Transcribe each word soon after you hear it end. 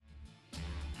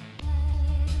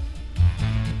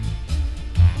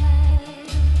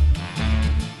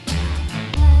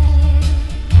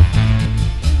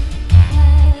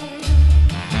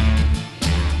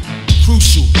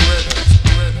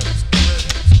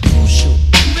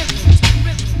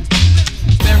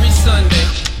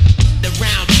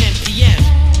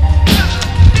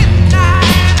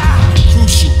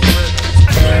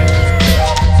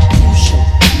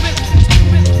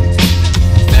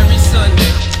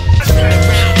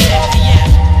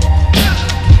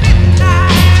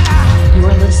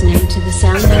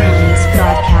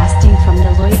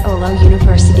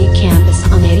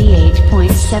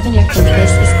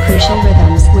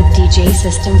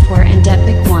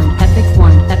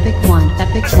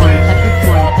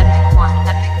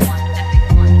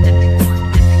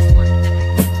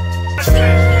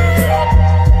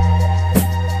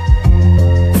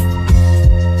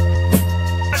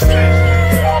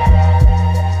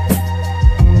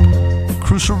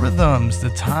Crucial Rhythms. The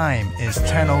time is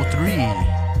 10:03.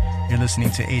 You're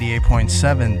listening to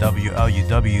 88.7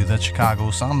 WLUW, the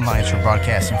Chicago's online show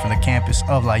broadcasting from the campus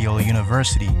of Loyola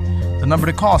University. The number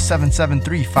to call,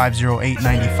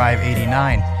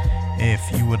 773-508-9589. If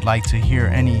you would like to hear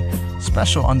any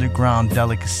special underground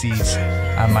delicacies,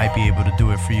 I might be able to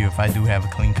do it for you if I do have a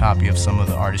clean copy of some of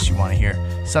the artists you want to hear.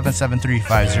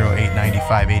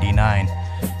 773-508-9589.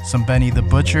 Some Benny the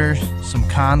Butcher, some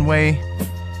Conway,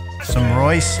 some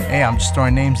Royce. Hey, I'm just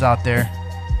throwing names out there.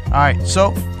 Alright,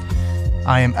 so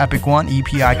I am Epic One,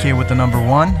 EPIK with the number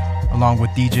 1, along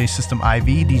with DJ System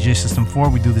IV, DJ System 4.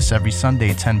 We do this every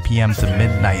Sunday, 10 p.m. to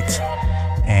midnight.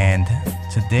 And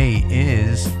today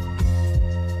is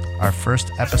our first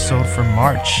episode for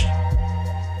March.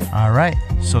 Alright,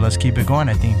 so let's keep it going.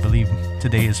 Believe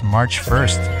today is March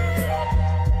 1st.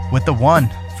 With the 1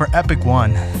 for Epic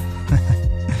One.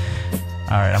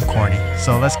 Alright, I'm corny.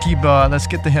 So let's get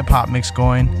the hip hop mix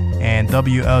going, and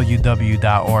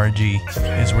WLUW.org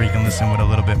is where you can listen with a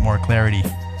little bit more clarity.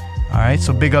 Alright,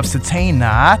 so big ups to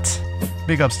Tainat,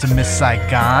 big ups to Miss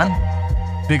Saigon,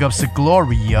 big ups to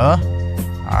Gloria.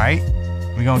 Alright,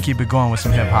 we're gonna keep it going with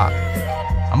some hip hop.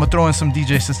 I'm gonna throw in some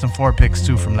DJ System 4 picks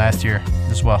too from last year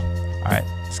as well. Alright,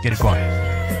 let's get it going.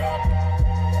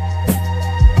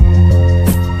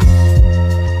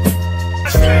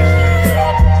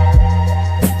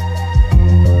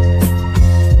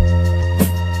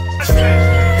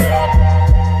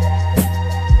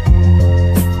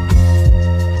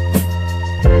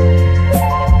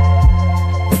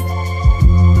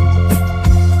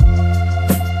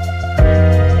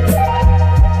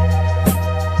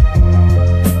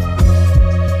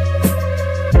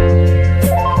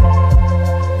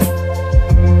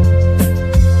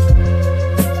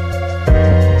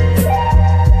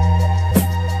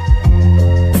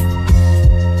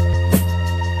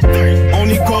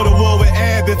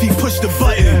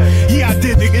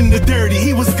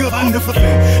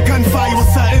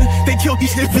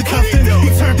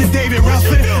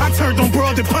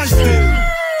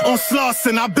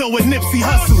 And I built with Nipsey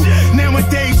Hussle.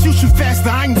 Nowadays, you shoot faster,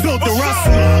 I ain't built the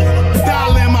Russell.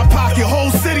 Dollar in my pocket, whole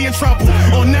city in trouble.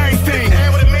 On everything,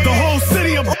 the whole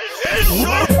city of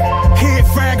hit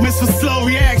fragments for slow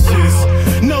reactions.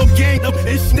 No gang,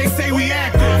 they say we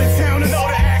act. The town is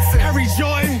every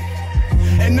joy.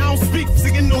 And I don't speak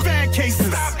in no bad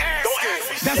cases.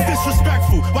 That's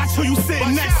disrespectful. Watch who you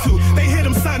sitting next to. They hit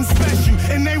them something special,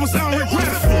 and they was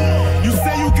unregretful. You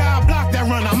say you got a block that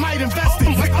run, I might invest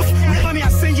in. Honey, I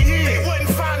seen your ear.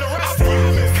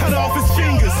 Cut off his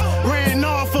fingers, ran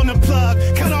off on the plug,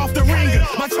 cut off the ringer.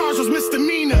 My charge was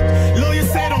misdemeanor. Lawyer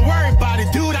said, don't worry about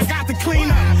it, dude. I got the clean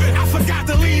up. I forgot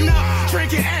to lean up,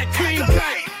 drink it and clean up.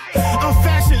 I'm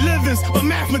fashion livings, but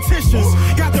mathematicians.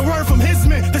 Got the word from his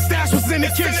men, the stash was in the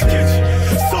kitchen.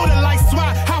 Sorta like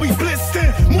SWAT, how we blitzed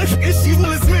in. Mush issue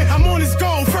will his men, I'm on his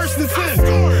goal, first and 10.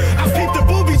 I peeped the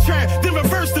booby trap, then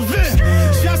reversed the vent.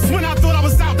 Just when I thought I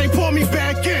was out, they pulled me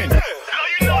back in. You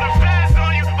know the fast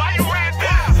on you, why you rap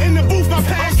that? In the booth, my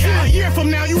passion, a year from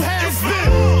now, you have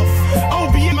been.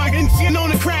 OBM, my engine on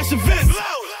the crash events.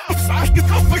 I get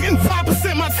fucking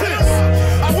 5% my tips.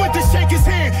 I went to shake his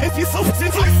hand, if you're so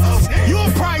sensitive,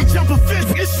 you'll probably jump a fence,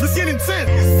 it's just getting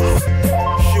intense.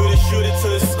 Shoot it to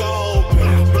the skull.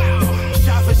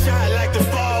 Shot for shot like the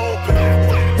ball.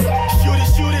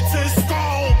 Shoot it to the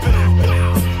skull.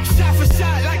 Shot for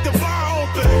shot like the ball.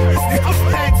 I'm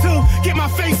back to get my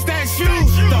face statue.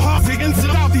 The heart against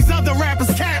it out, these other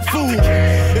rappers cat food.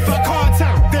 If I call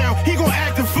top down, he gon'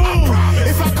 act a fool.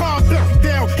 If I call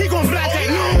down, he gon' black that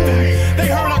noon. They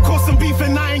heard I caused some beef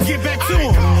and I ain't get back to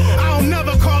him. I don't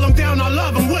never call him down, I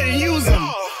love him, wouldn't use him.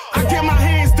 I get my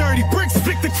hands dirty, bricks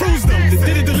pick the cruise.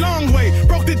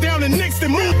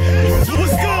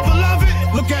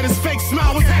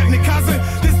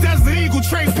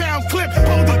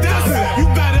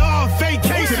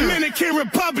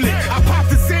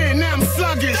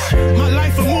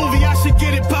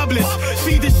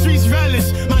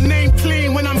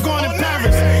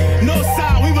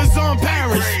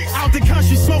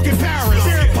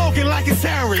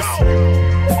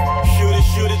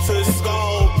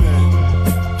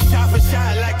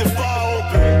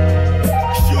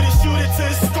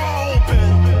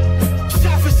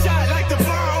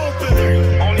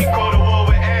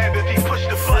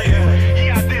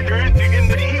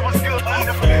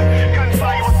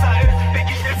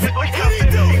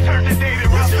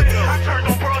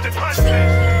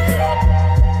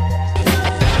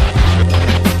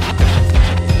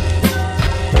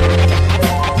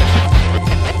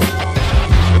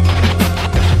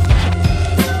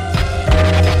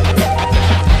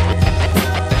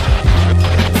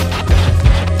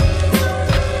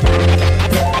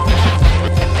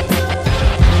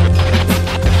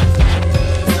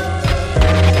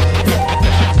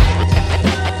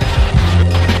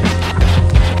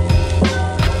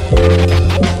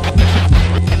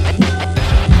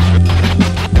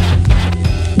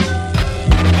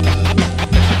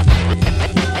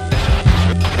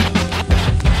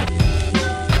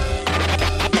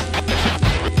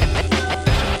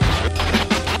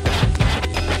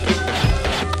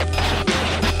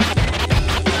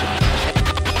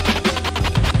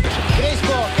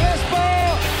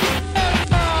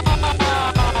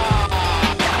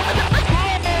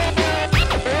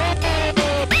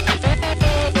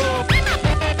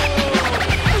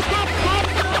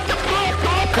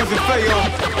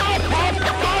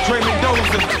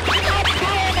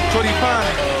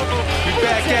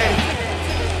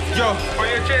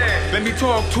 Let me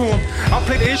talk to him. I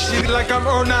play this shit like I'm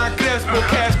Hernan Crespo.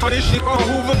 Cast for this shit on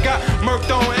Hoover, got murked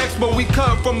on Expo. We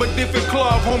cut from a different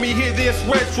club, homie, hear this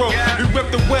retro. We rep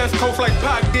the West Coast like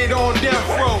Pac did on Death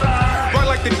Row. Right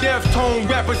like the Deftone,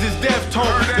 rappers is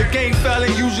Deftone. The game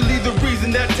failing, usually the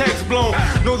reason that text blown.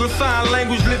 Know the sign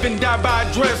language, live and die by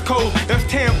dress code. That's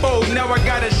tenfold, now I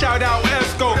gotta shout out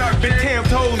Esco. Been 10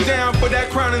 toes down for that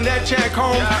crown and that check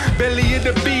home. Belly of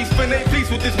the beast, finna feast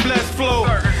with this blessed flow.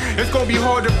 It's gonna be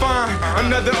hard to find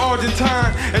another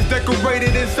Argentine as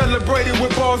decorated and celebrated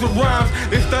with bars of rhymes.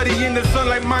 They study in the sun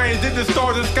like Mayans did the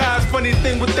stars and skies. Funny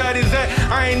thing with that is that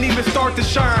I ain't even start to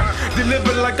shine.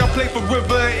 Deliver like I play for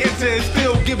River and Inter and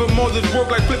still give them all this work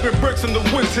like flipping bricks in the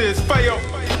winters. Fail.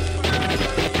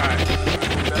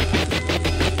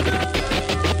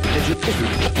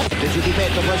 Giù di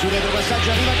petto, poi sul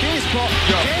retropassaggio arriva Crespo.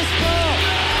 Crespo!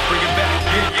 Bring it back.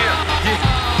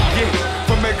 Yeah.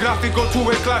 From El Gráfico to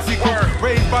El Clásico.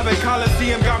 Raised by the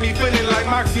Coliseum, got me feeling like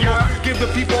Maximo. Give the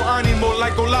people animo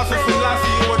like Golazo and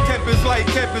Lazio. A tempest like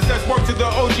Tempest, that's work to the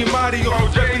OG Mario.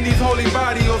 Repping these holy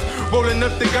barrios, rolling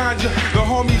up the ganja. The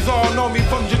homies all know me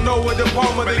from Genoa to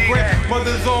Palma. The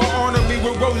grandmothers all honor me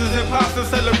with roses and pasta.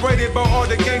 Celebrated by all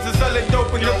the gangsters selling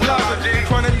dope in the plaza.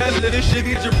 Trying to let this shit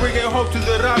get you bringing hope to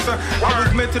the raza. I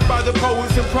was mentored by the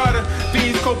poets and Prada.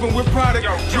 Fiends coping with product.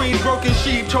 Dreams broken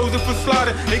sheep chosen for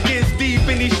slaughter. It gets deep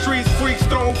in these streets, freaks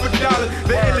thrown for dollars.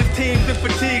 The illest teams in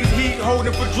fatigues, heat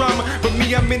holding for drama. But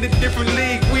me, I'm in a different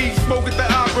league. We smoke at the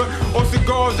opera or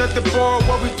cigars at the bar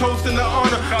while we toast in the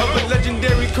honor of a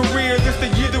legendary career. This the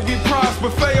year that we prosper.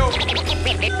 Fail.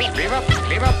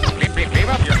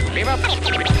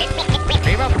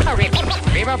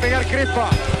 Viva pegar Crespo.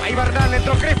 Ahí va Hernán,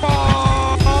 entró Crespo.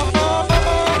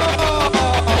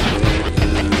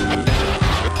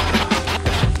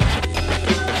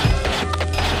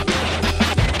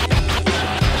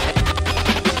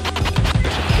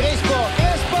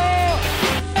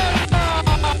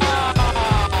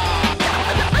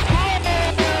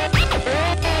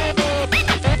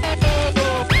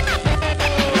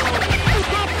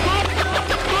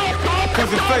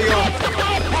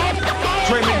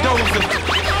 Trey Mendoza,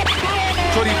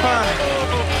 Jody Pine,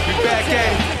 we back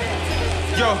at it.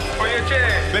 Yo,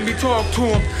 let me talk to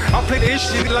him. I play this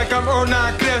shit like I'm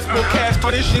Hernan Crespo. Cast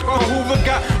for this shit on Hoover,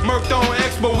 got murked on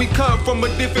Expo. We cut from a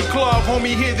different club,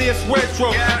 homie, hear this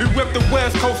retro. We rep the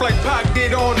West Coast like Pac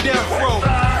did on Death Row.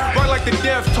 Right like the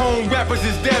Deftone, rappers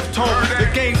is Deftone. The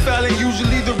game failing,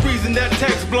 usually the reason that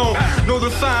text blown. Know the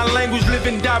sign language, live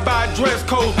and die by dress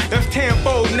code. That's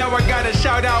tenfold, now I gotta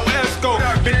shout out Esco.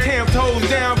 Been 10 toes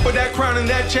down for that crown and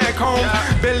that check home.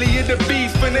 Belly of the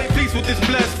beast, finna feast with this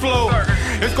blessed flow.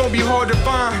 It's gonna be hard to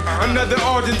find another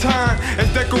Argentine as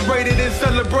decorated and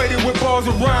celebrated with bars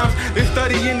of rhymes. They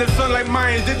study in the sun like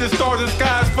Mayans did the stars and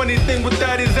skies. Funny thing with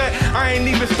that is that I ain't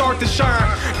even start to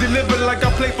shine. Deliver like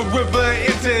I play for River and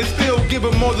Inter and still give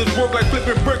them all this work like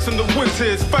flipping bricks in the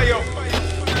winters. Fail.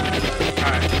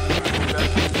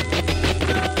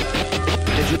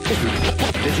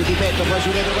 Giù di petto, poi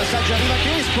sul retropassaggio arriva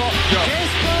Crespo.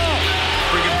 Crespo!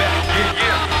 Bring it back.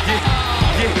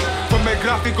 Yeah. From El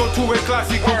Gráfico to El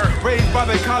Clásico. Raised by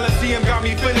the Coliseum, got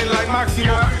me feeling like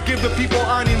Maximo. Give the people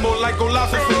animo like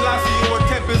Golazo and Lazio. A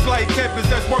tempest like Tempest,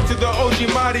 that's work to the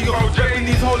OG Mario. Repping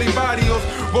these holy barrios,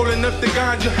 rolling up the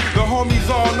ganja. The homies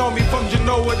all know me from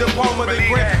Genoa to Palma. The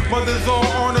grandmothers all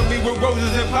honor me with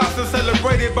roses and pasta.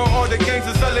 Celebrated by all the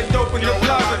gangsters selling dope in the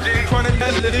plaza. Trying to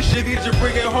let this shit get you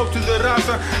bringing hope to the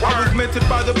raza. I was mentored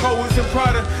by the poets and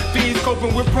Prada. Fiends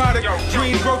coping with product.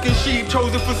 Dreams broken sheep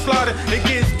chosen for slaughter. It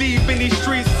gets deep in these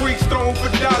streets, freaks thrown for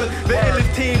dollars. The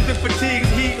illest teams in fatigues,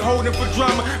 heat holding for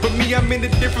drama. But me, I'm in a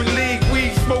different league. We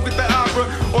smoke at the opera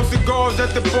or cigars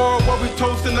at the bar while we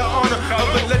toast in the honor of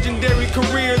a legendary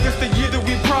career. This the year that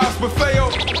we prosper.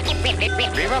 Fail.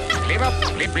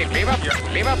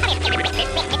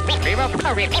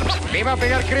 Viva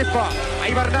pegar Crespo.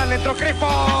 Ahí va Hernán, entró Crespo.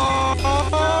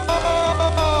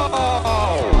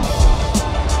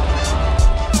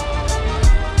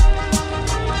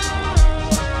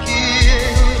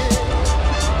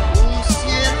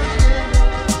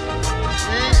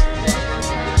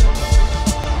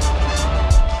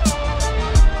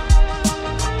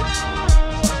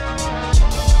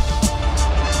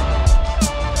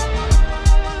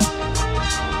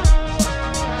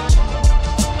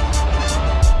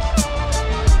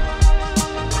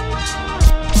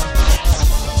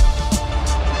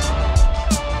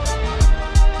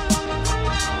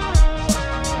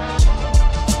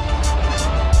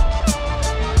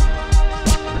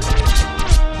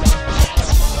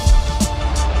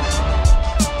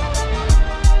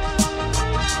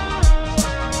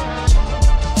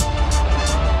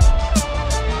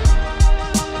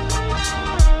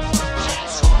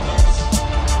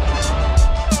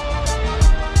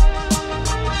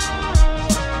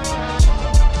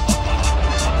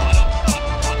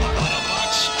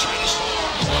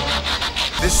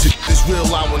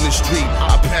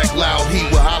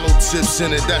 tips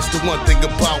in it, that's the one thing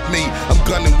about me. I'm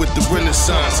gunning with the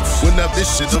Renaissance. Whenever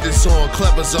this shit is on,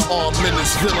 clevers are all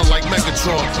minutes, feeling like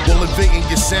Megatron. While invading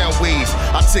your sound waves,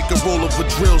 I take a roll of a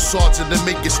drill sergeant and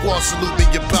make your squad salute me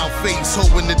about face,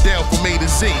 holding it down from A to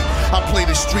Z. I play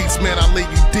the streets, man, I lay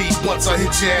you deep. Once I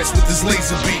hit your ass with this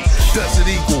laser beat, Desert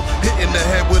Eagle, hitting the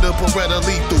head with a Beretta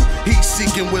lethal. Heat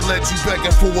seeking will let you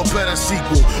begging for a better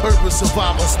sequel. Urban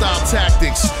survival style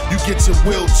tactics. You get your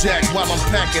will jacked while I'm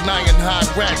packing iron hot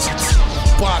ratchets.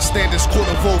 Bystanders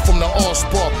quarter vote from the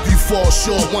all-spark. You fall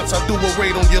short once I do a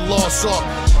raid on your lost art.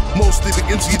 Mostly the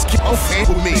MCs keep okay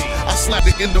with me. I slap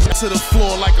it in to the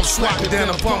floor like I'm swatting down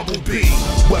a bumblebee.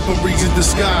 Weaponry in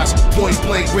disguise, point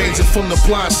blank ranging from the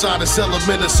blind side. It's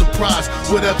element of surprise.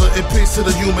 Whatever it pays to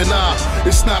the human eye,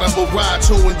 it's not a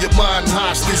mirage holding your mind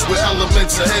hostage with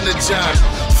elements of energize.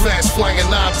 Fast flying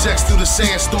objects through the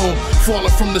sandstorm,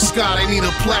 falling from the sky. They need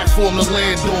a platform to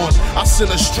land on. I send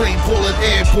a straight bullet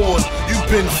airborne. You've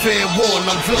been fair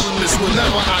warned. I'm villainous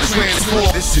whenever I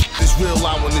transform. This shit is real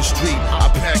out on the street.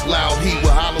 I pack loud heat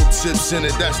with hollow tips in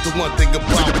it. That's the one thing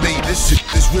about me. This shit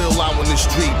is real out on the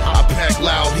street. I pack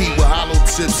loud heat with hollow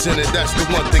tips in it. That's the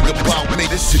one thing about me.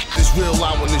 This shit is real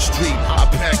out on the street. I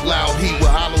pack loud heat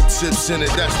with hollow tips in it.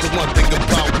 That's the one thing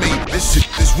about me. This shit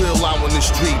is real out on the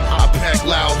street. I pack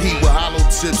loud heat with hollow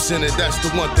tips in it. That's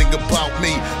the one thing about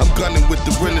me. I'm gunning with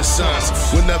the Renaissance.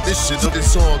 Whenever this shit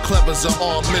is on, clevers are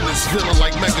all minutes, feeling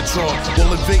like Megatron.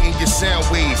 While invading your sound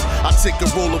waves, I take a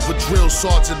roll of a drill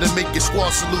sergeant and make your squad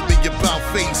salute me about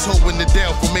face, holding it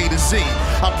down from A to Z.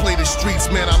 I play the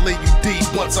streets, man, I lay you deep.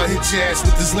 Once I hit your ass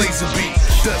with this laser beat.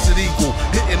 Desert Eagle,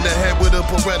 hitting the head with a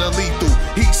Beretta lethal.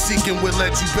 Heat seeking will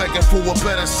let you begging for a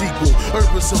better sequel.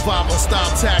 Urban survival style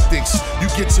tactics. You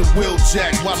get your will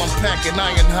jacked while I'm packing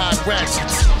iron hot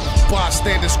ratchets.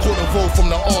 Bystanders quarter vote from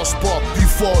the all-spark. You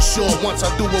fall short once I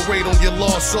do a raid on your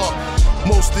lost art.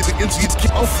 Mostly the MCs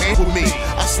keep okay with me.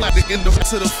 I slap it in to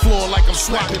the floor like I'm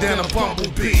swatting down a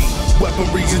bumblebee.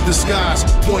 Weaponry in disguise,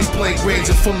 point blank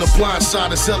ranging from the blind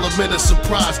side. It's element of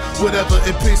surprise. Whatever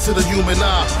it pays to the human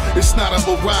eye, it's not a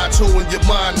mirage holding your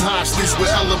mind hostage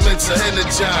with elements of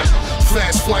energize.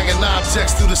 Fast flying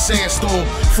objects through the sandstorm,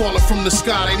 falling from the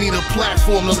sky. They need a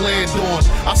platform to land on.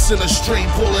 I send a straight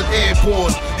bullet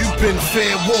airborne. You've been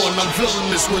fair warned. I'm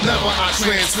villainous whenever I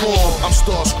transform. I'm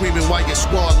star screaming while your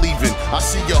squad leaving. I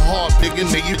see your heart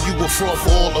digging, nigga, you a fraud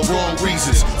for all the wrong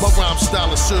reasons. My rhyme style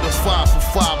is certified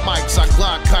for 5 mics. I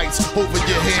glide kites over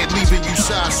your head, leaving you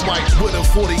sideswipe with a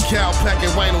 40 cal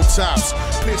packing rhino tops,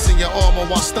 piercing your armor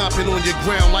while stomping on your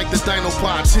ground like the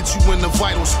Dinobots. Hit you in the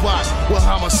vital spot with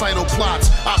homicidal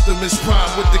plots. Optimus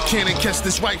Prime with the cannon, catch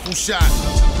this rifle shot.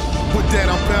 With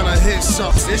that, I'm bound to hit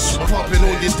something. This shit pumping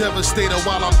on your devastator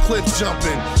while I'm cliff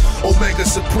jumping. Omega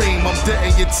Supreme, I'm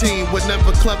deading your team.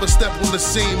 Whenever clever step on the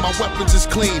scene, my weapons is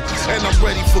clean and I'm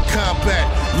ready for combat.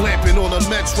 Lamping on a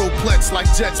Metroplex like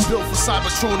jets built for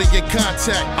Cybertronic in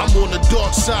contact. I'm on the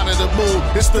dark side of the moon.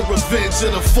 It's the revenge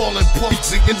of the fallen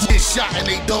punks and get shot in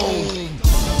they dome.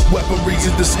 Weaponry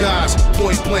in disguise,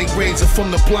 point blank ranging from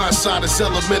the blind side. It's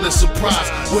element of surprise.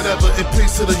 Whatever it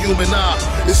pays to the human eye,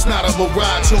 it's not a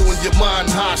mirage holding your mind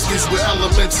hostage with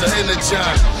elements of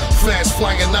energize. Fast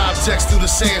flying objects through the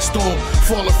sandstorm,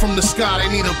 falling from the sky. They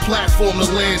need a platform to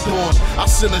land on. I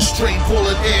send a straight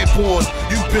bullet airborne.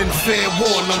 You've been fair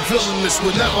warned. I'm villainous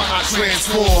whenever I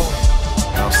transform.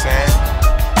 You know what I'm saying?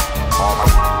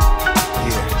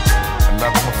 Yeah,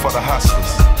 another one for the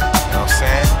hustlers. You know what I'm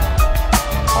saying?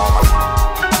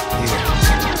 Yeah,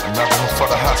 another one for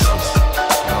the hustlers.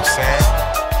 You know what I'm saying?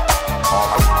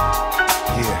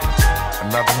 Yeah,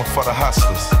 another one for the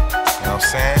hustlers. You know what I'm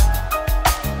saying?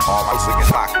 All my niggas get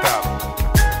locked up. You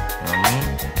know what I mean?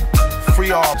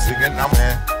 Free all niggas, I'm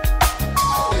man.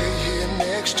 Here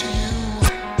next to you.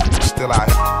 Still out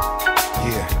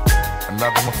here. Yeah,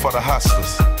 another one for the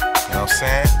hustlers. You know what I'm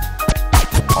saying?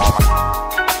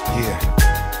 Yeah,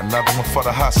 another one for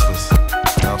the hustlers.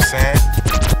 You know what I'm saying?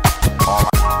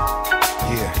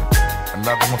 Yeah,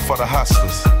 another one for the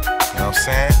hustlers. You know what I'm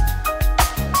saying?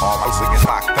 All my niggas get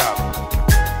locked up. You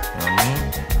know what I mean?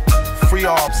 Free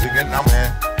all niggas, I'm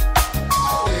man.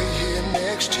 Here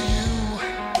next to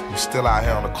you. We still out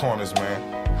here on the corners, man.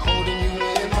 Holding you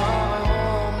in my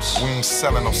arms. We ain't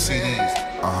selling no CDs.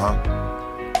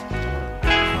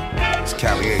 It's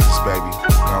Cali Ages, baby.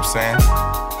 You know what I'm saying?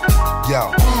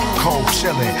 Yo, cold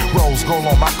chillin', rose gold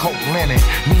on my coat linen.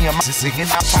 Me and my ziggin',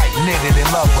 I'm tight knitted in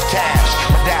love with cash.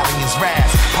 Medallions,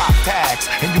 rash, pop tags,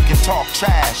 and you can talk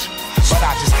trash. but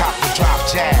I just copped the drop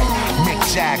Jag. Mick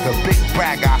Jagger, big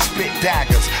bragger, I spit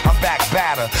daggers. I'm back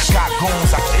batter, got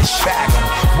goons, I fish bag 'em.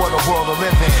 What a world to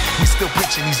live in, we still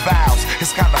pitching these vows.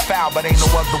 It's kinda foul, but ain't no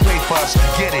other way for us to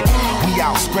get it. We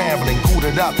out scrambling,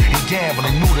 booted up and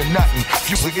gambling, new to nothing.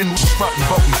 Few again who's frontin',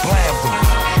 but we blammed them.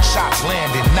 Shots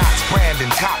landing, knots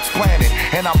branding, cops planning.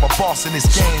 And I'm a boss in this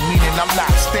game, meaning I'm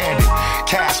not standing.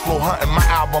 Cash flow hunting, my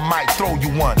album might throw you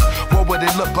one. What would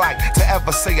it look like to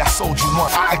ever say I sold you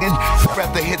one? I can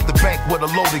rather hit the bank with a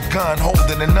loaded gun,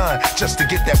 holding a nun, just to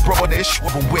get that broad ish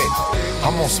over with.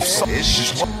 I'm on some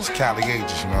ish. It's Cali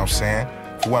Ages, you know what I'm saying?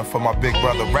 If it wasn't for my big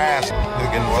brother Raz,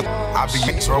 nigga, I'd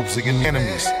be ropes against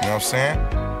enemies, you know what I'm saying?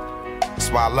 That's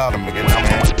why I love him, nigga,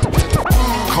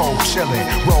 cold chillin',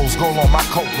 rose gold on my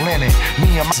coat linen.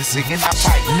 Me and my sister, I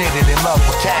tight knitted in love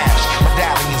with cash.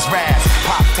 Medallions, Raz,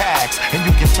 pop tags, and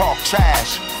you can talk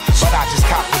trash. But I just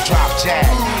copped the drop Jag.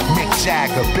 Mick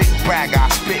Jagger, big bragger, I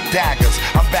spit daggers.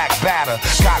 I'm back batter,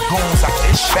 got goons, I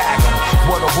fish bag 'em.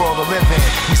 What a world to live in,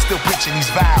 we still pitching these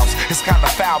vows. It's kinda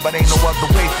foul, but ain't no other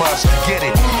way for us to get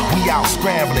it. We out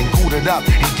scrambling, booted up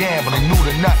and gambling, new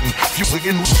to nothing. Few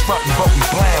again who's frontin', but we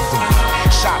blammed them.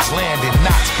 Shots landing,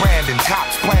 knots branding,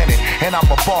 cops planning. And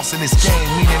I'm a boss in this game,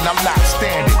 meaning I'm not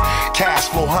standing. Cash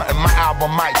flow hunting, my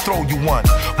album might throw you one.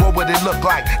 What would it look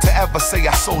like to ever say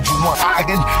I sold you one? I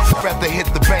can rather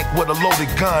hit the bank with a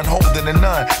loaded gun, holding a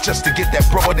nun, just to get that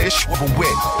broad ish over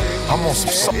with. I'm on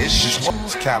some ish.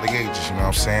 It's Cali Ages, you know what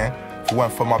I'm saying? If it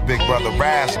wasn't for my big brother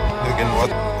Raz, nigga,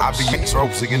 I'd be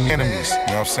ropes against enemies, you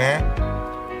know what I'm saying?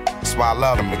 That's why I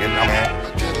love him, nigga, man.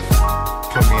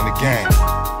 Put me in the game.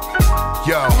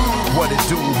 Yo, what it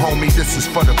do, homie? This is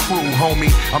for the crew,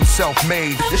 homie. I'm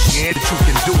self-made. This shit that you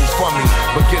can do for me.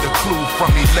 But get a clue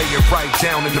from me, lay it right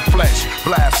down in the flesh.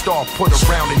 Blast off, put a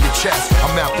round in your chest.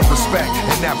 I'm after respect,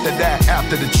 and after that,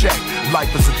 after the check. Life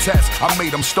is a test. I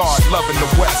made them start loving the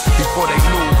West. Before they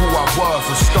knew who I was,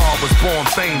 a star was born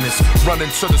famous. Running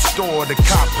to the store, the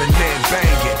cop, and then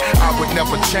bang it. I would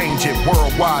never change it.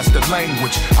 Worldwide's the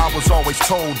language. I was always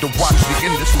told to watch the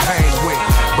industry hang with.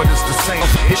 But it's the same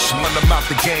issue. Out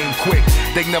the game quick,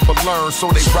 they never learn, so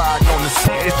they ride on the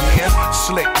set.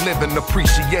 Slick living,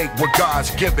 appreciate what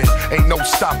God's given. Ain't no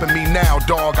stopping me now,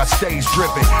 dog. I stays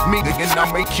driven. Me and I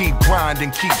may keep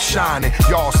grinding, keep shining.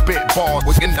 Y'all spit balls,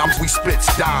 we spit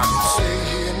diamonds,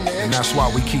 and that's why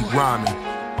we keep rhyming.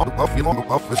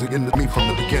 Up is again to me from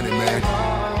the beginning, man.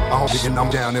 I hope again I'm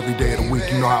down every day of the week.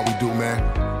 You know how we do, man.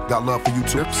 Got love for you,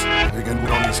 tips. Again,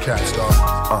 we on these cats, dog.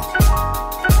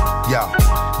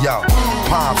 Yo,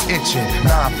 palms itching,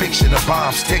 non-fiction, the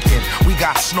bombs ticking. We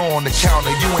got snow on the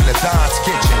counter, you in the Don's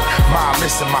kitchen. My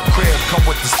list in my crib, come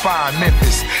with the spine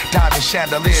Memphis. Diamond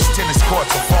chandeliers, tennis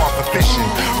courts, a farm for fishing.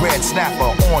 Red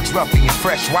snapper, orange ruffian,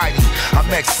 fresh whitey.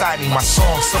 I'm exciting, my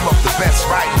songs, some of the best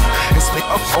writing. It's me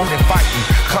up on and fighting,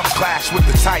 come clash with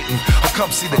the Titan. Or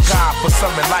come see the God for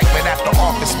some enlightenment at the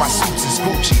office. My suits is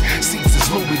Gucci, seats is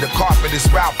Louis, the carpet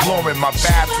is Ralph Lauren, my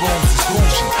bathrooms is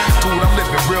Gucci. Dude, I'm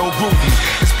living real groovy.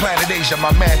 It's Planet Asia,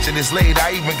 my mansion is laid.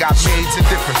 I even got maids in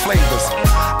different flavors.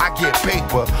 I get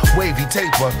paper, wavy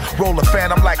taper, roll a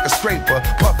fan, I'm like a scraper,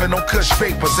 puffin' on Kush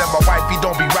vapors. And my wifey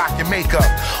don't be rocking makeup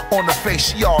on the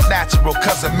face, she all natural,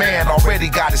 cause a man already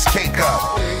got his cake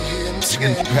up.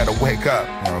 You better wake up,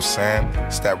 you know what I'm saying?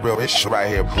 It's that real ish right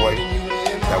here, boy.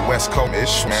 That West Coast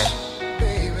ish, man.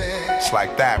 It's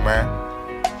like that, man.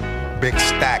 Big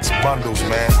stacks, bundles,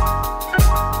 man.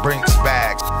 Brinks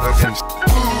bags, looking.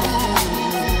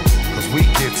 Cause we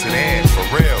get to the end for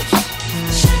real.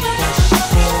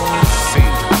 See,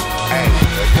 hey,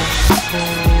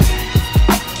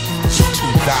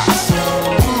 2 dots.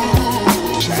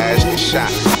 Has the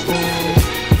shot.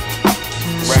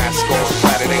 Rascal,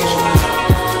 Planet Asia.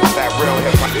 That real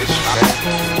hip hop ish, man.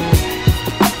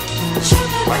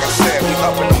 Like I said, we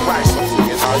up in the price,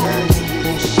 you know, man.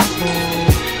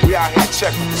 We out here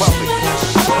checking public.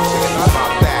 How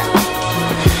about that?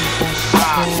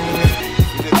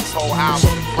 We did this whole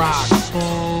album in Prague.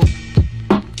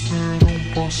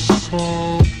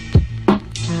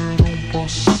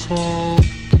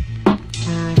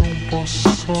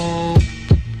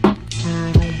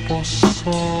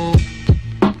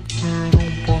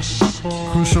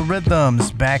 Crucial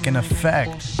Rhythms back in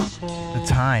effect. The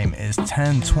time is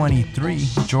 10:23,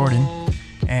 Jordan,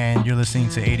 and you're listening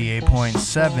to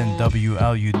 88.7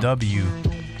 WLUW,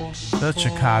 the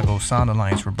Chicago Sound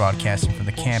Alliance. We're broadcasting from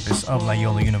the campus of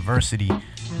Loyola University.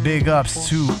 Big ups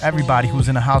to everybody who's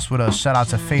in the house with us. Shout out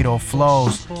to Fatal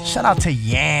Flows. Shout out to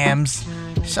Yams.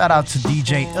 Shout out to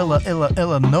DJ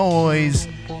Illinois.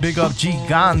 Big up G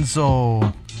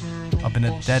Gonzo up in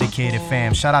the dedicated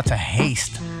fam. Shout out to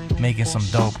Haste. making some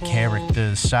dope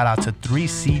characters. Shout out to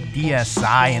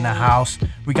 3CDSI in the house.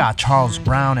 We got Charles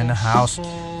Brown in the house.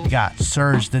 We got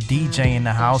Serge the DJ in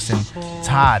the house, and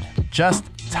Todd, just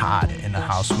Todd in the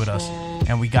house with us.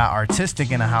 And we got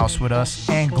Artistic in the house with us,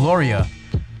 and Gloria,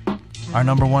 our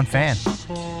 #1 fan.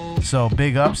 So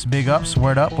big ups,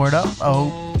 word up.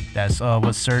 Oh, that's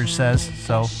what Serge says.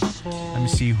 So let me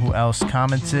see who else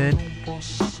commented.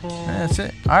 That's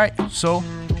it. All right, so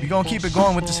we're gonna keep it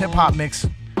going with this hip hop mix.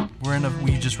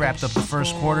 We just wrapped up the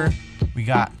first quarter. We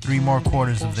got 3 more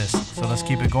quarters of this, so let's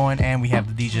keep it going. And we have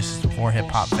the DJ System 4 Hip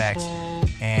Hop Facts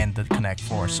and the Connect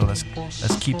 4. So let's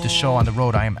keep the show on the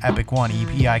road. I am Epic One,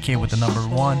 EPIK with the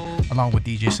 #1, along with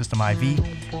DJ System IV.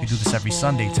 We do this every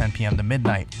Sunday, 10 p.m. to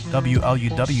midnight.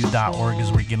 WLUW.org is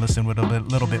where you can listen with a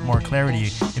little bit more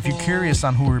clarity. If you're curious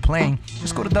on who we're playing,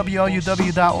 just go to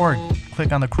WLUW.org.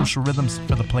 Click on the Crucial Rhythms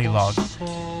for the play log.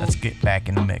 Let's get back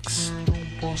in the mix.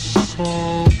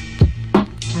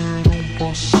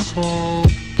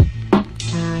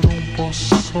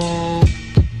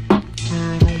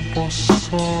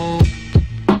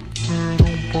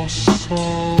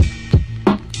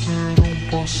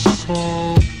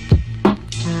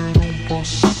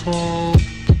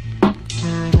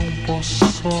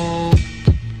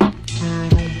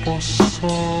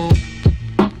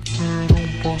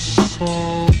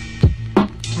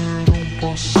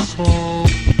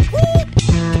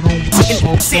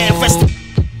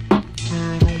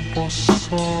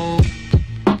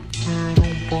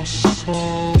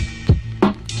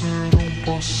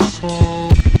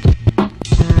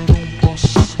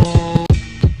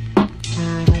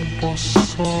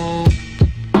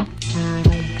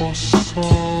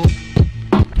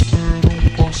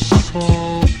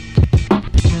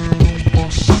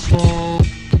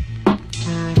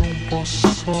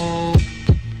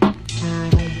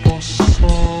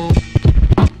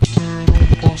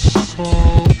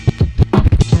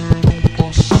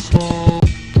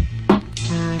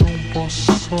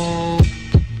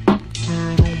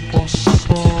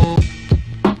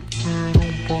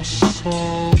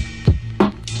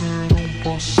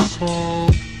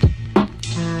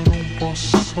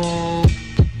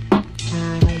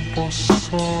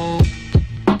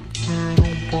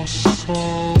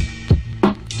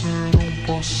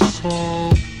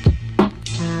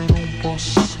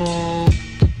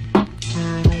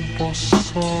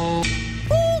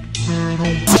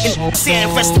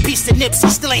 Saying rest in peace to Nipsey,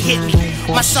 still ain't hit me.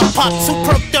 My son popped 2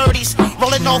 perk 30s,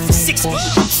 rolling off for 60.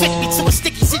 Tricked me to a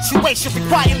sticky situation,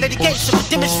 requiring litigation for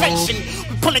demonstration.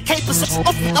 We pulling capers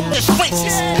off, I'm just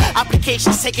racist.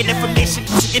 Applications taking information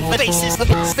to faces.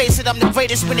 Let's face it, I'm the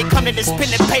greatest when it come to this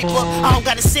pen and paper. I don't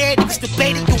gotta say it, niggas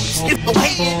debate it, you still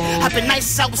hating. I've been nice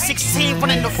since I was 16,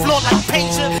 running the floor like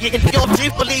Pager. You can your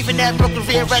dream, believe in that broken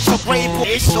rear retrograde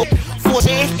issue.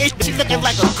 She looking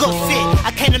like a good fit.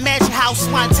 I can't imagine how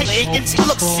spontaneous she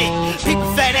looks sick.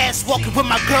 People fat ass walking with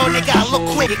my girl, they gotta look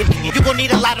quick. You gon'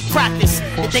 need a lot of practice.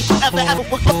 You think you ever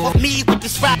work with me with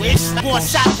this rap? It's more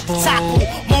shot with the tackle,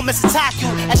 moments attack you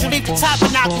as you leave the top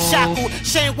and knock you shackle.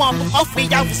 Shane one move off me,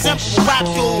 I resemble a rap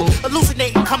dude.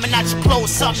 Hallucinating, coming out your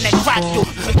clothes, something that crack you.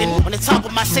 On the top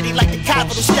of my city like the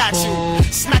Capitol statue.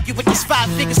 Smack you with these 5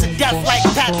 fingers of death like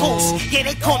papoose. Yeah,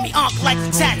 they call me Unc like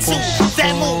the tattoo.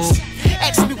 That moves.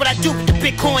 Ask me what I do with the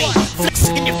Bitcoin.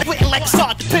 Flexing your written like it's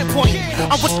hard to pinpoint.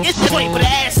 I'm with the joint, but the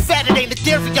ass fat, it ain't the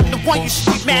theory. I'm the one you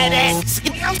should be mad at.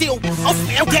 Deal off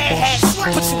your dad hats.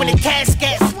 Put you in a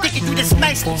casket. Thinking you this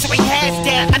nice, but you ain't half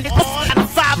that. I'm the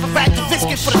 5, I'd rather risk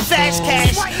it for the fast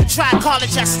cash. Try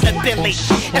college, I slept in late.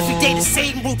 Every day the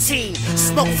same routine.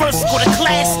 Smoke first, go to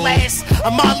class last.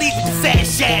 I'm all leave with the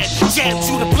fast jab. Jab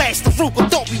you to blast the roof,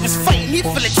 but thought we was fighting. You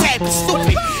feeling tab and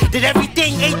stupid. Did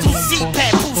everything A through Z,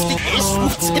 papoose the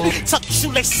issue. Tuck your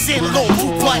shoelaces in, low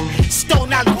blue blood.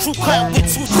 Stone out the crew cut with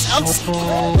 2 chunks.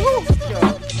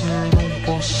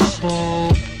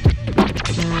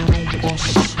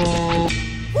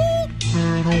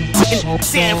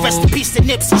 Saying rest in peace to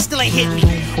Nipsey, still ain't hit me.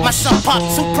 My son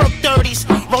popped 2 perk 30s,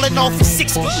 rolling off for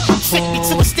 60. Tricked me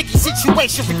to a sticky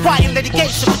situation, requiring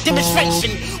litigation for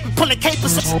demonstration. We pulling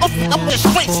capers off, I'm just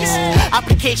racist.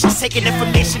 Applications taking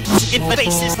information to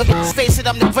faces. Let's face it,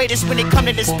 I'm the greatest when it come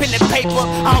to this pen and paper.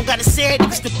 I don't gotta say it,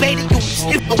 niggas debate it, you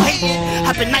still hating.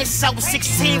 I've been nice since I was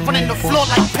 16, running the floor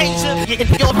like Pager. You can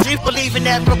your dream, believe in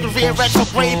that broken rear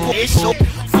retrograde issue.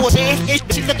 board.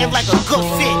 She looking like a good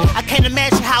fit. I can't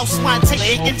imagine how Swan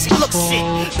Taylor she looks shit.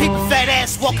 People fat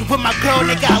ass walking with my girl,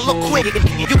 they gotta look quick.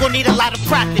 You gon' need a lot of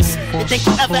practice. You think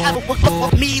you ever work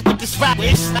with me with this rap?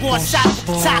 It's more shot with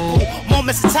the tackle.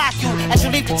 Moments attack you as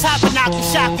you leave the tabernacle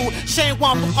shackle. Shane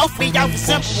one off me, y'all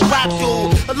resemble a rap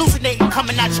dude. Hallucinating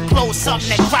coming out your clothes, something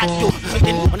that crack you.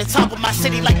 Then on the top of my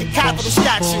city like the Capitol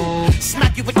statue.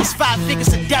 Smack you with this 5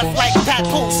 figures of death like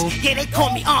Papoose. Yeah, they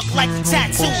call me Unc like the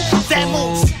tattoo. That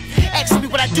moves. Ask me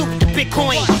what I do with the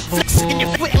Bitcoin. Flexing in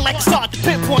your written like it's hard to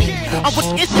pinpoint. I'm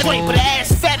with this point, but the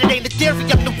ass fat, it ain't the theory.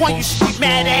 I'm the one you should be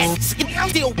mad at.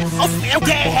 Still off my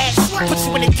dad ass. Put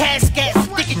you in a casket.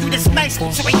 Thinking you this nice,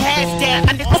 but you ain't half that.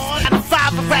 I'm the 5,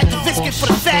 I ride the biscuit for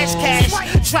the fast cash.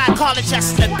 Try college, I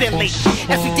slept in late.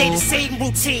 Every day the same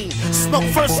routine. Smoke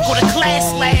first, go to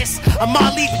class last. I'm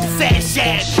all leave with the fast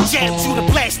jab. Jab you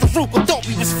to blast the roof. I thought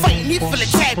we was fighting. You feel a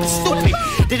tad bit stupid.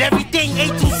 Did everything A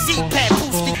through C, Pat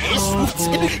boost the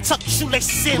issues. Tuck your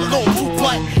shoelaces in, low blue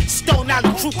butt. Stone out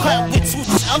the crew cut with 2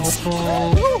 chunks.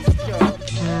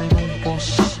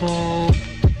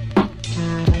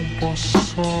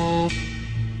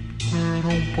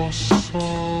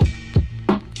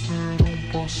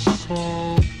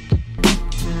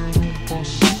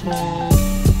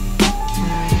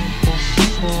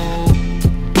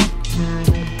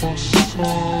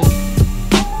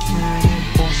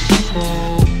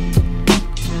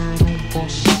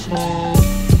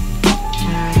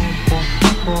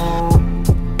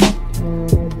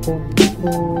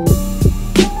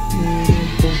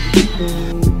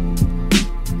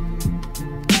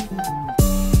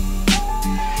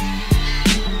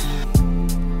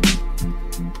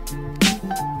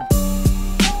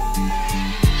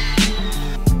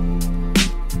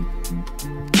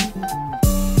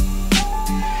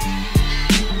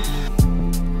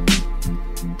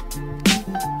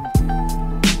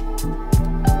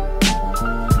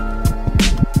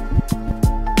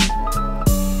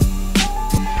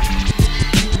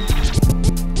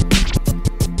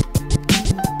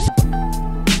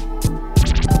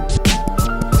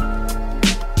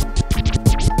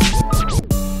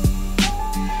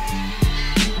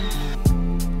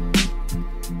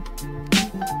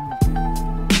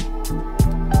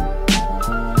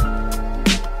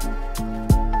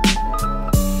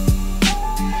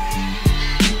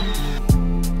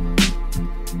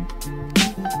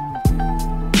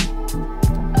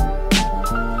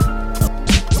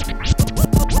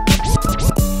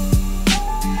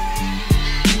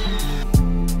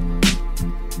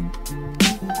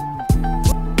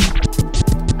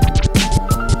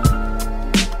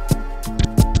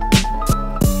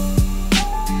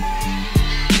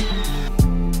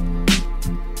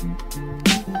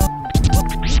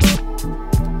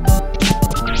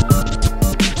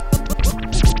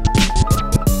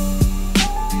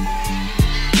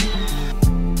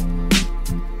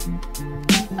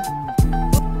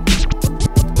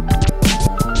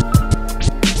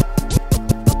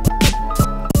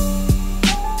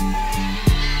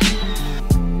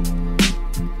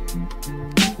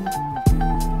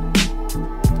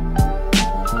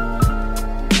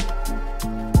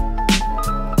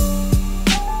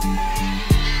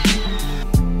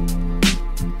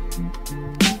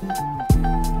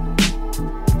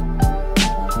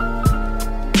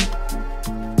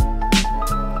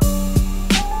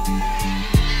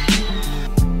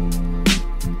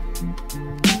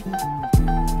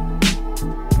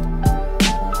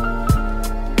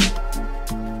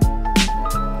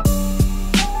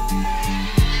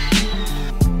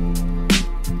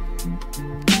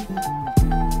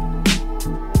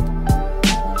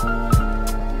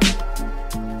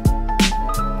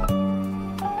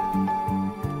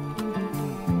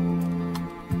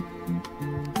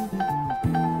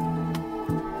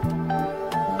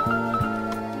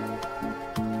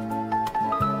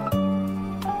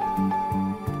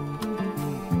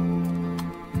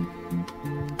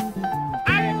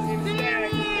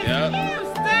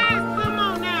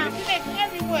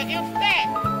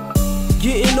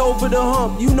 Getting over the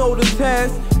hump, you know the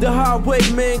task. The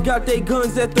highwaymen got their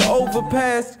guns at the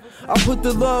overpass. I put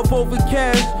the love over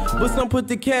cash, but some put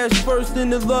the cash first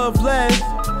and the love last.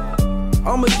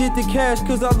 I'ma get the cash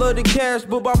cause I love the cash,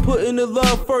 but by putting the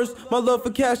love first, my love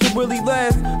for cash will really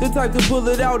last. The type to pull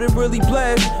it out and really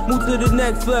blast. Move to the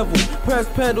next level, press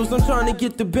pedals, I'm trying to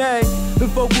get the bag. Been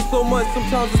focused so much,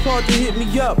 sometimes it's hard to hit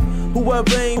me up.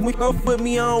 Whoever ain't with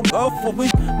me, I don't go for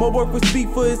it. My work will speak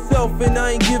for itself, and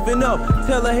I ain't giving up.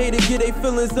 Tell a hater, get their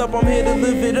feelings up, I'm here to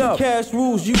live it up. Cash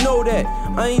rules, you know that.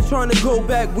 I ain't trying to go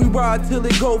back, we ride till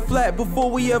it go flat before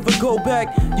we ever go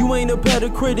back. You ain't a better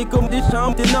critic of this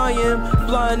I'm denying.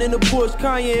 Flying in a Porsche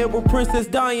Cayenne with Princess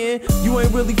Diane. You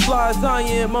ain't really fly as I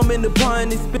am, I'm in the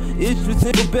buying and spit. It's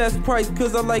the best price,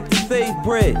 cause I like to save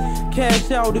bread.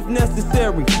 Cash out if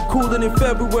necessary. Cooling in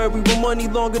February, with money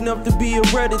long enough to be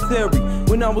hereditary.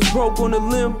 When I was broke on the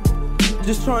limb,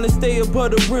 just trying to stay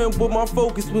above the rim, but my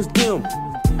focus was dim.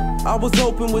 I was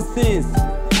open with sins.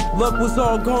 Luck was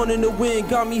all gone in the wind,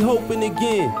 got me hoping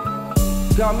again.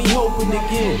 Got me hoping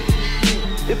again.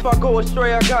 If I go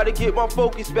astray, I gotta get my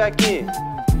focus back in.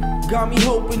 Got me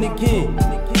hoping again.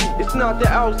 It's not the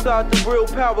outside, the real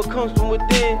power comes from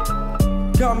within.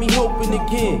 Got me hoping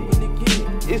again.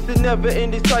 It's a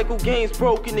never-ending cycle, games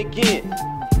broken again.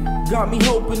 Got me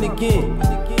hoping again.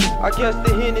 I guess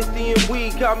the Hennessy and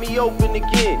weed got me open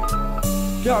again.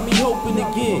 Got me hoping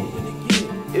again.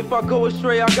 If I go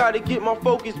astray, I gotta get my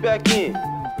focus back in.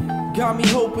 Got me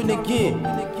hoping again.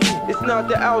 It's not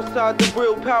the outside, the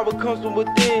real power comes from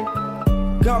within.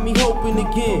 Got me hoping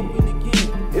again.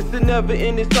 It's a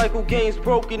never-ending cycle, games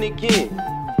broken again.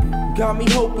 Got me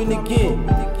hoping again.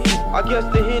 I guess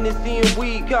the Hennessy and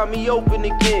weed got me open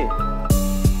again.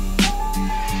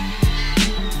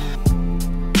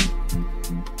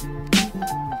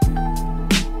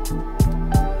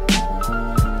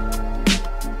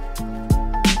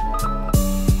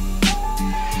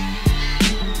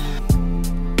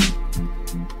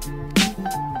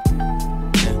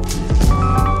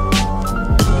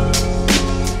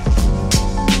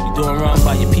 Doing wrong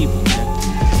by your people, man.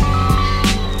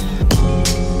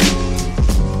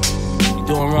 You're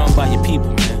doing wrong by your people,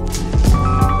 man.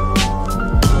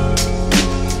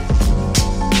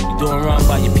 You're doing wrong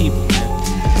by your people, man.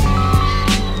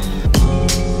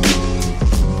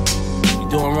 You're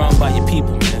doing wrong by your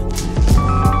people, man.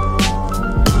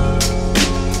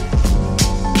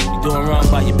 You're doing wrong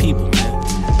by your people, man.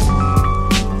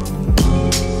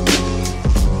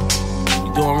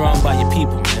 You're doing wrong by your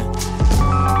people, man.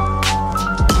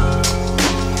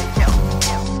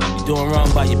 Doing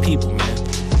wrong by your people, man.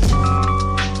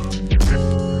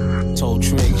 Told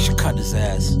Trigg you should cut his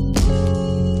ass.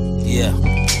 Yeah.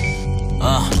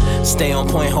 Stay on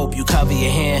point, hope you cover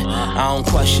your hand. I don't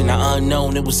question the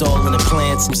unknown, it was all in the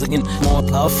plans. Seems like more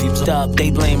puffy up, they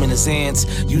blaming his hands.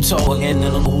 You told again,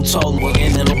 and who told him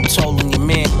again, and who told him your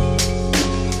man.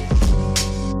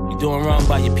 You doing wrong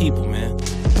by your people, man.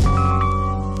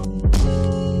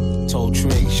 Told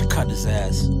Trigg you should cut his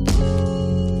ass.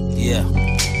 Yeah.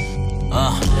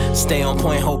 Stay on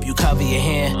point, hope you cover your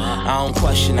hand. I don't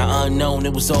question the unknown,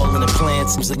 it was all in the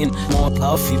plans. Seems like more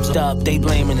puffy up, they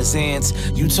blaming his hands.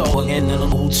 You told again,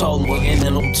 and who told him again,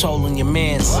 and who told him your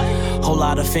mans. Whole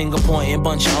lot of finger pointing,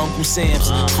 bunch of Uncle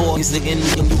Sam's. 40s again,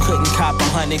 you couldn't cop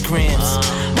 100 grams.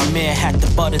 My man had the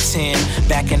butter tan.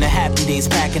 Back in the happy days,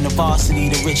 back in the varsity,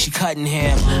 the Richie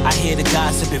Cunningham. I hear the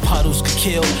gossip if huddles could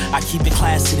kill. I keep it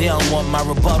classy, they don't want my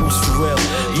rebuttals for real.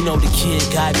 You know the kid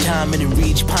got diamond and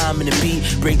reach, palm in the beat.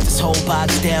 Break this whole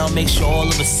box down, make sure all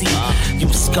of us see. You a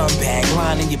scumbag,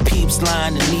 lining your peeps,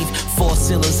 lying underneath. 4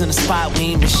 ceilings in a spot, we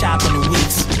ain't been shopping in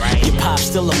weeks. Your pop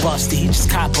still a buster, he just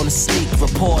cop on the sneak.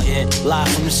 Reporting, live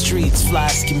from the streets, fly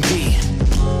as can be.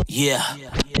 Yeah,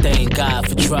 thank God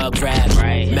for drug rap.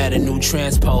 Met a new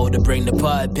transpo to bring the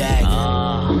bud back.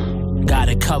 Got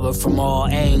it covered from all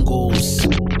angles.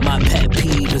 My pet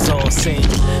peeve is all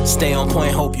single. Stay on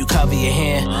point, hope you cover your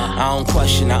hand. I don't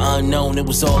question the unknown, it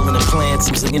was all in the plans.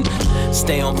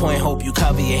 Stay on point, hope you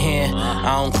cover your hand.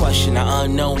 I don't question the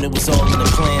unknown, it was all in the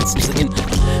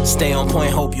plans. Stay on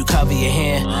point, hope you cover your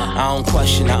hand. I don't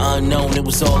question the unknown, it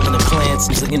was all in the plans.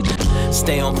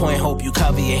 Stay on point, hope you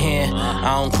cover your hand.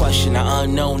 I don't question the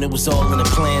unknown, it was all in the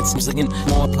plans.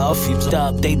 More puffy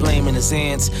up, they blaming his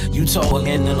hands. You told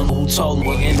again, and who told him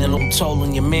again, and who told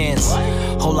him your mans.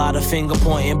 Whole lot of finger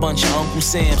pointing, bunch of Uncle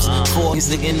Sam's.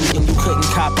 40s again, you couldn't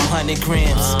cop 100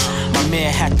 grams. My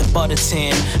man had the butter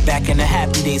tan. Back in the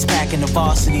happy days, back in the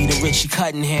varsity, the Richie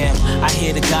Cunningham. I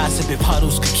hear the gossip if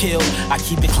huddles could kill. I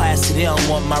keep it classy, they don't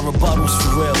want my rebuttals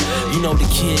for real. You know the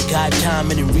kid got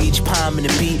diamond and reach, palm in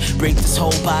the beat. Break this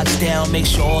whole box down, make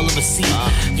sure all of us see.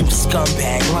 You a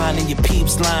scumbag, lining your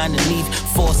peeps, lying underneath.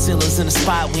 4 ceilings in a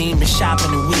spot, we ain't been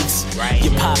shopping in weeks.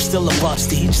 Your pop still a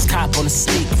buster, he just cop on the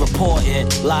sneak. Reporting,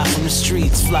 live from the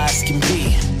streets, fly as can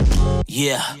be.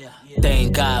 Yeah,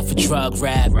 thank God for drug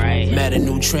rap. Met a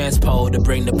new transpo to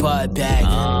bring the bud back.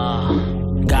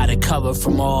 Got it covered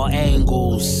from all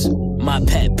angles. My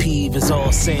pet peeve is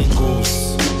all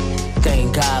singles.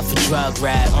 Thank God for drug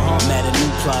rap. Met a new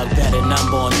plug, better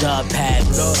number on dub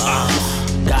packs.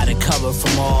 Got it covered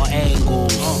from all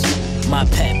angles. My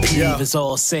pet peeve is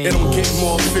all singles. It don't get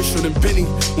more official than Benny.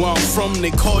 Where I'm from,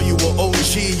 they call you an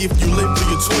OG. If you live through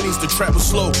your 20s, the trap was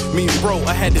slow. Me and bro,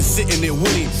 I had to sit in it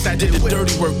with him. I did the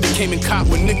dirty work, they came and caught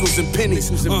with nickels and pennies.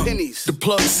 The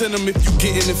plug sent him if you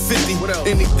getting in 50.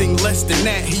 Anything less than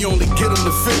that, he only get him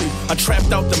to Philly. I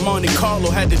trapped out the Monte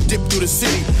Carlo, had to dip through the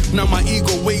city. Now my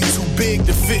ego way too big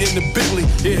to fit in the Bentley.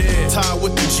 Yeah, tied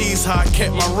with the G's, how I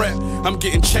kept my rep. I'm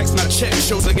getting checks, not checks.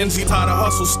 Shows like NZ, how to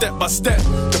hustle step by step.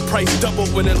 The price double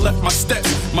when it left my steps.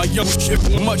 My young shit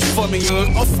much for me.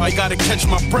 I gotta catch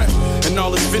my breath. And all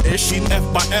this fit is she F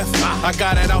by F. I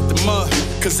got it out the mud.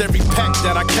 Cause every pack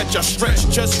that I catch, I stretch.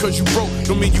 Just cause you broke,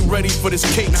 don't mean you ready for this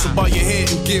cake. So bow your head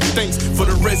and give thanks for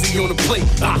the resi on the plate.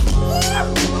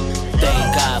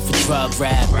 Thank God for drug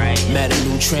rap. Met a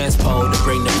new transpo to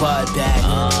bring the bud back.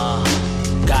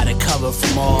 Got it covered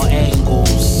from all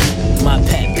angles. My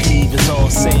pet peeve is all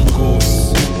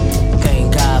singles.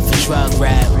 Thank God for drug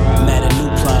rap. Met a new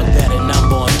plug, better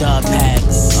number on dub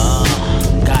packs.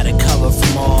 Got it covered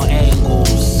from all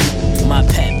angles. My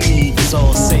pet peeve is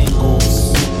all singles.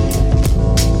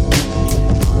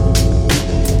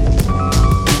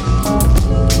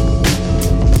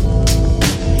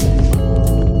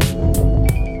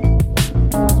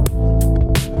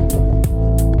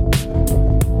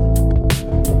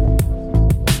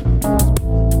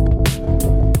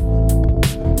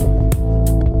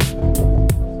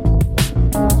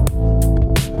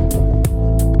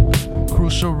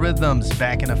 Rhythms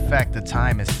back in effect. The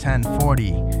time is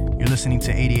 10:40. You're listening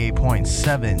to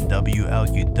 88.7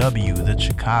 WLUW, the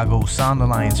Chicago Sound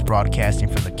Alliance, broadcasting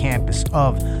from the campus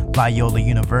of Loyola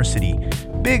University.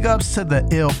 Big ups to the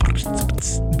ill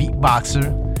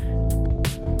beatboxer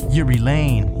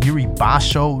Yuri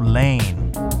Basho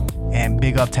Lane, and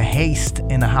big up to Haste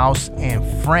in the house, and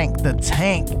Frank the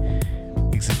Tank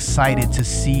is excited to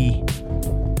see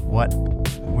what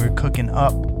we're cooking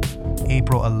up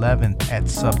April 11th at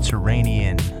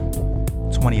Subterranean,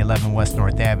 2011 West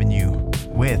North Avenue,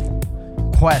 with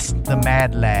Quest the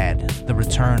Mad Lad, the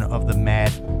return of the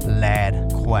Mad Lad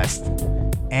Quest,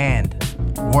 and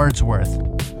Wordsworth.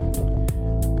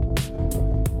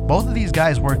 Both of these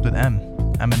guys worked with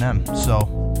Eminem, so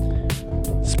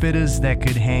spitters that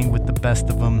could hang with the best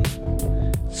of them.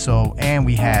 So, and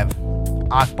we have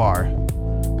Akbar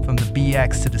from the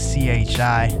BX to the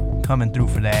CHI coming through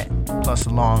for that, plus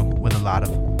along with a lot of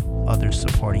other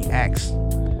supporting acts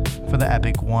for the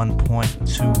Epic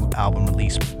 1.2 album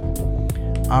release.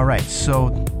 Alright,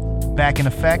 so back in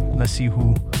effect, let's see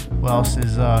who else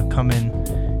is coming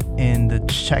in to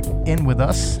check in with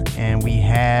us. And we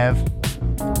have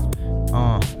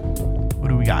what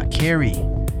do we got? Carrie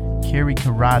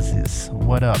Carrazes,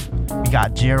 what up? We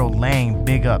got Gerald Lang,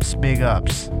 big ups.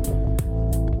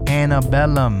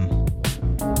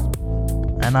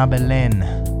 Annabellen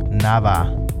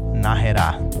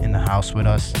Nahera in the house with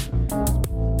us.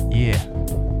 Yeah,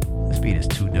 this beat is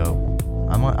too dope.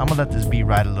 I'm gonna let this beat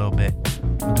ride a little bit.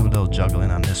 We'll do a little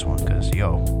juggling on this one, cause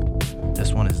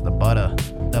this one is the butter.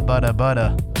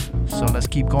 So let's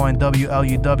keep going.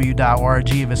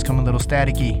 WLUW.org if it's coming a little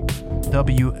staticky.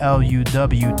 WLUW.org.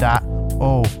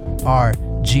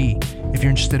 If you're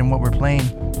interested in what we're playing,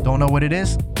 don't know what it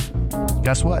is?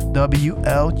 Guess what? WLUW.org.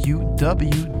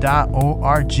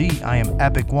 I am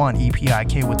Epic One,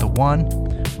 EPIK with the 1,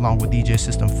 along with DJ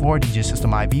System 4, DJ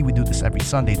System IV. We do this every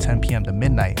Sunday, 10 p.m. to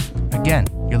midnight. Again,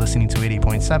 you're listening to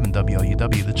 88.7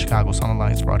 WLUW, the Chicago Sound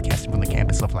Alliance, broadcasting from the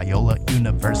campus of Loyola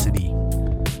University.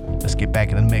 Let's get back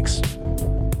in the mix.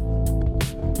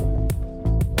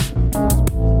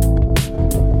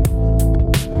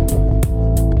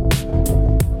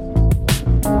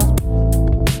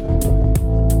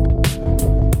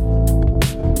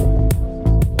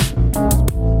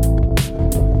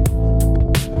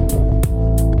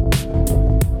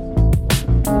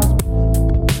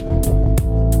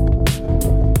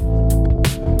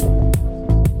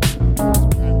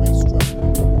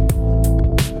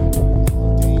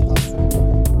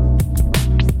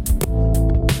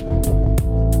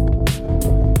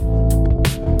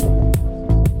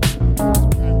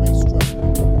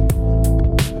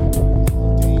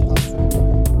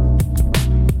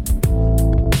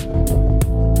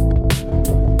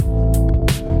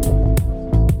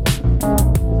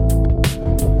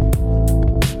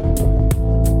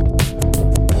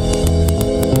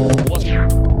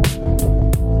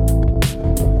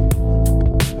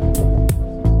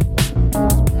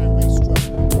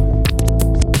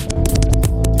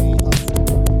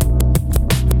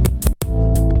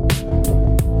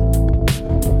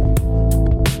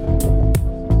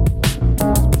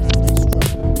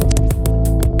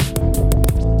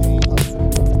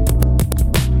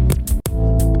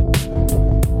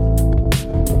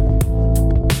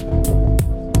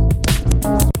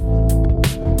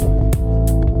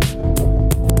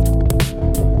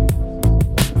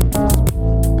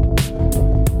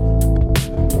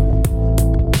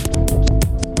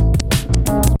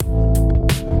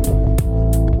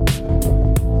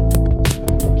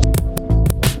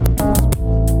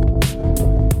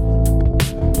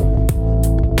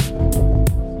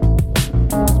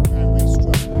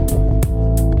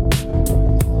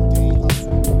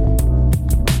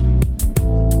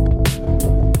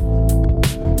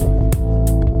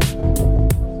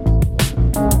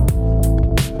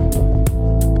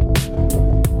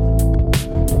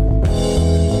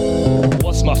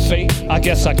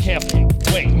 guess I can't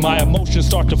wait. My emotions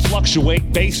start to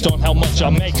fluctuate based on how much I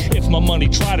make. If my money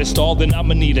try to stall, then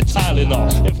I'ma need a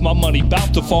Tylenol. If my money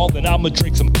bout to fall, then I'ma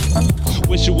drink some.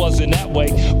 Wish it wasn't that way,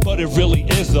 but it really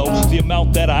is though. The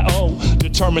amount that I owe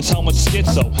determines how much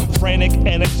schizo. Frantic,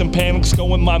 annex and panics,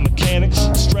 going my mechanics.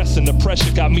 Stress and the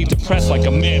pressure got me depressed like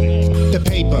a manic. The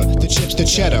paper, the chips, the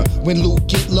cheddar. When loot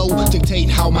get low, dictate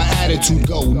how my attitude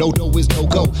go. No dough is no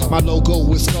go. My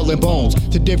logo is skull and bones.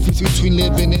 The difference between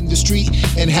living in the street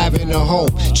and having a home.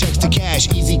 Checks to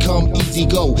cash, easy come, easy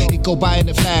go. It go by in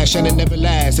a flash and it never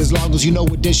lasts. As long as you know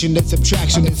addition and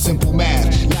subtraction is simple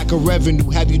math. Lack of revenue,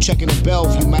 have you checking a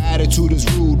Bellevue. My attitude is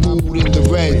rude, mood in the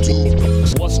red,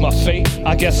 dude. What's my fate?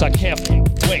 I guess I can't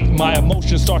wait. My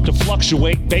emotions start to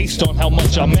fluctuate based on how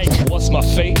much I make. What's my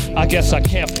fate? I guess I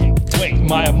can't wait.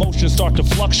 My emotions start to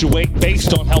fluctuate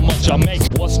based on how much I make.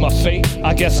 What's my fate?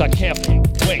 I guess I can't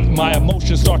wait. My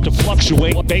emotions start to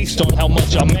fluctuate based on how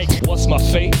much I make. What's my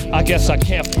fate? I guess I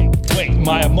can't wait.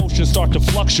 My emotions start to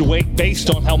fluctuate based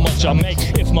on how much I make.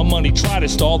 If my money try to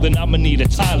stall, then I'ma need a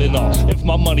Tylenol. If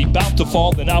my money bout to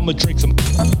fall, then I'ma drink some.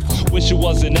 Wish it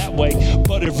wasn't that way,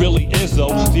 but it really is though.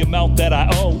 The amount that I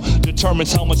owe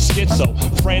determines how much schizo.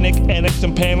 Frantic, annex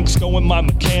and panics, going my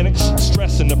mechanics.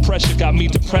 Stress and the pressure got me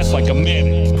depressed like a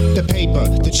manic. The paper,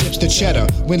 the chips, the cheddar.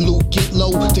 When loot get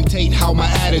low, dictate how my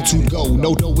attitude go.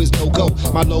 No dough is no go.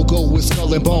 My logo is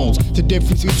skull and bones. The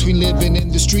difference between living in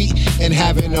the street and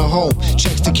having a home.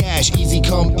 Checks to cash, easy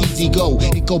come, easy go.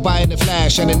 It go by in a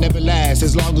flash and it never lasts.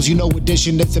 As long as you know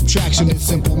addition and subtraction is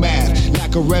simple math.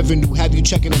 Lack of revenue, have you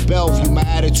checking a Bellevue. My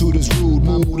attitude is rude,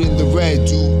 mood in the red,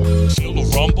 dude. Feel the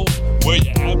rumble where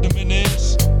your abdomen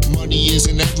is. Money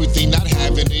isn't everything, not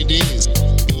having it is.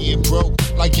 Being broke,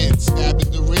 like getting stabbed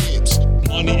in the ribs.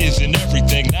 Money isn't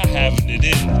everything, not having it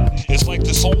is. It's like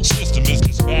this whole system is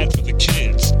just bad for the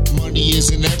kids. Money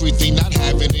isn't everything, not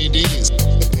having it is.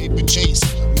 The paper chase,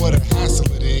 what a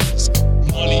hassle it is.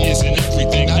 Money isn't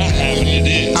everything, not having it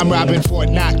is. I'm robbing Fort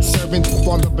Knox, serving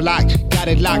on the block. Got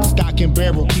it locked, stock and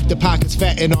barrel, keep the pockets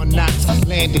fat and on knots.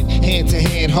 Landing, hand to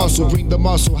hand hustle, bring the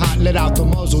muscle hot, let out the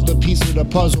muzzle. The piece of the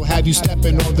puzzle, have you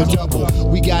stepping on the double.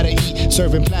 We gotta eat,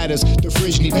 serving platters, the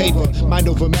fridge need paper. Mind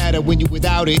over matter, when you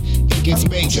without it, it gets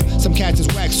major. Some cats is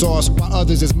wax sauce, while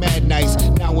others is mad nice.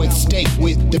 Now it's steak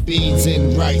with the beans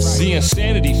and rice. The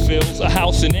insanity fills a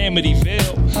house in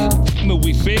Amityville.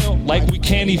 We feel like we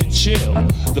can't even chill.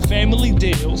 The family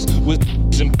deals with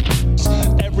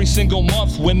every single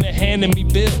month when they're handing me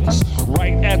bills.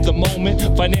 Right at the moment,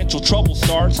 financial trouble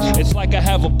starts. It's like I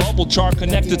have a bubble chart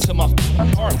connected to my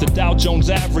heart. The Dow Jones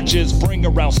averages bring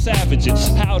around savages.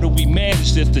 How do we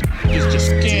manage this? It's just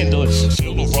scandalous.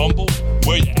 Feel the rumble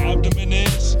where your abdomen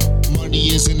is.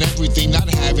 Money isn't everything, not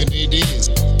having it is.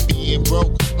 Being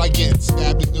broke, like getting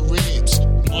stabbed in the ribs.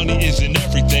 Money isn't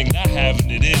everything, not having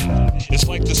it is. It's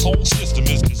like this whole system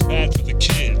is just bad for the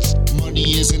kids.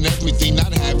 Money isn't everything,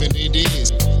 not having it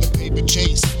is. The paper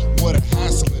chase, what a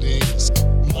hassle it is.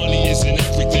 Money isn't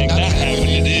everything, not having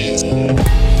it is.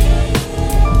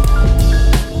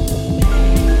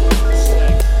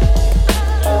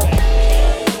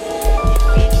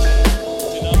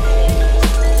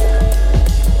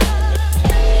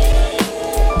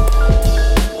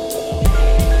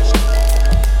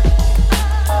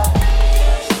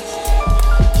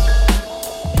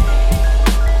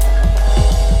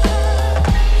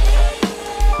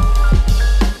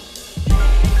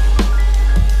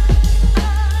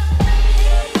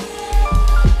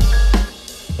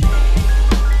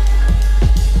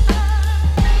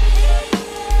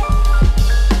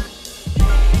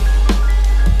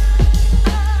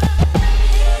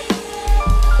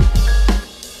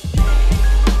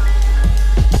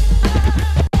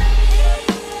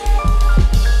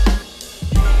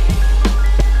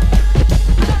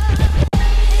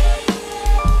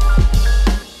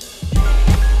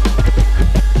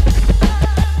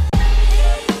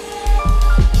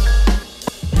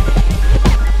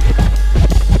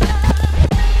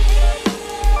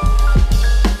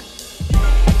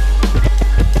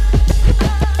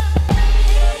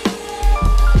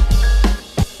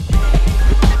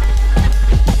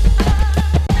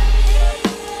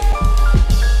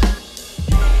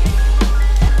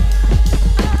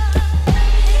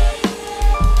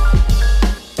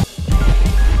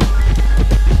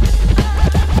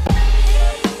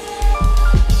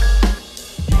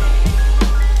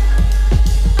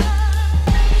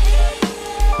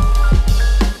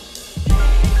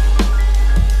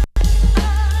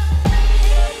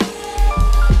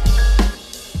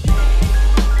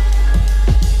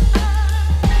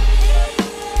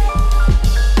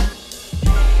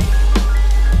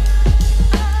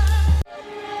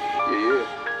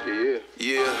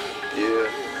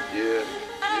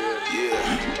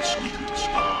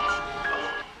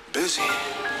 Drizzy.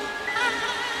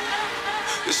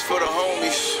 This for the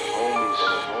homies.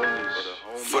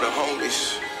 For the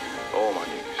homies. All my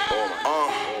niggas.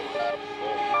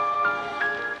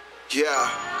 Yeah.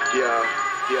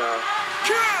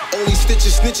 Only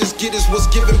stitches, snitches get is what's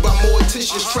given by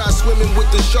morticians. Try swimming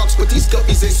with the sharks, but these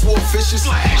guppies ain't swore fishes.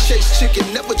 Chase chicken,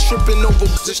 never tripping over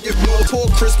position. If more poor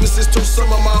Christmases told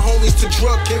some of my homies to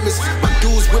drug chemists. My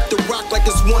dudes whip the rock like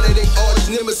it's one of they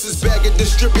arch nemesis. Bag it,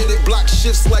 distributed, block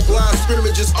shifts like line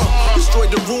scrimmages.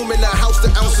 Destroyed the room in the house, the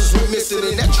ounces we missing.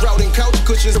 And that drought and couch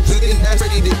cushions, and that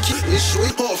ready to keep it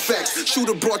short. All facts.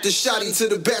 Shooter brought the shotty to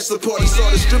the bachelor party.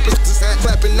 Saw the strippers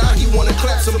clapping, now he wanna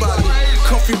clap somebody.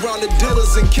 Comfy round the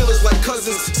dealers and killers like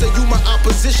cousins. Say you my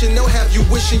opposition, they'll have you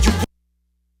wishing you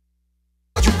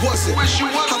wasn't. I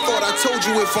thought I told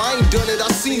you if I ain't done it, I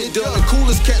seen it done. The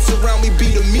coolest cats around me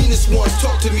be the meanest ones.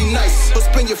 Talk to me nice, or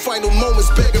spend your final moments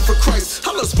begging for Christ.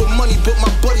 I lust for money, but my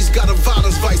buddies got a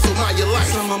violence vice, so mind your life.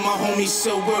 Some of my homies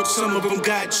sell work, some of them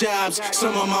got jobs.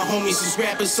 Some of my homies is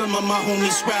rappers, some of my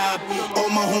homies rob. All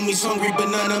my homies hungry, but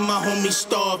none of my homies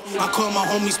starve. I call my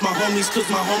homies, cause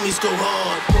my homies go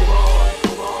hard.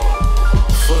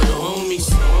 For the homies.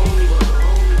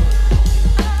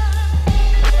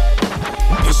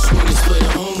 This one is for the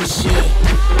homies, yeah.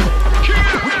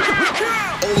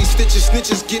 Only stitches,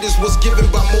 snitches get is what's given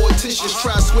by morticians.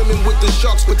 Try swimming with the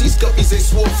sharks, but these guppies ain't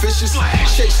swore fishes.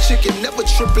 Chase chicken, never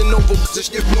tripping over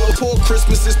position. If more poor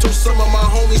Christmases told some of my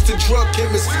homies to drug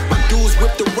chemists. My dudes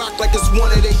whip the rock like it's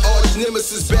one of they arch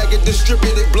nemesis. Bag it,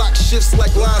 distributed, block shifts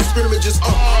like line scrimmages.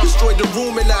 Destroyed the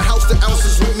room in the house, the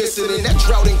ounces we missing. And that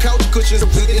drought and couch cushions,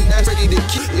 and that ready to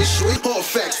keep it short. All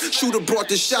facts. Shooter brought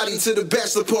the shotty to the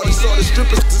bachelor party. Saw the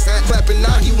strippers clapping,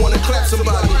 now he wanna clap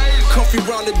somebody. Comfy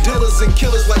round the dealers and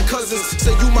killers like cousins.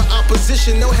 Say you my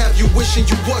opposition, they'll have you wishing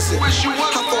you wasn't. I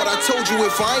thought I told you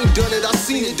if I ain't done it, I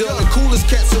seen it done. The coolest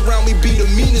cats around me be the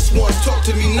meanest ones. Talk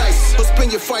to me nice, or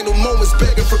spend your final moments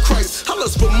begging for Christ. I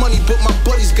lust for money, but my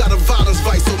buddies got a violence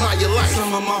vice, so mind your life.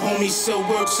 Some of my homies sell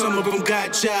work, some of them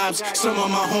got jobs. Some of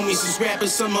my homies is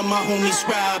rappers, some of my homies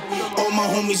rob. All my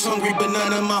homies hungry, but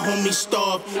none of my homies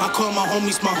starve. I call my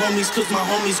homies, cause my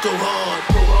homies go hard.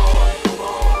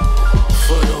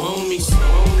 For the homies.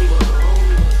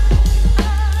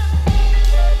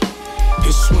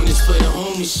 This one is for the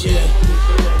homies, yeah.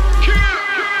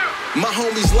 My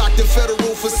homies locked in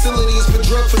federal facilities for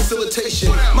drug facilitation.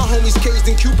 My homies caged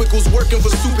in cubicles working for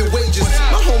stupid wages.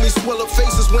 My homies swell up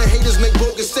faces when haters make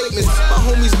bogus statements. My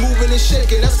homies moving and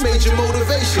shaking, that's major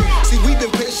motivation. See, we've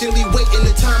been patiently waiting,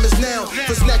 the time is now.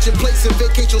 For snatching plates and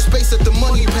vacate your space at the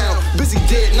money pound. Busy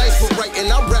dead nights for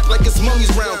writing, I rap like it's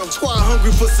mummies round. Squad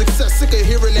hungry for success, sick of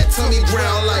hearing that tummy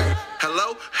ground like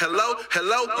hello, hello,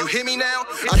 hello, you hear me now?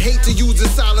 I hate to use the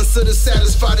silencer to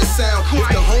satisfy the sound. If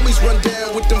the homies run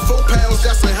down with them 4 pounds,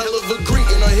 that's a hell of a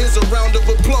greeting. Or here's a round of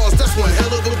applause, that's one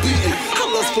hell of a beating. I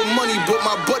lust for money, but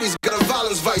my buddies got a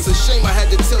violence vice. A shame I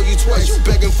had to tell you twice, you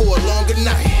begging for a longer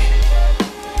night.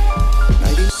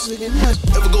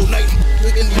 Ever go night?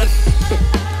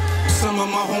 Some of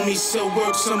my homies sell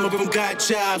work, some of them got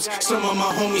jobs. Some of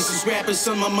my homies is rappers,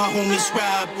 some of my homies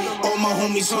rob. All my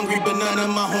homies hungry, but none of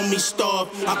my homies starve.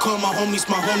 I call my homies,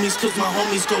 cause my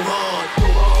homies go hard.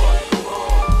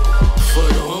 For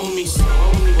the homies.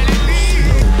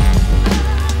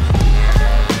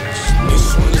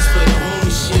 This one is for the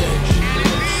homies, yeah.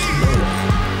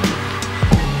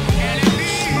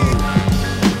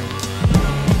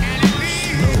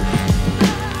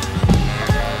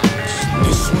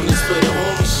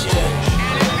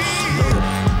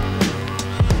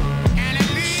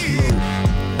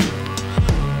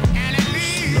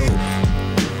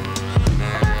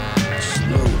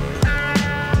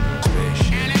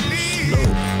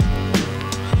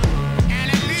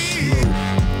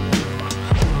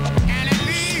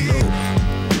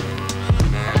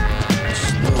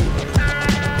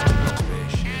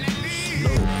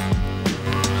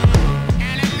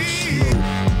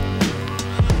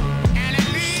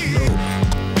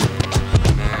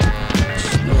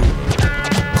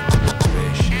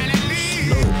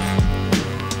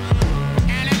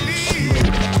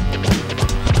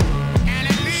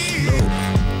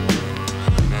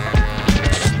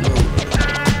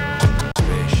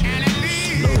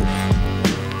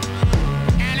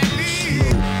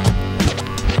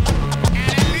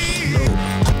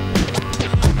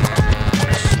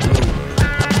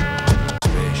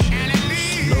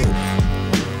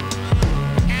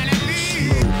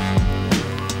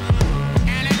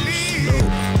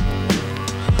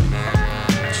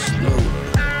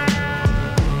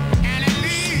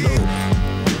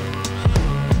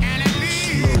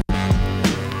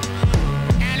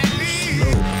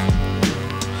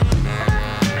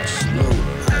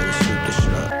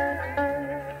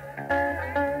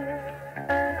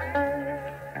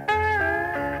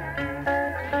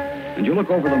 look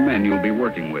over the men you'll be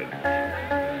working with.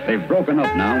 They've broken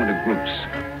up now into groups.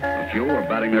 A few are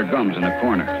batting their gums in a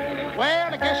corner.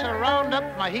 Well, I guess I'll round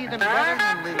up my heathen brethren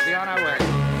and we'll be on our way.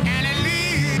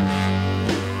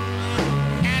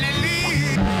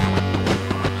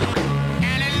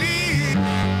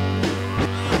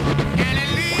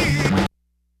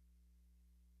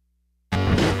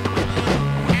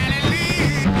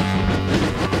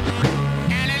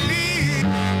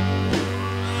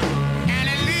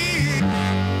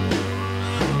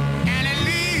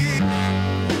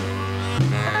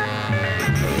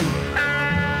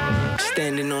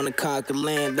 Standing on the conquered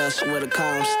land, that's where the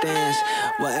column stands.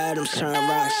 Where atoms turn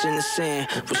rocks in the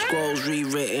sand. Where scrolls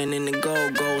rewritten and the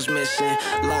gold goes missing.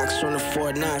 Locks on the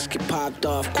Fort Knox get popped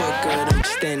off quicker than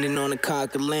standing on the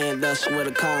conquered land, that's where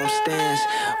the column stands.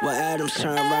 Where atoms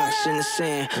turn rocks in the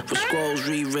sand. Where scrolls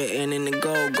rewritten and the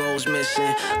gold goes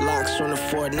missing. Locks on the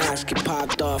Fort Knox get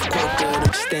popped off quicker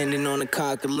than standing on the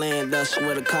conquered land, that's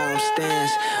where the column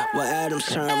stands. Where atoms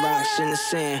turn rocks in the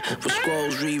sand. Where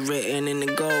scrolls rewritten and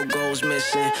the gold goes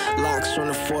missing. Locks on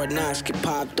the Fort Knox get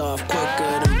popped off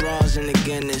quicker than bras in the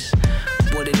Guinness.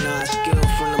 Would it not skill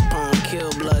from the palm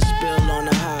kill, blood spill on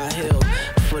the high hill.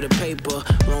 For the paper,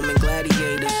 Roman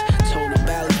gladiators told the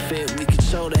ballot fit, we could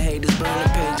show the haters, burn the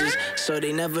pages, so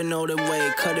they never know the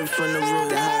way, cut it from the root.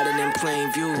 They're hotter than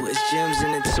plain view, it's gems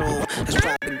in the tomb. It's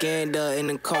propaganda in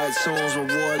the cartoons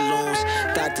with war looms.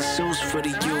 Dr. Seuss for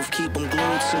the youth, keep them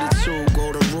glued to the tube.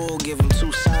 Golden rule, give them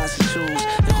two sides to choose.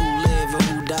 And who live and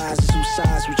who dies is two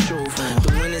sides with truth.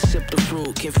 The winners sip the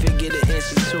fruit, can figure the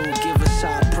institute. Give us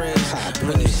our praise,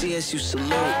 when you see us you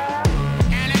salute.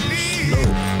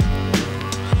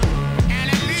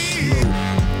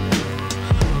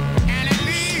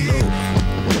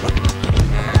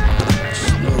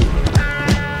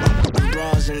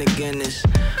 In the Guinness,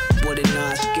 would it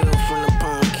not skill from the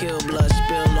palm kill, blood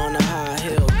spill on the high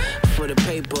hill. For the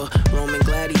paper, Roman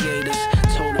gladiators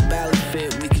told the ballot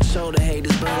fit, we could show the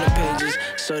haters, burn the pages,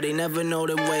 so they never know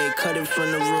the way, cut it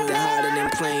from the root. They're hotter than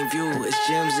plain view, it's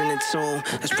gems in the tomb.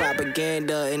 It's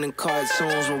propaganda in the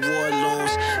cartoons with war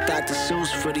looms. Dr.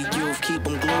 Seuss for the youth, keep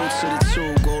them glued to the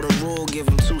tube. Golden rule, give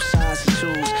them two sides to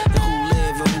choose. And who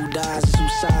live and who dies is two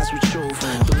sides with truth.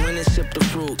 The winners sip the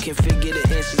fruit, can figure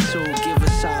the institute. Give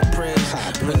us our praise,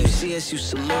 when you see us you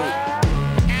salute.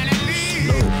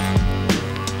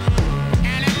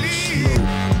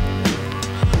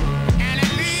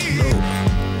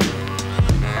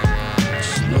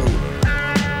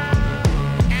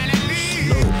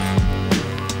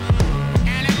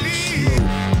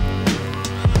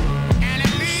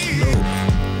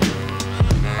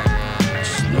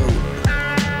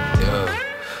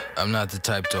 I'm not the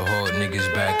type to hold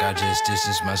niggas back, I just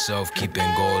distance myself, keeping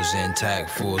goals intact.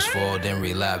 Fools fall, then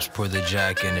relapse, pour the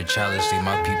jack in the chalice. Leave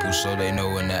my people so they know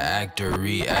when to act or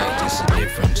react. It's a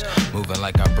difference, moving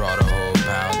like I brought a whole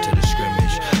pound to the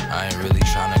scrimmage. I ain't really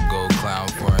trying to go clown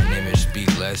for an image. Speak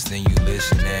less than you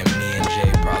listen, and me and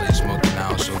Jay probably smoking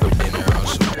out over dinner on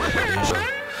some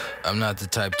ish. I'm not the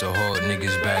type to hold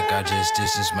niggas back, I just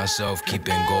distance myself,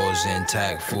 keeping goals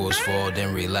intact. Fools fall,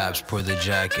 then relapse, pour the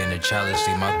jack in the chalice.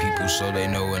 Leave my people so they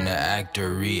know when to act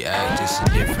or react. It's a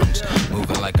difference,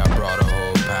 moving like I brought a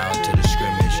whole pound to the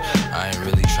scrimmage. I ain't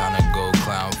really trying to go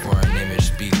clown for an image.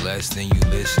 Speak less than you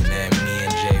listen, and me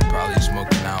and Jay probably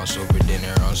smoking out over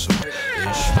dinner on some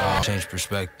ish. Change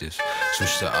perspectives,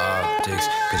 switch the optics,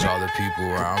 cause all the people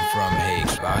where I'm from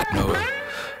hate. I know it.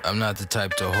 I'm not the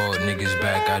type to hold niggas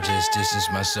back, I just distance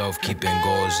myself, keeping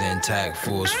goals intact.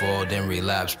 Fools fall, then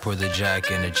relapse, pour the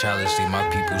jack in the chalice. Leave my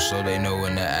people so they know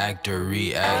when to act or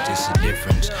react. It's a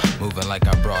difference, moving like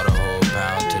I brought a whole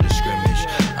pound to the scrimmage.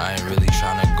 I ain't really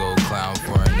trying to go clown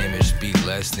for an image. Speak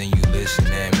less than you listen,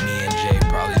 and me and Jay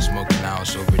probably smoking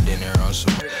out over dinner on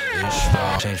some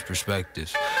ish. Change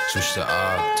perspectives, switch the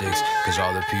optics, cause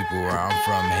all the people where I'm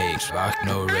from hate. Rock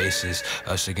no races,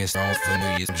 us against our own for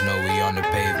New Year's. Know we on the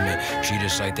pavement, treat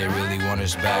us like they really want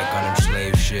us back on them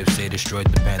slave ships. They destroyed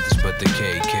the Panthers, but the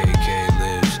KKK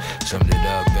lives. Summed it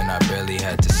up, and I barely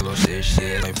had to slow this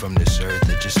shit. Ain't from this earth,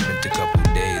 I just spent a couple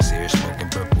days here, smoking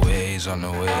purple haze on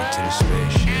the way to the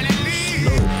spaceship.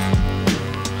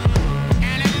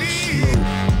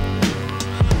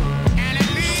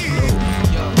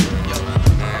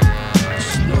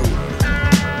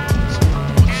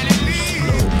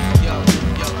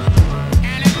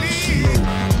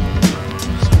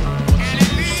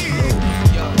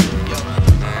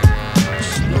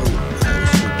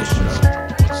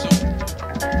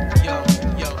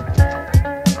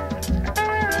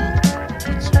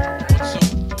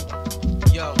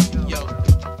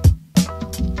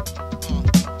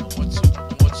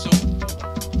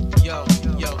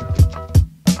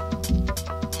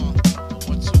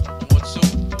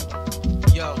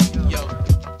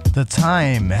 The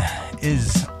time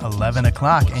is 11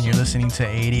 o'clock, and you're listening to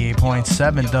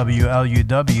 88.7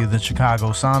 WLUW, the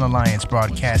Chicago Sound Alliance,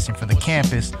 broadcasting for the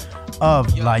campus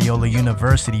of Loyola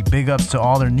University. Big ups to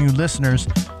all our new listeners.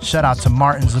 Shout out to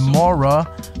Martin Zamora.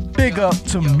 Big up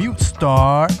to Mute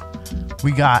Star.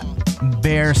 We got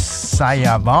Bear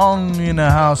Sayavong in the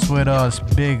house with us.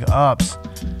 Big ups.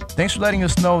 Thanks for letting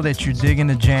us know that you're digging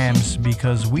the jams,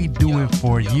 because we do it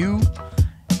for you.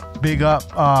 Big up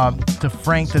to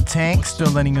Frank the Tank, still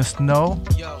letting us know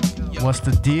what's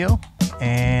the deal.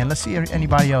 And let's see if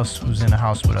anybody else who's in the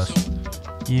house with us.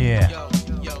 Yeah.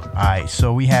 Alright,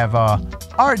 so we have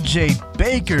RJ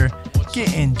Baker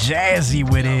getting jazzy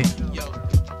with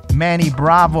it. Manny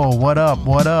Bravo, what up,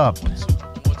 what up?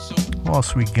 Who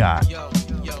else we got?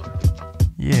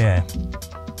 Yeah.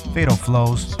 Fatal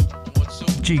Flows.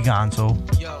 G Gonzo.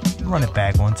 Run it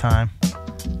back one time.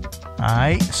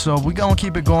 Alright, so we're gonna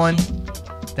keep it going.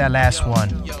 That last one.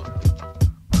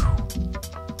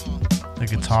 The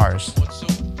guitars.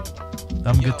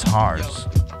 Them guitars.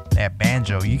 That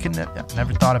banjo. You can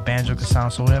never thought a banjo could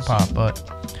sound so hip hop, but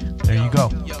there you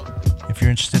go. If you're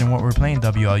interested in what we're playing,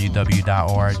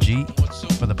 WLUW.org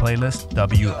for the playlist,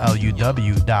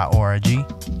 WLUW.org.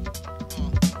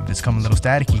 If it's coming a little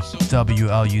staticky,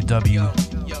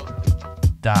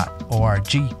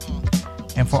 WLUW.org.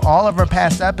 And for all of our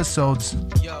past episodes,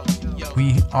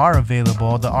 we are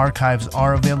available. The archives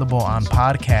are available on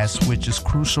podcasts, which is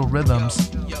Crucial Rhythms.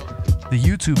 The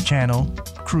YouTube channel,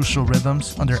 Crucial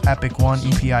Rhythms, under Epic One,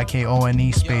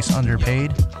 EPIKONE space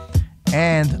underpaid.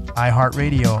 And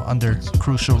iHeartRadio under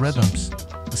Crucial Rhythms.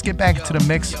 Let's get back into the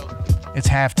mix. It's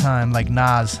halftime like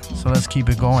Nas, so let's keep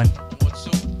it going.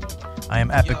 I am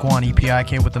Epic One,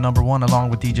 EPIK with the number 1,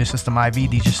 along with DJ System IV,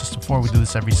 DJ System 4. We do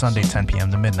this every Sunday, 10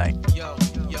 p.m. to midnight.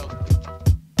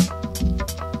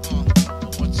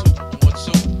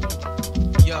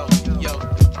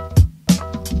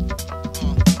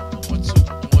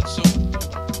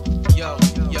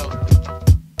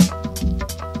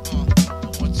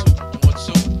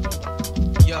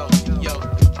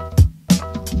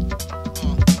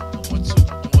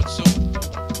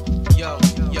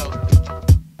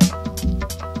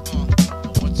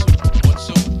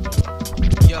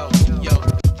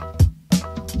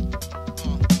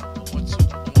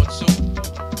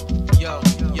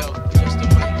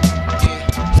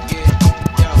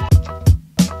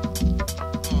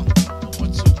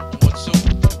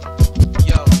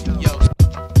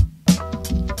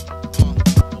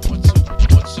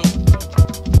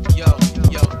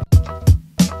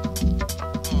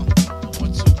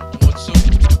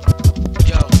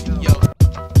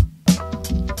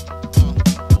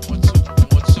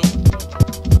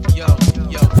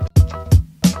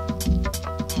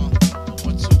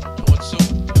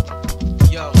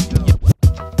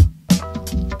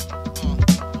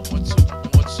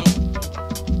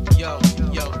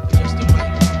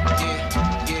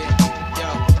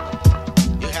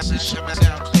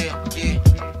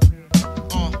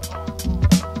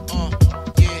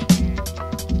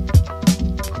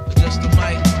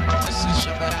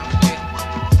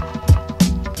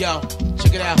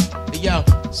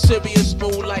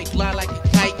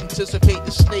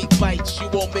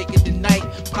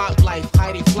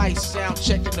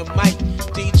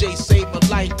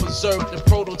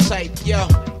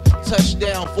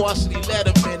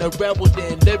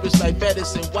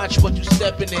 Watch what you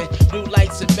stepping in. New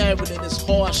lights in Maryland is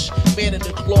harsh. Man in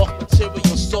the cloth,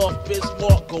 material soft.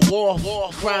 Bismarck, go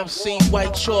off. Crime scene,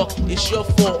 white chalk. It's your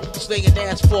fault. Slinging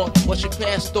asphalt. What's your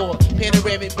past thought?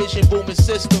 Panoramic vision, booming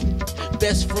system.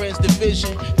 Best friends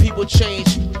division. People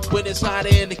change when it's hotter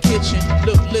in the kitchen.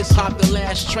 Look, let's hop the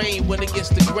last train. When it gets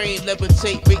the grain,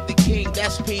 levitate, make the king.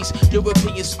 That's peace.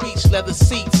 European speech, leather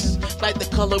seats. Like the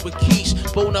color of quiche.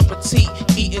 Bon appetit.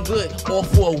 Eating good, all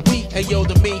for a week. And yo,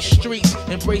 the mean streets.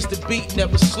 Embrace the beat,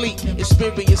 never sleep.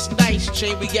 Experience nice,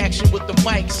 chain reaction with the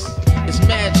mics. It's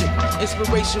magic,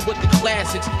 inspiration with the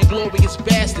classics. Inglorious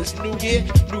bastards, new year,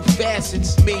 new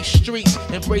facets. Mean streets,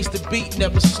 embrace the beat,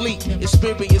 never sleep.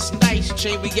 Experience nice,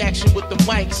 chain reaction with the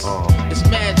mics. It's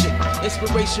magic,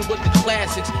 inspiration with the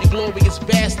classics. Inglorious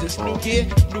bastards, new year,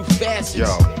 new facets.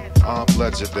 Yo, I'm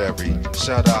legendary.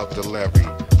 Shout out to Larry.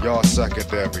 Y'all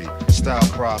secondary, style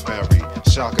primary.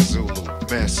 Shaka Zulu,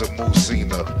 Mansa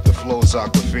Musina. The flow's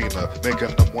Aquafina,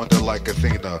 making them wonder like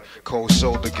Athena. Cold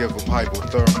shoulder, give them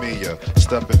hypothermia.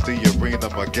 Stepping the arena,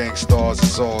 my gang stars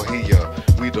is all here.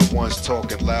 We the ones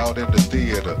talking loud in the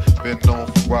theater. Been known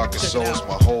for rockin' shows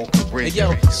my whole career. Hey,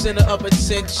 yo, center of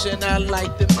attention, I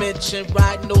like to mention.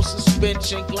 Ride no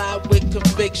suspension, glide with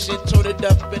conviction. Turn it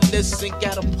up and listen,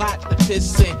 got a pot to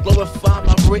piss in. Glorify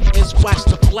my Britons, watch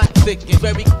the plot thicken.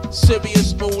 Very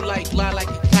serious, moonlight, lie like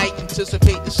a kite.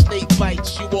 Anticipate the snake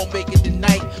bites, you won't make it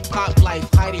tonight. Pop life,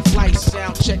 hiding flight,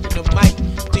 sound checking the mic.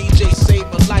 DJ save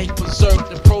my life, preserve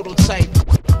the prototype.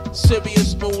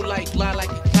 Serious moonlight, lie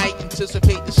like a kite.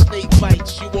 Anticipate the snake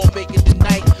bites, you won't make it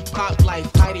tonight. Pop life,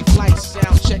 hiding flight,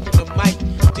 sound checking the mic.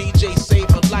 DJ save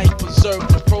my life, preserve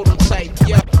the prototype.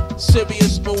 Yeah,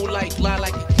 serious moonlight, lie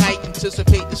like a kite.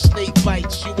 Anticipate the snake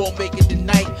bites, you won't make it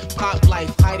tonight. Pop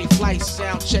life, hiding flight,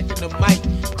 sound checking the mic.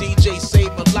 DJ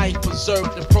save my life,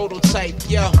 preserve the prototype.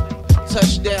 Yeah.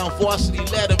 Touchdown, varsity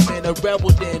letterman, a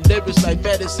rebel then. Lyrics like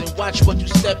medicine, watch what you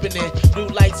stepping in. New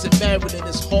lights in Maryland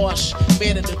is harsh.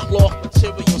 Man in the cloth,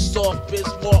 material soft,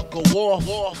 Bismarck, go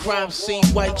off. Crime scene,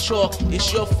 white chalk,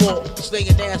 it's your fault.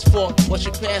 Slinging asphalt, what's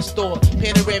your past thought?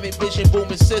 Panoramic vision,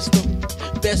 booming system.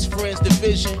 Best friends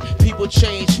division, people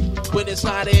change when it's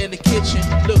hotter in the kitchen.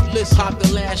 Look, let's hop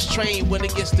the last train when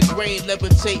it gets the grain.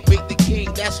 Levitate, make the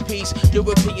king, that's peace.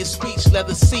 European speech,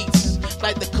 leather seats,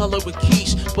 like the color of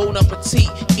quiche. Bone up a tea,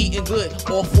 eating good,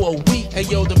 all for a week. And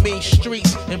yo, the mean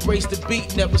streets, embrace the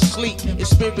beat, never sleep.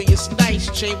 Experience nice,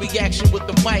 chain reaction with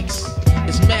the mics.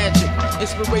 It's magic,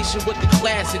 inspiration with the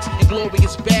classics, and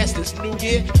glorious bastards. New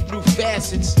year, new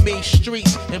facets. Mean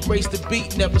streets, embrace the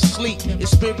beat, never sleep.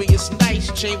 Experience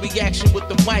nice, chain reaction with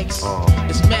the mics.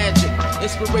 It's magic,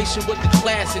 inspiration with the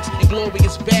classics, and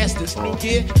glorious bastards. New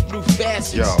year, new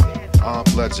facets. Yo, I'm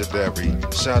legendary.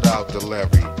 Shout out to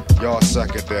Larry. Y'all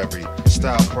secondary,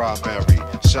 style primary.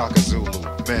 Shaka Zulu,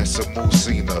 Mansa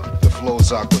Musina. The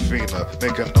flow's Aquafina,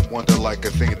 making them wonder like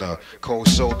Athena. Cold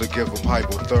shoulder, give them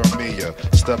hypothermia.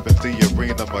 Step in the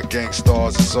arena, my gang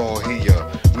stars is all here.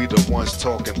 We the ones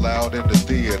talking loud in the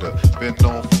theater. Been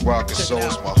known for rockin'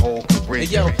 shows my whole career.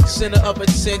 Hey, yo, center of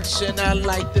attention, I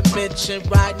like to mention.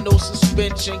 Ride no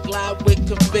suspension, glide with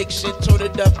conviction. Turn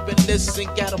it up and listen,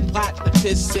 got a pot to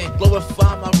piss in.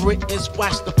 Glorify my Britons,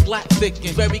 watch the plot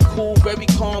thicken. Very cool, very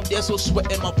calm, there's no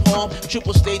sweat in my palm.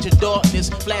 Triple stage of darkness,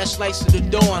 flashlights to the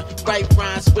dawn. Right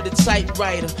rhymes with a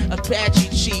typewriter, Apache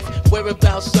chief.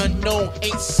 Whereabouts unknown,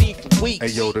 ain't seen for weeks.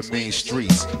 Hey yo, the mean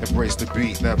streets, embrace the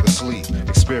beat, never sleep.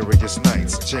 Experience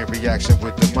nights, chain reaction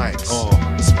with the mics.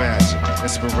 It's magic,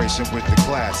 inspiration with the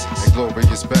classics, and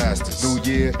glorious bastards. New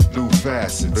year, new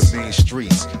facets. The mean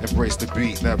streets, embrace the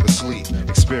beat, never sleep.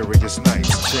 Experience nights,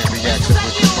 chain reaction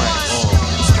with the mics.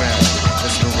 It's magic,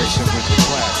 inspiration with the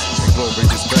classics, and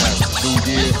glorious bastards.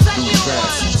 New year, new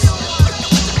facets.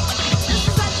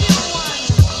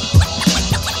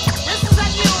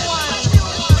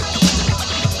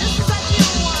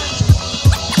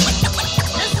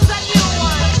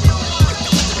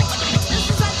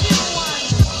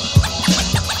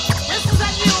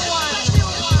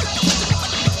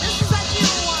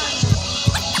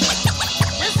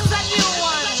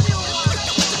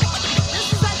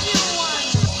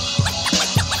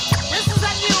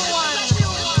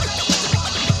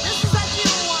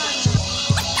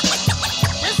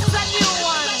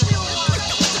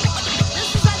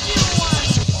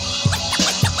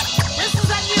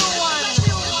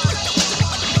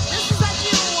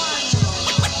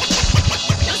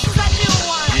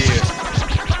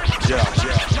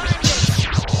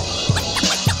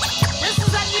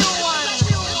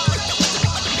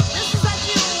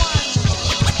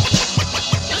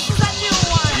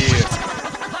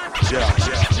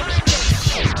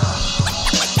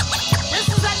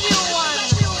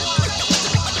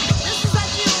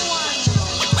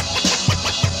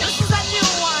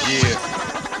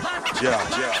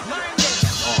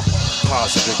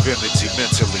 Positive energy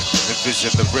mentally,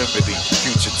 envision the remedy.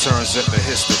 Future turns into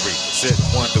history. Sit and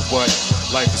wonder what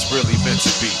life is really meant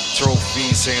to be.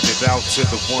 Trophies handed out to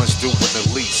the ones doing the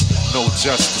least. No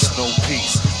justice, no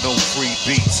peace, no free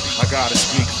beats. I gotta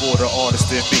speak for the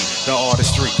artist in me. The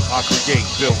artistry I create,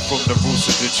 built from the roots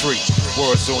of the tree.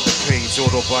 Words on the page,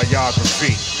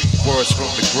 autobiography. Words from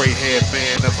the gray-haired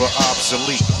man, never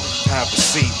obsolete. Have a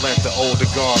seat, let the older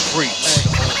guard preach.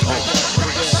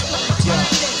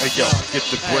 Hey yo, get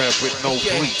the bread with no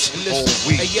bleach. Whole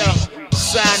wheat. Hey yo,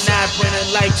 cyanide bringing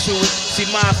light to it. See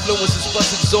my influence is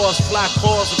bust exhaust, fly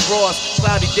cars across.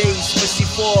 Cloudy days, misty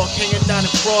fog, hanging down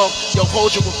the frog. Yo,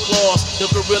 hold your applause, the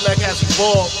gorilla has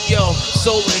evolved. Yo,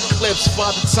 solar eclipse,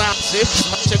 father time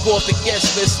zips. Check off the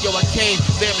guest list, yo, I came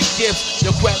bearing gifts.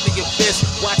 Yo, grab the abyss,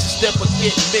 watch a step or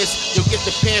get missed. Yo, get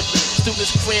the pamphlet,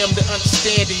 students cram the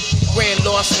understanding. Grand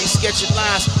larceny, sketching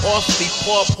lines awfully,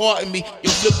 pardon me. Yo,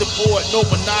 flip the board, no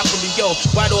monopoly, yo.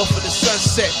 Right off of the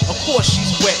sunset, of course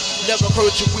she's wet. Never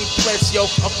heard you read pledge, yo,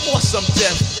 of course I'm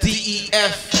deaf.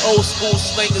 DEF, old school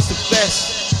slang is the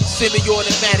best.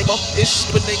 Semi-automatic, it's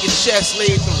spinning in your chest,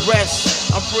 laid the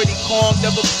rest. I'm pretty calm,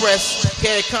 never pressed.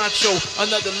 Head control,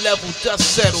 another level,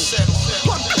 dust settle.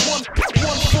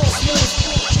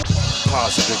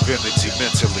 Positive energy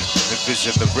mentally,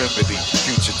 envision the remedy.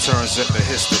 Future turns into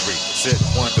history. Sit,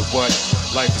 wonder what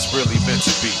life is really meant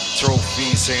to be.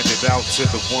 Trophies handed out to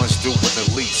the ones doing the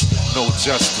least. No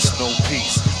justice, no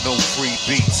peace, no free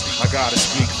beats. I gotta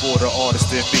speak for the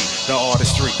artist in me. The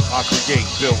artistry I create,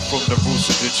 built from the roots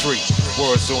of the tree.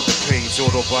 Words on the page,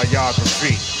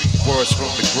 autobiography. Words from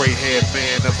the gray-haired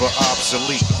man of an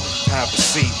obsolete. Have a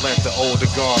seat, let the older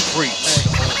God preach.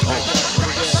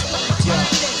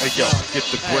 Hey yo, get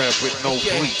the bread with no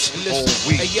bleach. Old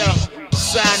wheat. Hey yo,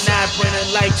 cyanide bringing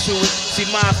light to it. See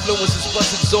my influence is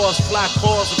bust exhaust, fly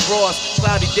cars across.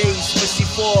 Cloudy days, misty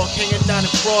fog, hanging down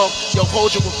the frog. Yo,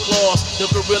 hold your applause, the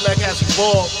gorilla has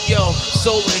evolved. Yo,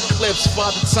 solar eclipse,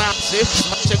 father time zips.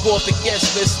 Check off the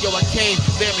guest list, yo, I came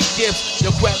bearing gifts.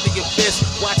 Yo, grab the abyss,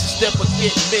 watch a step or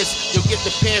get missed. Yo, get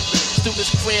the pamphlet, students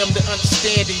cram the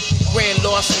understanding. Grand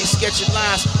larceny, sketching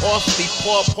lines awfully,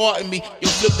 pardon me. Yo,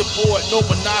 flip the board, no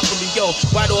monopoly, yo.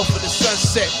 Right off of the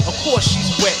sunset, of course she's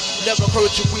wet. Never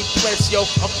heard you read pledge, yo,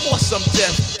 of course I'm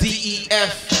deaf.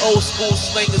 DEF, old school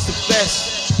slang is the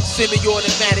best.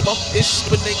 Semi-automatic, it's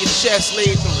spinning in your chest,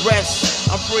 laid the rest.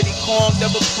 I'm pretty calm,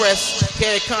 never pressed.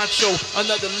 Head control,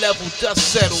 another level, dust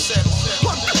settle.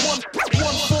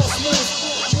 One false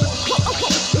move.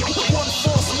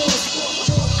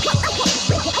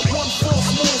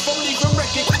 I'm leaving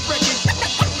record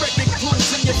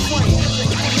grooves in your frame.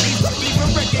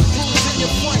 Leaving record grooves in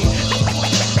your frame.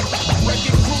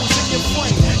 Record grooves in your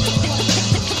frame.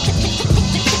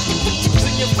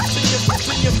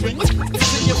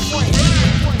 It's in your frame.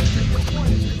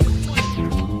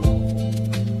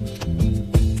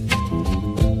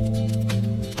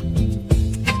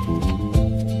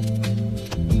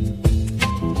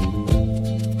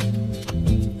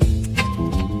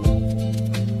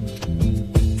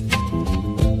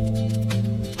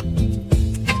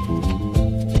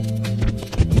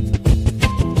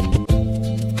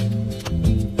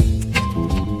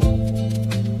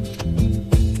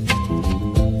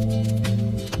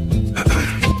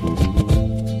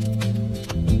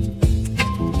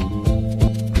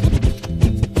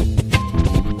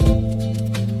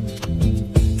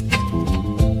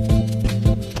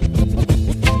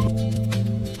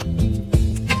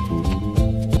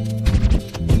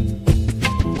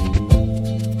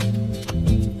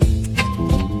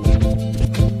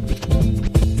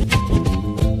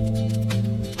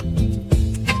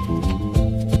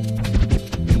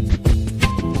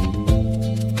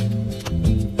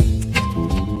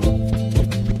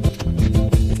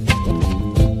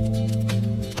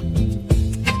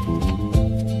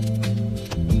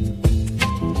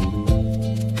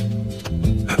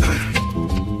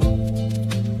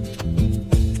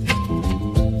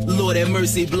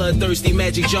 Mercy, bloodthirsty,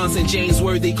 Magic Johnson, James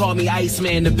Worthy, call me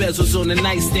Iceman. The bezels on the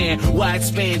nightstand, wide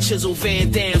span, chisel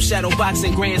Van Damme, shadow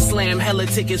boxing, Grand Slam, hella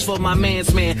tickets for my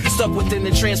man's man. Stuck within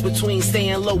the trance between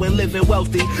staying low and living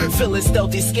wealthy, feeling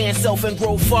stealthy, scan self and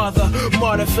grow farther.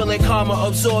 Martyr feeling karma,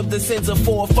 absorb the sins of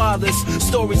forefathers.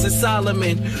 Stories of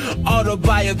Solomon,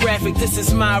 autobiographic. This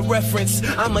is my reference.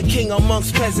 I'm a king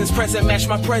amongst peasants, present match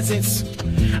my presence.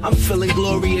 I'm feeling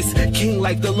glorious, king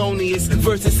like the loneliest.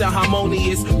 Verses sound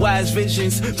harmonious, wise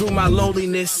visions through my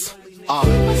loneliness.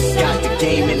 Got the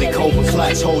game in the cobra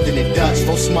clutch, holding it Dutch.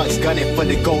 For smuts, gunning for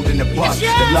the gold in the buck.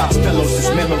 The Lux pillows is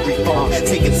memory foam.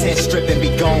 Take a 10 strip and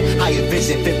be gone. Higher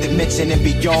vision, fifth dimension and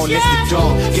beyond. It's the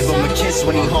dawn. Give him a kiss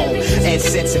when he home.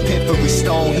 Incense and peppery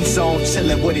stone. He's on,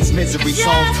 chilling with his misery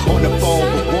songs. On the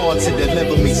phone with war to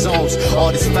deliver me zones.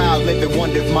 All this foul living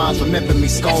wonder if minds remember me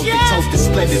scones. They toasted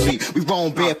splendidly. We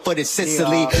roam barefoot in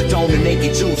Sicily. Dome the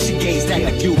naked Jews. She gazed at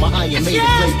the view. My iron made it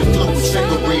played the flow with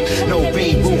trickery. No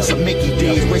Babe Ruths or Mickey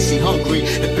D's when she hungry.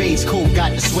 The babe's cool,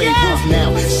 got the suede roof now.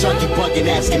 Shunky bugging,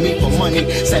 asking me for money.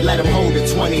 Said let him hold the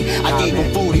 20. I gave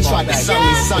him food, he tried to sell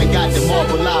me. Son got the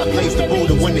marble eye, blazed the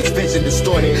Buddha when his vision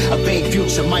distorted. A vague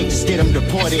future might just get him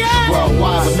deported.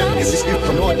 Worldwide, remember this is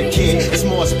different on the kid. It's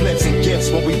more splits and gifts.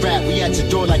 When we rap, we at your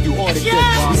door like you ordered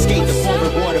this. We skate the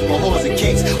foreign water for whores and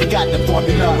kicks. We got got the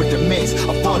formula with the mix.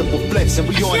 Affordable flips, and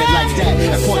we on it like that.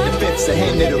 And point the fifths, a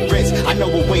hand to the wrist. I know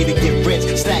a way to get rich.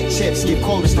 Stack chips, get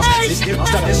quotas. Just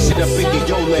stuff this shit up in your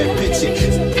Yola and pitch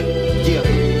it.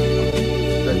 Yeah.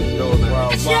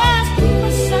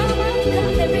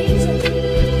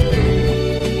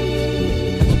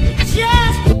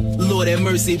 Lord have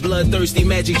mercy, bloodthirsty,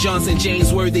 Magic Johnson,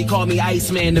 James Worthy, call me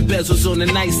Iceman. The bezels on the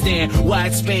nightstand,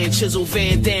 wide span, chisel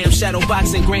Van Dam, shadow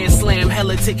boxing, Grand Slam,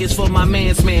 hella tickets for my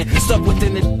man's man. Stuck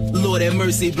within the Lord have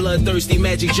mercy, bloodthirsty,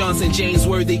 Magic Johnson, James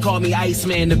Worthy, call me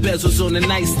Iceman. The bezels on the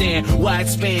nightstand, wide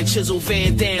span, chisel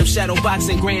Van Dam, shadow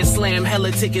boxing, Grand Slam,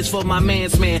 hella tickets for my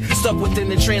man's man. Stuck within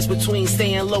the trance between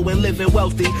staying low and living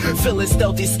wealthy, feeling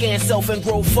stealthy, scan self and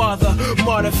grow farther.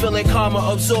 Martyr feeling karma,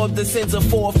 absorb the sins of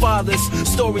forefathers.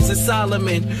 Stories of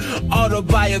Solomon,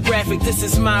 autobiographic, this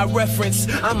is my reference.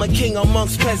 I'm a king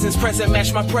amongst peasants, present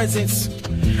match my presence.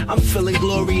 I'm feeling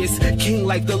glorious, king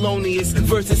like the loneliest.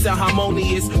 Verses sound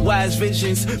harmonious, wise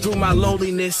visions through my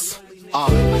loneliness.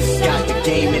 Got the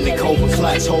game in the Cobra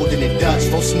clutch, holding it Dutch.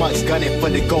 4 smuts gunning for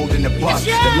the gold in the buck.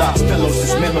 The lost pillows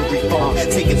is memory foam.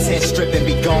 Take a 10 strip and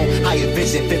be gone. Higher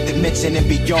vision, 5th dimension and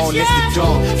beyond. It's the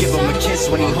dawn. Give him a kiss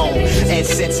when he home.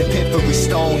 Incense and peppery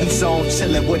stone. He's on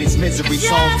chilling with his misery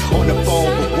songs. On the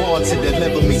phone with war to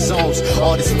deliver me zones.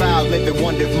 All this foul living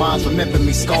wonder if minds remember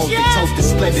me scones. They toasted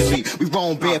splendidly. We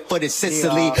roam barefoot in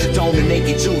Sicily. Dome the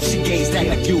naked Jew. She gazed at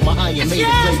like you. My iron made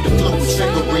it play the flow with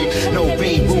trickery. No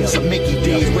Babe Ruths or Mickey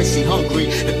D's when she hungry.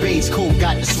 The babe's cool,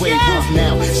 got the suede roof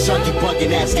now. Shunky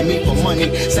bugging, asking me for money.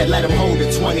 Said let him hold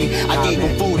the 20. I gave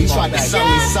him food, he tried to sell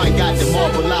me. Son got the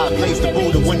marble eye, blazed the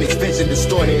Buddha when his vision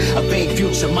distorted. A vague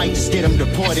future might just get him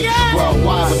deported.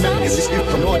 Worldwide, remember this is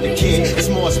different on the kid. It's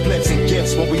more splits and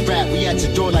gifts. When we rap, we at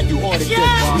your door like you ordered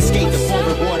this. We skate the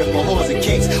foreign water for whores and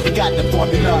kicks. We got the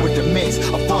formula with the mix.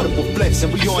 Affordable flips,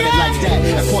 and we on it like that.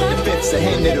 And point the fifths, a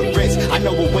hand to the wrist. I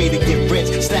know a way to get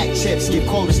rich. Stack chips, give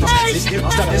quotas.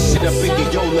 Stuff this shit up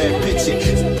in your Yola and pitch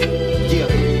it.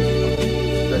 Yeah.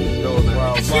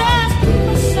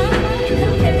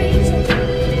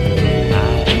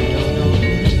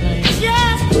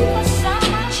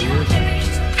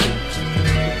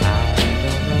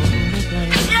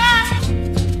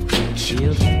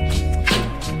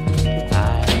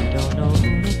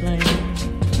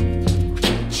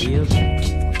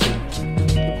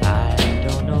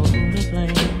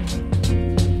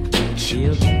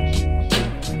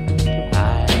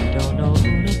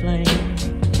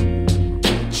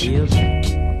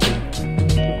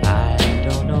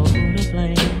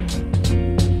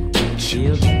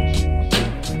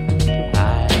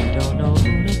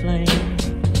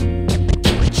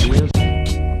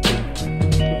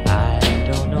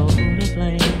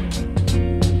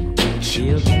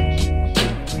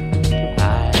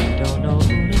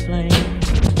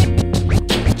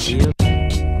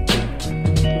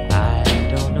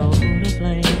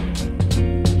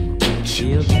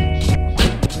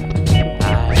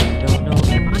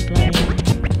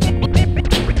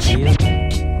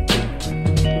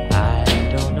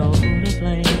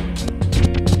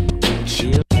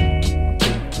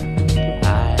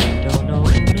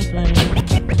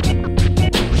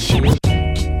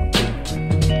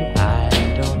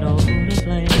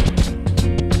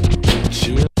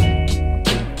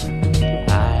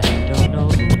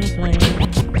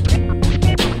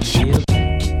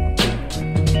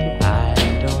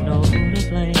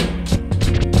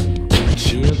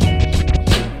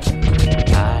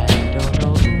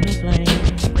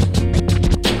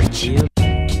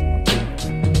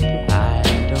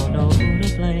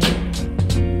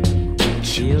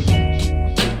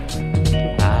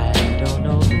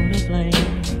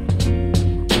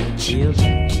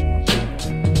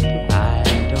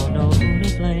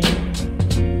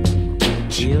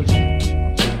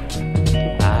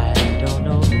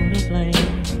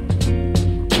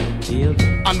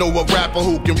 know a rapper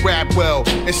who can rap well.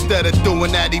 Instead of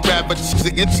doing that, he rapper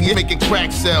making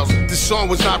crack sales. This song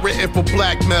was not written for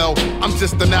blackmail. I'm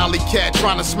just an alley cat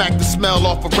trying to smack the smell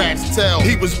off a rat's tail.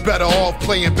 He was better off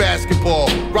playing basketball,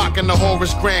 rocking the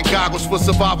Horace Grant goggles for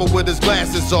survival with his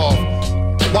glasses off.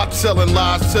 While telling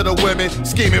lies to the women,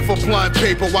 scheming for blunt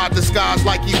paper while disguised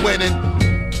like he winning.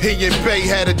 He and Bay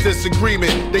had a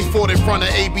disagreement. They fought in front of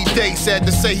A.B. Day, sad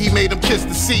to say he made him kiss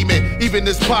the semen. Even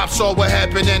his pop saw what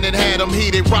happened and it had him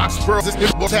heated. Roxborough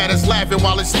had us laughing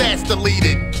while his stats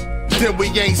deleted. Then we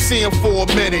ain't see him for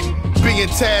a minute. Being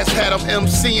Taz had him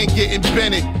MCing, getting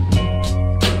Bennett.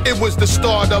 It was the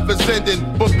start of his ending,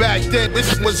 but back then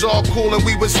this was all cool and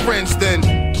we was friends then.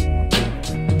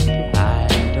 I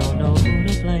don't know who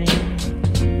to blame.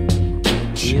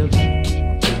 Children,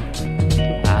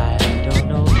 I don't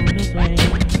know who to blame.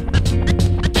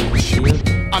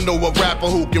 know a rapper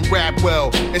who can rap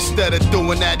well. Instead of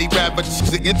doing that, he rather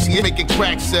making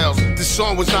crack sales. This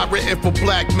song was not written for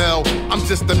blackmail. I'm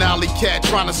just an alley cat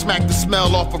trying to smack the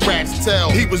smell off a rat's tail.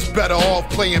 He was better off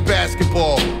playing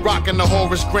basketball, rocking the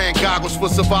Horace Grant goggles for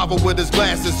survival with his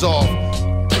glasses off.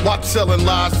 While telling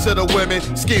lies to the women,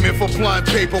 scheming for blunt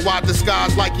paper while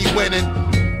disguised like he winning.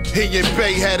 He and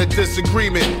Bay had a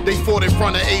disagreement. They fought in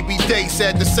front of A.B. Day,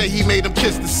 sad to say he made him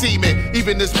kiss the semen.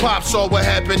 Even his pop saw what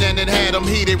happened and it had him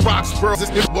heated. Roxborough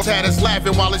had us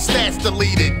laughing while his stats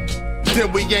deleted.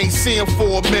 Then we ain't see him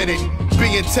for a minute.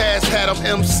 Being Taz had him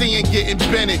MCing, getting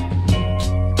Bennett.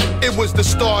 It was the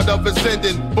start of his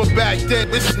ending, but back then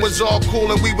this was all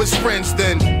cool and we was friends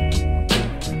then.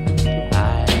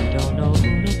 I don't know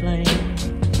who to blame.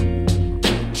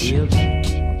 Guilty.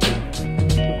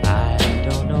 I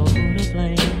don't know who to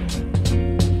blame.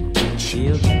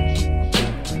 Guilty.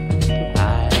 I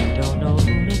don't know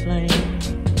who to blame.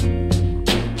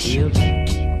 Guilty.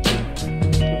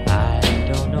 I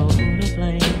don't know who to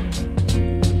blame.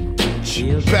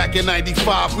 Guilty. Back in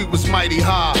 95, we was mighty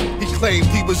high. He claimed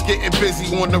he was getting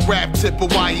busy on the rap tip,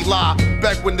 but why he lie?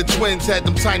 Back when the twins had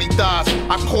them tiny thighs,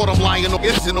 I caught him lying on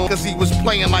Instagram cause he was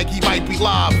playing like he might be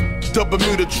live. The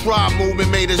Bermuda Tribe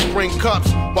movement made us bring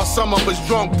cups. While some of us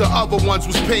drunk, the other ones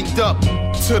was pinked up.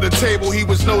 To the table, he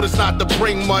was noticed not to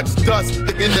bring much dust.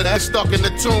 The end of that stuck in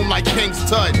the tomb like King's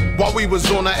Tut. While we was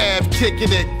on the Ave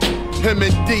kicking it, him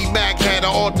and D-Mac had an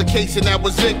altercation that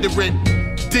was ignorant.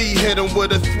 D hit him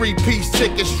with a 3-piece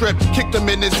chicken strip, kicked him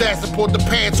in his ass and pulled the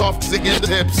pants off his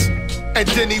hips. And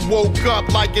then he woke up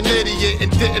like an idiot and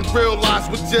didn't realize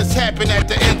what just happened at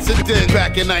the incident.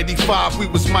 Back in 95, we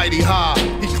was mighty high.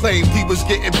 He claimed he was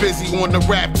getting busy on the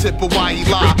rap tip, but why he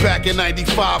lied? Back in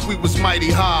 95, we was mighty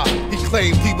high. He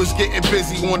claimed he was getting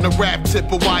busy on the rap tip,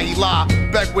 but why he lied?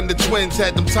 Back when the twins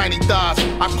had them tiny thighs,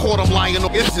 I caught him lying on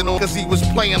Instagram cause he was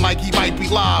playing like he might be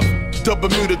live. The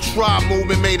Bermuda Tribe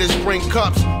movement made us bring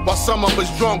cups. While some of us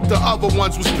drunk, the other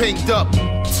ones was pinked up.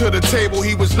 To the table,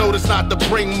 he was noticed not to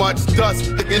bring much dust.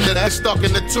 The end of that stuck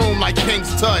in the tomb like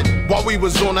King's Tut. While we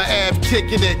was on the Ave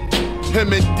kicking it,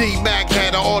 him and D-Mac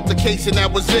had an altercation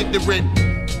that was ignorant.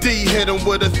 D hit him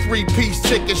with a 3-piece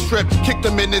chicken strip, kicked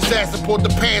him in his ass and pulled the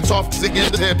pants off his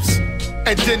hips.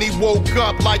 And then he woke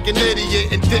up like an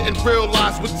idiot and didn't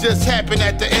realize what just happened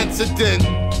at the incident.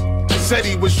 Said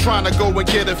he was trying to go and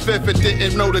get a fifth and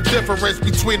didn't know the difference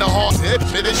between a horse hip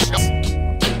and a shot.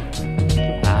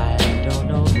 I don't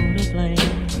know who to blame.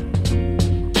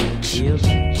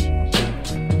 Guilty.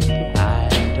 I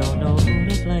don't know who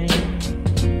to blame.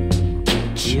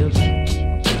 Guilty.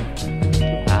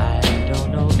 I don't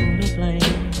know who to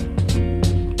blame.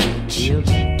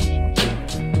 Guilty.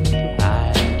 I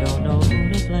don't know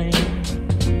who to blame.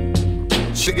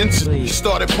 He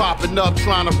started popping up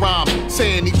trying to rhyme,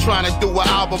 saying he trying to do an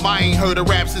album. I ain't heard a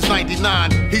rap since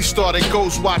 99. He started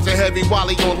ghost watching Heavy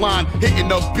Wally online,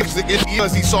 hitting up big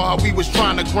because he saw how we was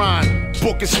trying to grind.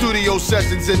 Booking studio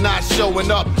sessions and not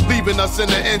showing up, leaving us in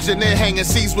the engineer hanging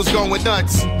seats was going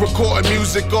nuts. Recording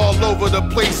music all over the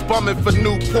place, bumming for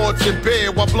Newports and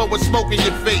beer while blowing smoke in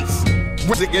your face.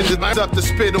 Ended up to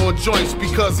spit on joints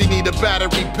because he need a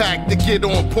battery pack to get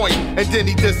on point, and then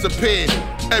he disappeared.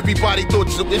 Everybody thought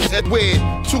it was weird.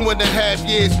 2.5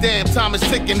 years, damn, time is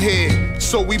ticking here.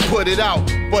 So we put it out,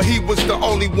 but he was the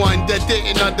only one that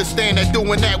didn't understand that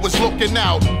doing that was looking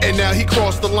out. And now he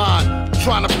crossed the line,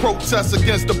 trying to protest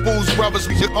against the Booze Brothers.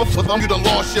 You done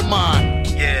lost your mind.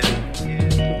 Yeah.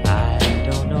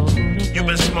 You've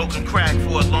been smoking crack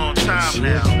for a long time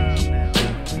now.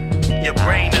 Your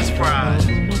brain is fried.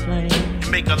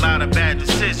 You make a lot of bad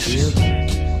decisions.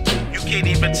 You can't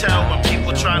even tell when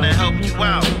people trying to help you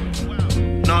out.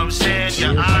 Know what I'm saying?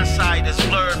 Your eyesight is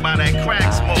blurred by that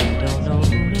crack smoke.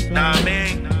 Know what I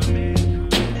mean?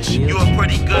 You a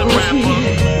pretty good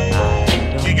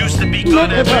rapper. You used to be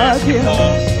good at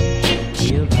basketball.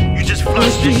 You just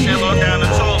flushed your shit all down the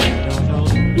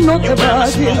toilet. You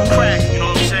rather smoke crack, you know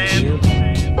what I'm saying?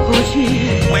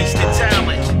 Wasted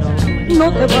talent.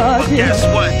 But guess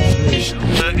what?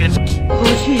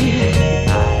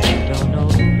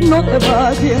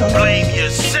 Blame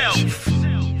yourself.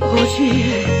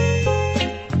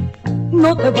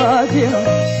 No te vayas.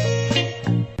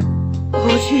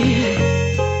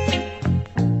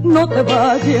 No te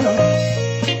vayas.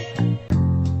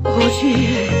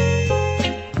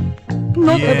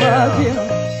 No te vayas.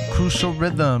 Crucial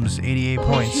Rhythms,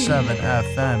 88.7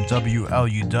 FM,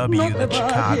 WLUW, the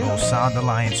Chicago Sound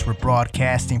Alliance. We're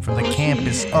broadcasting from the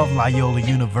campus of Loyola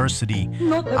University.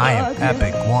 I am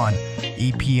Epic One,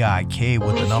 EPIK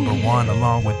with the number 1,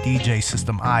 along with DJ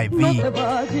System IV. We do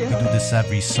this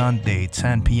every Sunday,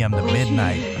 10 p.m. to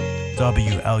midnight.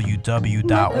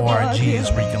 WLUW.org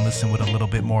is where you can listen with a little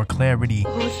bit more clarity.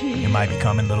 It might be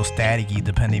coming a little staticky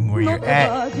depending where you're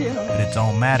at, but it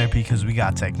don't matter because we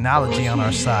got technology on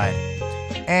our side.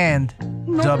 And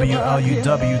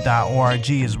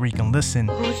WLUW.org is where you can listen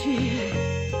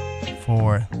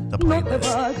for the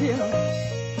playlist.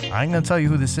 I ain't gonna tell you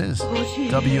who this is.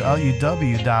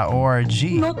 WLUW.org.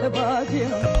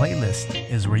 The playlist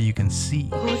is where you can see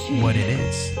what it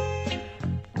is.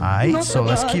 Alright, so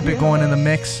let's keep it going in the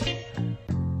mix.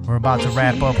 We're about to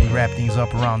wrap up. We wrap things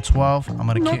up around 12. I'm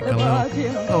gonna kick a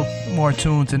little more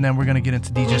tunes, and then we're gonna get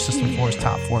into DJ System 4's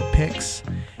top 4 picks.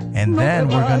 And then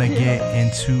we're gonna get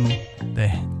into the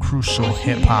crucial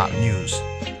hip-hop news.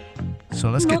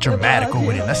 So let's get dramatical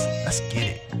with it. Let's get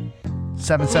it.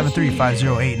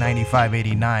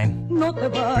 773-508-9589.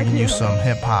 Bringing you some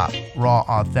hip-hop, raw,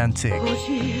 authentic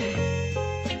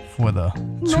for the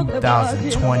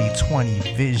 2020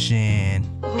 vision.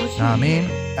 Know what I mean?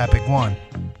 Epic One.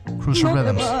 Crucial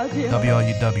Rhythms.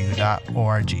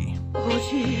 WLUW.org.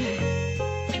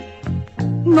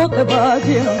 No te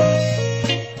vayas,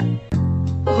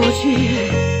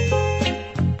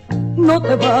 no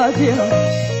te vayas,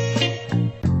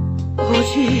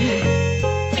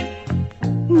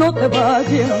 no te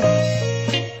vayas,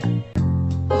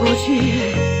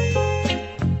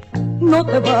 no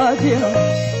te vayas,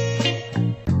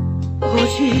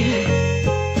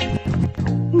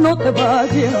 no te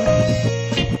vayas,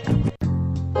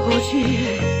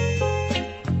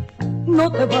 no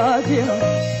te vayas,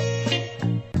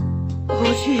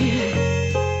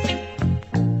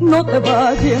 no te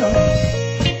vayas,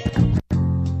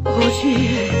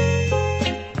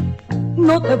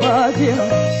 no te vayas,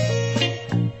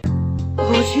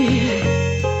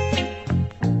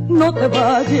 no te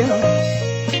vayas.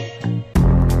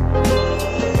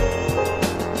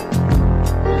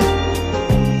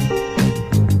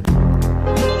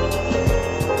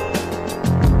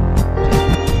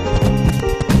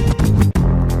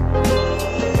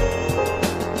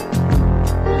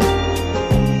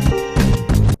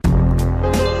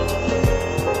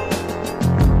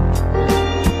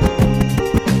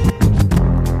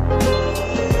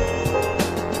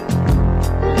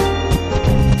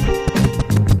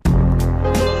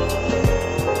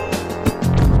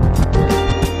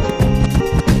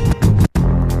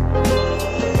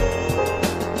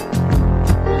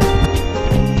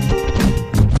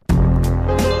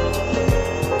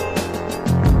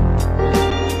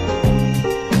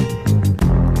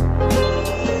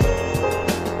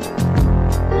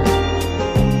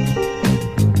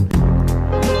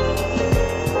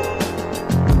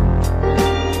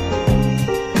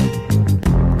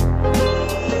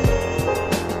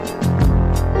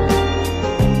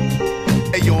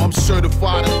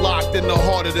 Certified and locked in the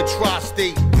heart of the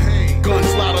tri-state.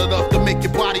 Guns loud enough to make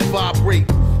your body vibrate.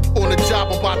 On the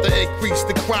job, I'm about to increase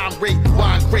the crime rate.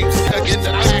 Wine grapes, again,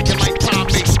 that I'm acting like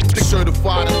primates.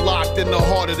 Certified and locked in the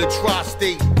heart of the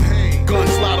tri-state.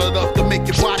 Guns loud enough to make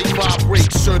your body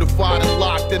vibrate. Certified and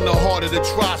locked in the heart of the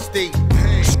tri-state.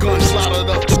 Guns loud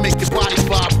enough to make your body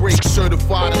vibrate.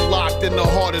 Certified and locked in the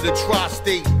heart of the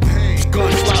tri-state.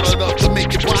 Guns loud enough to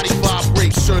make your body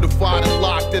vibrate. Certified and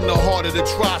locked in the heart of the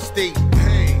tri-state.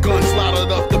 Guns loud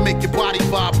enough to make your body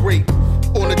vibrate.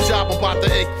 On the job, I'm about to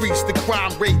increase the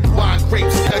crime rate. Wine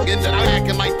grapes, again, that I'm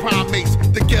acting like primates.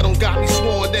 The ghetto got me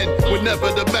sworn in.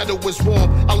 Whenever the metal was warm,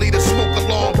 I leave the smoke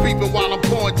along, peeping while I'm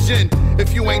pouring gin.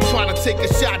 If you ain't trying to take a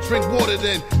shot, drink water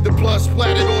then. The blood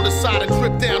splattered on the side and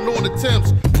dripped down on the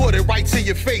Thames. Put it right to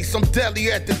your face, I'm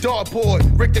deadly at the dartboard.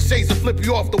 Ricochets will flip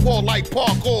you off the wall like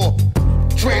parkour.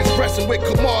 Transgressing with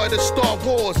Kamar to Star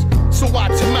Wars. So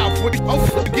watch your mouth, what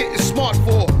I'm getting smart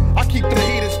for. I keep the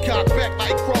haters cocked back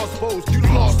like crossbows. You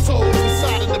lost toes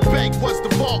inside of the bank once the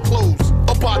vault closed.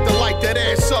 About to light that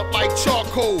ass up like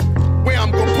charcoal. Where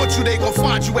I'm gonna put you, they gon'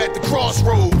 find you at the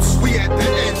crossroads. We at the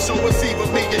end, so it's either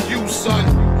me and you, son.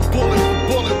 Bullet for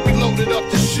bullet, we loaded up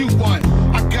to shoot one.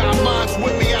 I got mines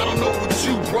with me, I don't know what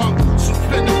you brung. So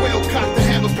spin the wheel, cock the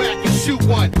hammer back and shoot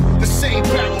one. The same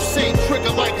barrel, same trigger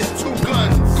like it's two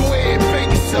guns. Go ahead and bang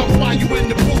yourself while you in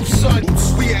the booth, son.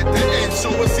 We at the end,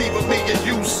 so it's either me and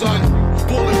you, son.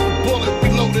 Bullet for bullet, we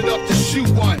loaded up to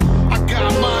shoot one. I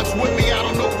got mines with me, I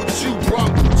don't know what you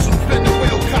brung. So spin the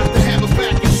wheel, cock the hammer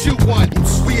back and shoot one.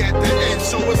 We at the end,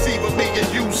 so it's either me and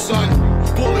you, son.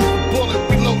 Bullet for bullet,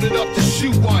 we loaded up to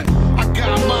shoot one. I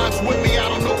got mines with me, I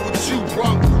don't know what you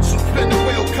brung. So spin the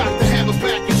wheel, cock the hammer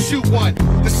back and shoot one.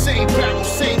 The same barrel,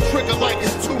 same trigger like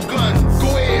it's two guns.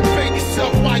 Go ahead and bang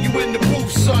yourself while you in the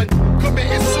booth, son.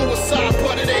 Committing suicide,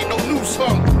 but it ain't no noose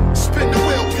hung. Spin the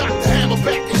wheel, cock the hammer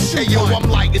back and shoot. Hey yo, I'm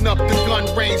lighting up the gun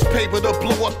range, paper to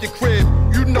blow up your crib.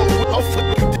 You No,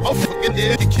 I'm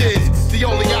fucking kids. The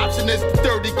only option is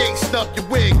 30 gauge snuff your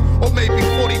wig, or maybe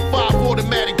 45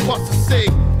 automatic bust a sig.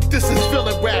 This is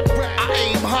villain rap. I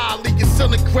aim high, leaking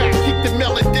selling crack. Keep the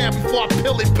melon down before I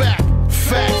peel it back.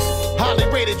 Facts. Highly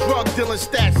rated drug dealing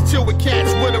stats. Chill with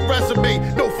cats with a resume,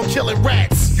 known for killing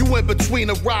rats. You in between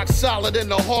a rock solid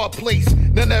and a hard place.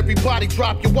 Then everybody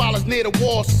drop your wallets near the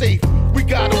wall safe. We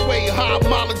got away high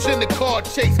mileage in the car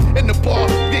chase. In the bar,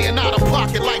 being out of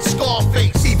pocket like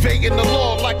Scarface. Evading the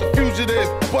law like a fugitive,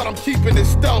 but I'm keeping it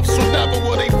stealth, so never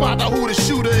will they find out who the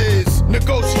shooter is.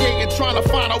 Negotiating, trying to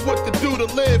find out what to do to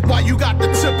live, while you got the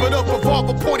tip of the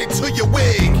revolver pointed to your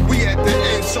wig. We at the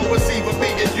end, so it's either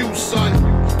me or you, son.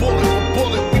 Bullet for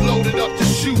bullet, we loaded up to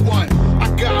shoot one. I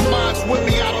got mines with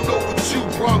me, I don't know what you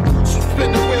brung. So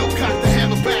spin the wheel, cock the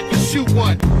hammer back and shoot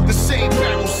one. The same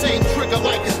barrel, same trigger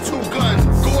like it's two guns.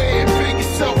 Go ahead and bang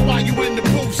yourself while you in the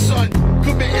booth, son.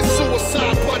 Committing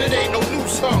suicide, but it ain't no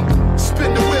noose hung.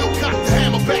 Spin the wheel, cock the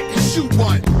hammer back and shoot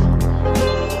one.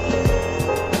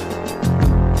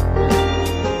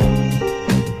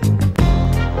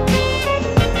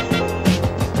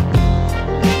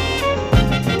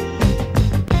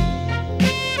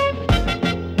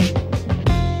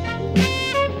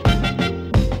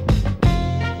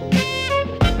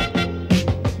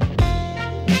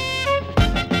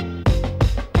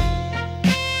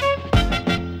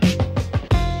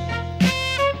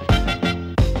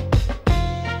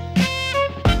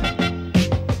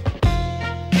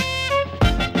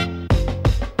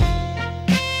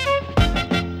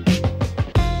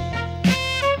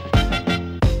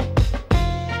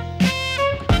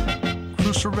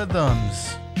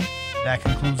 Rhythms. That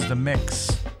concludes the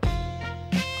mix.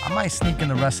 I might sneak in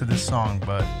the rest of this song,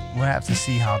 but we'll have to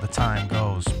see how the time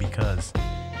goes, because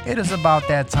it is about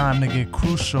that time to get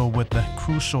crucial with the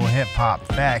crucial hip hop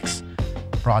facts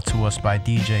brought to us by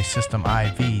DJ System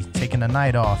IV, taking the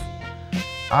night off.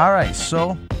 Alright,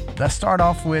 so let's start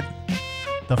off with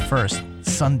the first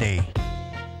Sunday.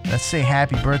 Let's say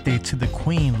happy birthday to the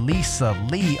Queen Lisa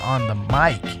Lee on the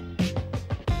mic.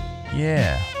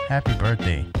 Yeah, happy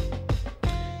birthday.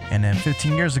 And then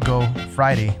 15 years ago,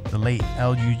 Friday, the late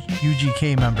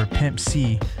UGK member Pimp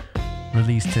C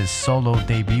released his solo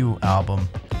debut album,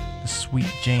 The Sweet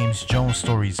James Jones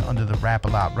Stories, under the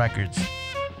Rap-A-Lot Records.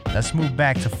 Let's move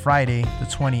back to Friday, the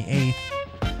 28th,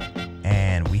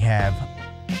 and we have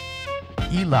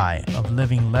Eli of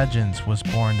Living Legends was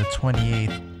born the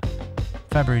 28th,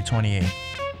 February 28th.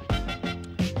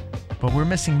 But we're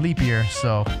missing leap year,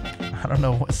 so I don't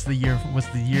know what's the year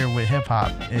with hip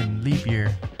hop in leap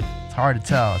year. It's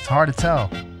hard to tell.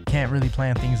 Can't really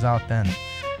plan things out then.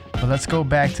 But let's go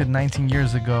back to 19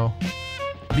 years ago.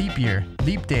 Leap year,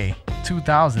 leap day,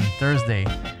 2000, Thursday.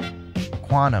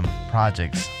 Quantum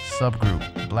Projects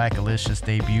subgroup Black Alicious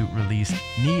debut released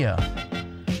Nia.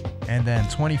 And then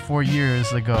 24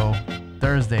 years ago,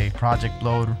 Thursday, Project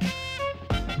Blowed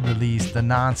released, the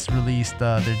Nonce released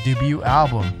their debut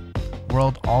album,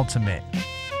 World Ultimate.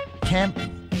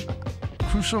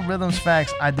 Crucial Rhythms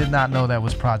facts, I did not know that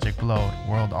was Project Blowed,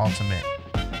 World Ultimate,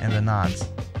 and the Nonce.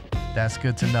 That's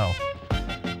good to know.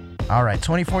 Alright,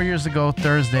 24 years ago,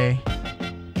 Thursday,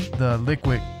 the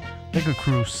Liquid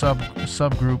Crew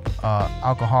subgroup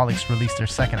Alcoholics released their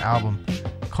second album,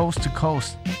 Coast to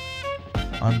Coast,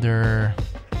 under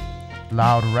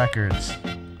Loud Records.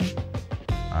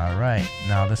 Alright,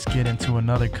 now let's get into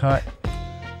another cut.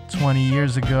 20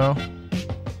 years ago,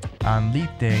 on Leap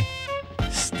Day,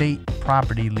 State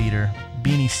Property leader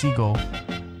Beanie Siegel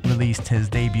released his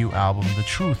debut album, The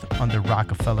Truth, under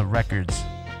Rockefeller Records.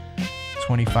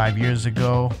 25 years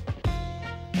ago,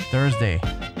 Thursday,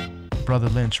 Brother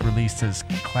Lynch released his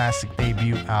classic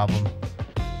debut album,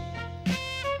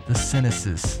 The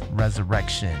Cynicist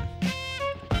Resurrection.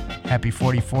 Happy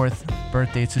 44th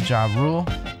birthday to Ja Rule.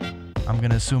 I'm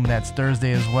going to assume that's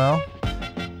Thursday as well.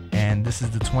 And this is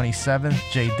the 27th.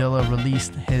 Jay Dilla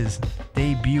released his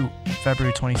debut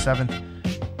February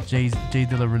 27th. Jay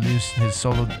Dilla released his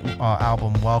solo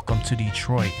album Welcome to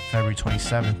Detroit February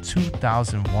 27th,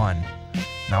 2001.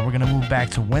 Now we're going to move back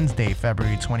to Wednesday,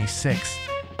 February 26th.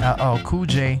 LL Cool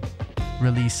J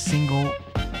released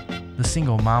the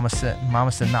single Mama Said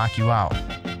Knock You Out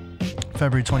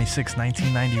February 26,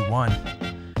 1991.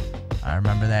 I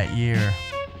remember that year.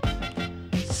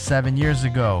 7 years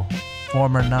ago,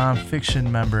 former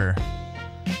Non-Fiction member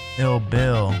Ill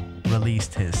Bill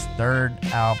released his third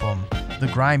album, The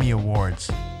Grimy Awards,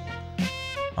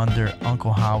 under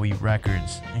Uncle Howie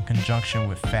Records in conjunction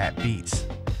with Fat Beats.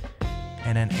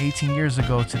 And then 18 years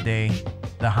ago today,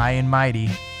 The High and Mighty,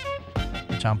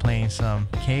 which I'm playing some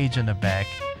Cage in the back,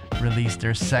 released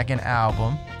their second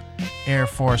album, Air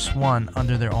Force One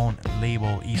under their own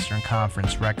label, Eastern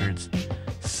Conference Records.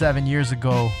 7 years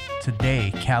ago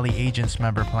today, Cali Agents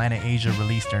member Planet Asia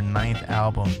released their 9th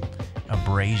album,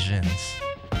 Abrasions.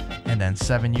 And then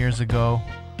 7 years ago,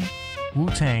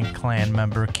 Wu-Tang Clan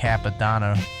member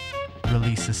Capadonna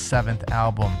released his 7th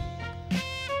album,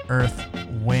 Earth,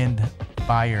 Wind,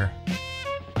 Fire.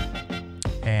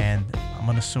 And I'm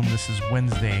going to assume this is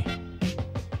Wednesday.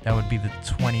 That would be the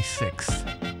 26th.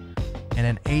 And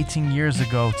then 18 years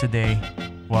ago today,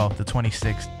 well, the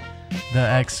 26th, the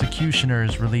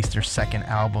Executioners released their 2nd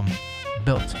album,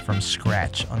 Built from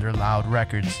Scratch, under Loud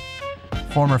Records.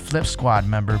 Former Flip Squad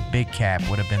member Big Cap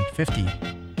would have been 50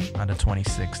 on the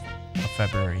 26th of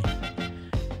February.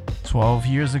 12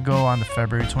 years ago, on the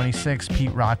February 26th,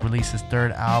 Pete Rock released his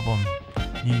 3rd album,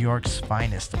 New York's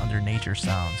Finest, under Nature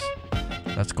Sounds.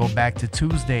 Let's go back to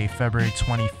Tuesday, February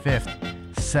 25th.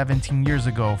 17 years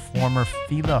ago, former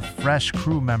Fila Fresh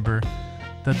crew member,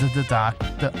 the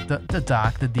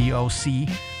DOC,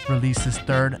 released his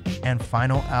 3rd and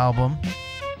final album.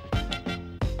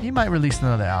 He might release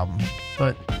another album,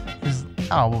 but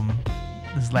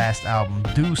his last album,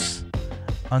 Deuce,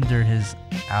 under his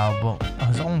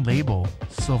own label,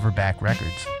 Silverback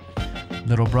Records.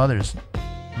 Little Brothers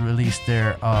released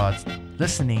their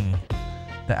Listening,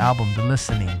 the album The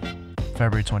Listening,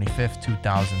 February 25th,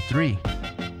 2003.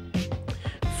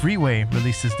 Freeway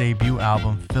released his debut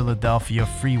album, Philadelphia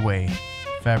Freeway,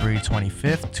 February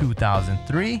 25th,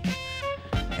 2003.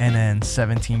 And then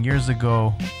 17 years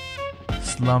ago,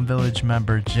 Slum Village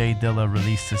member Jay Dilla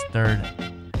released his 3rd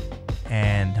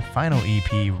and final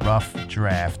EP, Rough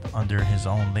Draft, under his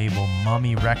own label,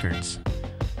 Mummy Records.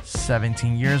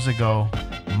 17 years ago,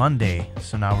 Monday,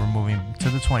 so now we're moving to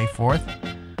the 24th,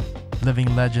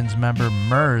 Living Legends member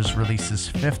Murs released his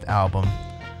 5th album,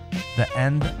 The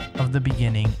End of the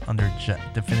Beginning, under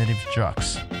Definitive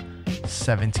Jux.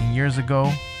 17 years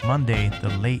ago, Monday, the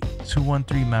late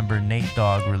 213 member Nate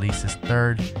Dogg released his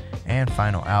 3rd and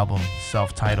final album,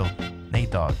 self-titled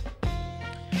Nate Dogg.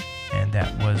 And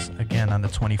that was again on the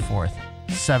 24th.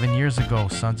 7 years ago,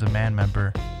 Sons of Man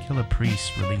member Killah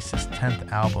Priest released his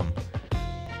 10th album.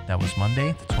 That was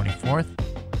Monday, the 24th.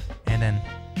 And then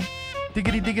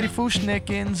Diggity Diggity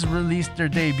Fushnikins released their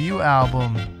debut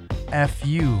album,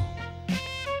 F.U.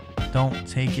 Don't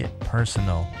Take It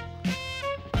Personal,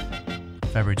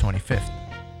 February 25th,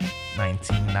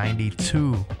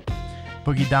 1992.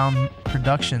 Boogie Down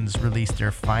Productions released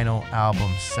their final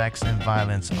album, Sex and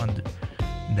Violence,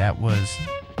 that was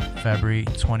February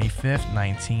 25th,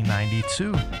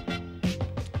 1992.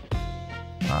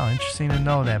 Wow, interesting to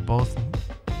know that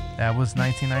that was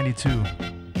 1992.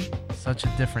 Such a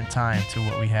different time to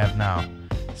what we have now.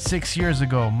 6 years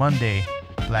ago, Monday,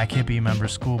 Black Hippie member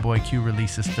Schoolboy Q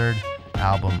released his 3rd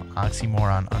album,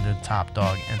 Oxymoron, under Top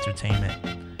Dog Entertainment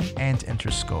and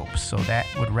Interscope. So that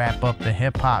would wrap up the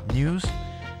hip-hop news.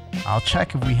 I'll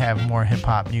check if we have more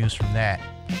hip-hop news from that,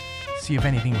 see if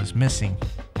anything was missing.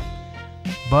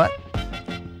 But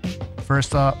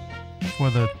first up for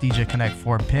the DJ Connect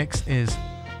 4 picks is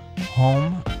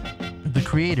Home, The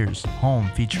Creators, Home,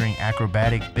 featuring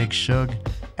Acrobatic, Big Shug,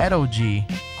 Edo G,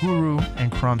 Guru,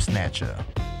 and Crumb Snatcher.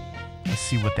 Let's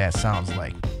see what that sounds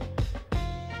like.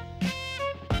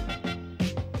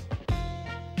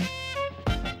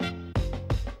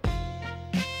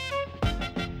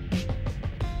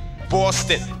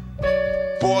 Boston,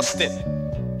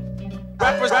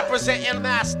 representing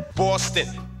mass. Boston,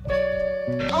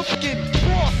 I'm getting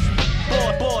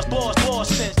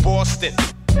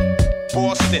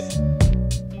Boston,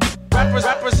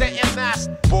 representing mass.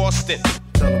 Boston,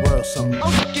 tell the world something.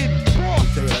 I'm getting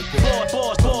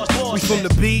We from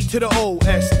the B to the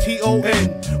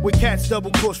O-S-T-O-N, where cats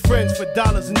double cross friends for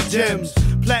dollars and gems.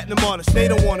 Platinum artists, they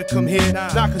don't wanna come here.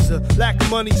 Not cause of lack of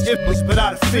money's influence, but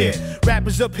out of fear.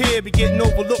 Rappers up here be getting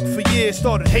overlooked for years.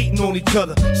 Started hating on each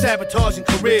other, sabotaging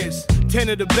careers. 10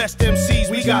 of the best MCs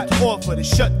we got to offer to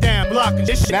shut down, blocking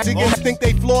this shit. Niggas think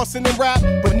they flossing and rap,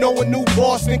 but no one knew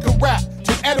Boston could rap.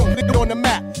 Edo put it on the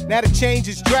map. Now the change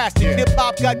is drastic. Hip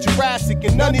hop got Jurassic,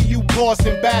 and none of you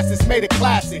Boston bastards made a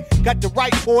classic. Got the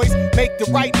right boys, make the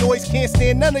right noise. Can't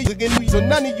stand none of you or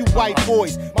none of you white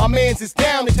boys. My mans is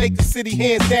down to take the city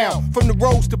hands down. From the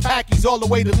roads to Packies all the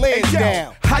way to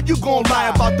Lansdowne. How you gon' lie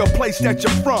about the place that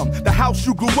you're from? The house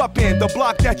you grew up in, the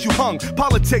block that you hung.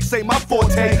 Politics ain't my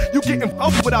forte. You getting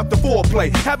up without the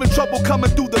foreplay. Having trouble coming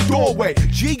through the doorway.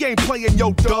 G ain't playing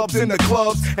your dubs in the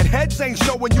clubs. And heads ain't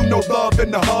showing you no love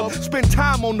in the hub. Spend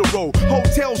time on the road,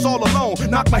 hotels all alone.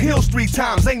 Knock my heels 3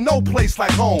 times, ain't no place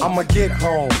like home. I'ma get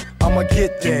home, I'ma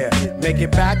get there. Make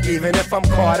it back even if I'm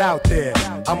caught out there.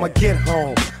 I'ma get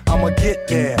home, I'ma get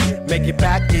there. Make it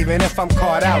back even if I'm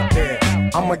caught out there.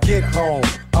 I'ma get home,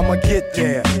 I'ma get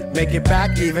there. Make it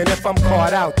back even if I'm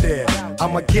caught out there.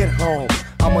 I'ma get home,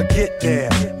 I'ma get there.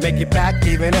 Make it back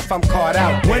even if I'm caught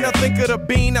out there. When I think of the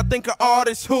Bean, I think of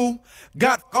artists who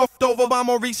got offed over by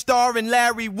Maurice Starr and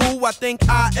Larry Wu. I think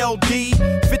ILD,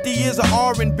 50 years of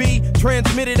R&B,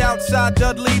 transmitted outside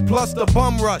Dudley, plus the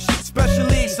bum rush.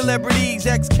 Especially celebrities,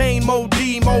 X-Kane, Mo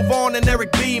D, Mo Vaughn and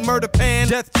Eric B, Murder Pan,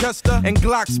 Death Chester, and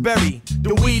Glocksberry.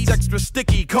 The weed's extra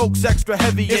sticky, coke's extra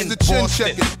heavy. It's the chin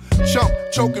checking, chump,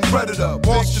 choking predator,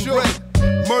 Boston Red.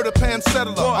 Murder Pan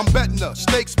settler, I'm betting her.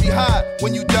 Stakes be high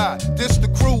when you die. Diss the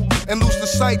crew and lose the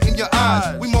sight in your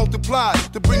eyes. We multiply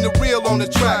to bring the real on the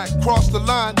track. Cross the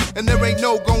line and there ain't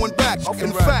no going back.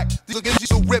 In fact, these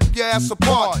niggas will rip your ass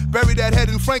apart. Bury that head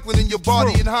in Franklin in your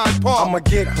body in Hyde Park. I'ma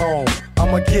get home,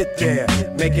 I'ma get there.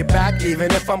 Make it back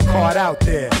even if I'm caught out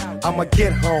there. I'ma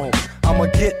get home, I'ma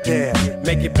get there.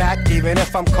 Make it back even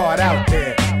if I'm caught out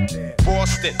there.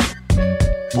 Boston,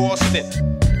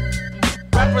 Boston.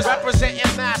 Representing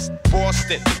Mass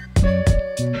Boston.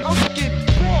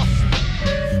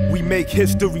 We make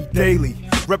history daily.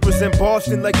 Represent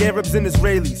Boston like Arabs and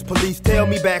Israelis. Police tell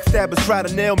me backstabbers try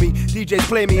to nail me. DJs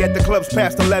play me at the clubs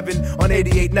past 11 on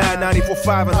 88.9,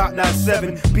 94.5 and Hot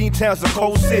 97. Beantown's a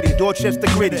cold city, Dorchester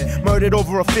gritty. Murdered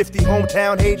over a 50,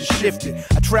 hometown hate is shifted.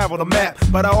 I travel the map,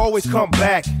 but I always come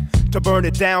back to burn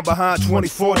it down behind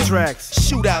 24 tracks.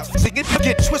 Shootouts,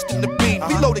 get twisted the beam.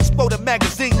 Reload, explode a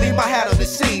magazine, leave my hat on the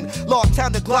scene. Log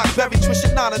time the Glock, very twist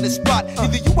 9 on the spot.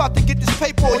 Either you out to get this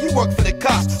paper or you work for the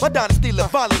cops. My dynasty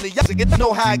live violently, y'all get to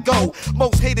know how I go.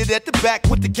 Most hated at the back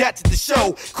with the gats at the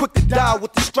show. Quick to die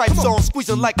with the stripes on,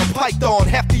 squeezing like a python.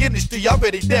 Half the industry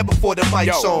already there before the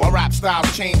mic's on. My rap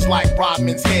style's changed like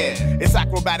Rodman's hair. It's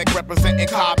acrobatic representing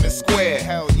Cobden Square.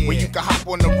 Hell yeah. Where you can hop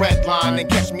on the red line and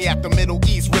catch me at the Middle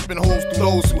East ripping holes through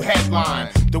those who headline.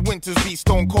 The winters be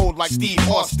stone cold like Steve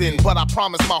Austin, but I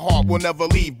promise my heart will never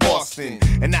leave Boston.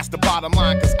 And that's the bottom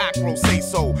line, cause Acro say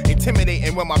so.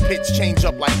 Intimidating when my pitch change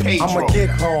up like Pedro. I'ma get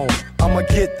home, I'ma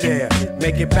get there.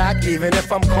 Make it back even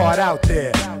if I'm caught out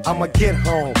there. I'ma get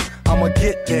home, I'ma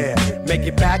get there. Make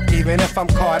it back even if I'm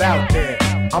caught out there.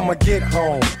 I'ma get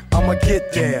home, I'ma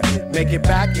get there. Make it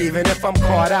back even if I'm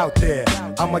caught out there.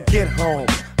 I'ma get home,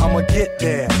 I'ma get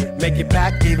there. Make it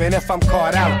back even if I'm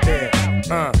caught out there.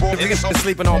 Niggas been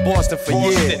sleeping on Boston for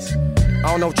years.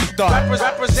 I don't know what you thought.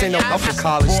 This ain't no upper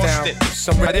college town.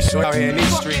 Some reddish shit out here in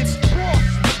these streets.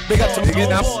 Big up to niggas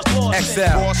now.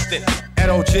 XL,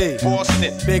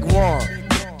 NOG, Big One,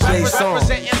 J Song,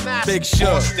 Big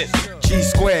Shug, G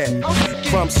Squared,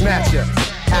 Crumb Snatcher,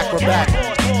 Acrobatic.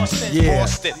 Yeah,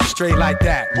 straight like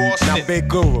that. Now Big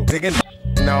Guru, digging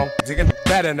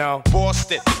better now.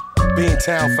 Boston,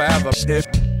 Beantown forever.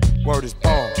 Word is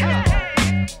born.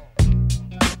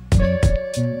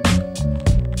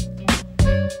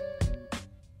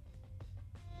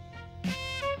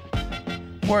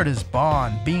 Word is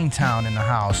Bond, Beantown in the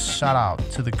house. Shout out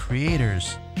to the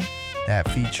creators that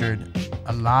featured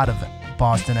a lot of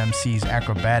Boston MCs,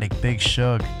 Acrobatic, Big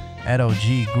Shug, Edo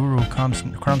G, Guru, Crumb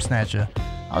Snatcher.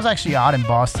 I was actually out in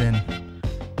Boston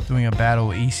doing a battle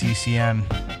with ECCM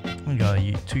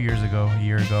 2 years ago, a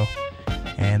year ago,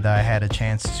 and I had a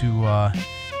chance to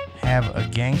have a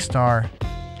Gangstar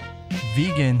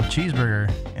vegan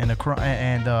cheeseburger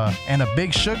and a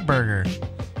Big Shug burger.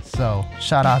 So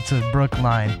shout out to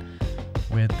Brookline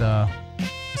with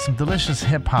some delicious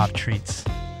hip hop treats.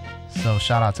 So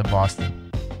shout out to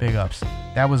Boston, big ups.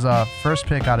 That was first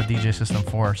pick out of DJ System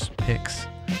 4's picks.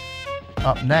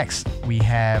 Up next we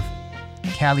have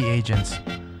Cali Agents.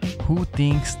 Who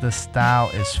thinks the style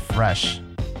is fresh?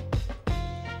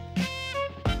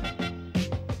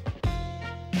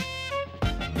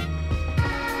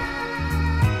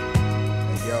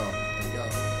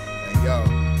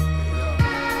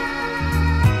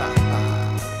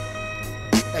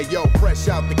 Hey yo, fresh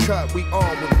out the cut, we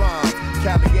on with rhymes.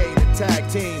 Cavalier, the tag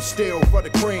team, still for the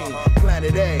cream.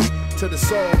 Planet A to the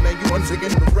soul, man, you once again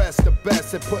the rest. The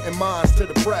best at putting minds to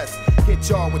the press. Hit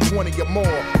y'all with 20 or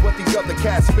more. What these other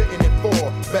cats spitting it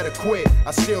for? Better quit,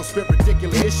 I still spit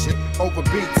ridiculous shit. Over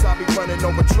beats, I be running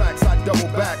over tracks. I double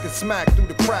back and smack through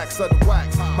the cracks of the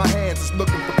wax. My hands is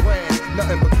looking for plans,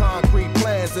 nothing but concrete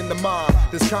plans in the mind.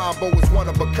 This combo is one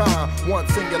of a kind.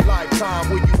 Once in your lifetime,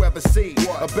 will you ever see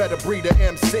a better breed of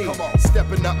MC?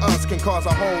 Stepping to us can cause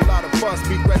a whole lot of fuss.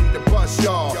 Be ready to bust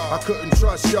y'all. I couldn't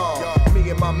trust y'all. Me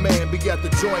and my man be at the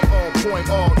joint on point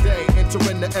all day.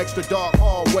 Entering the extra dark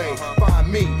hallway.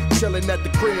 Find me chilling at the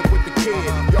crib with the kid.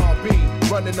 Y'all be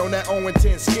running on that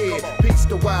 0-10 skid. Peace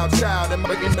the wild child and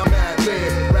making the mad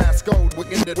lib. Rascal with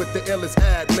the illest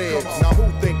ad libs. Now who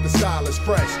think the style is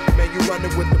fresh? Man, you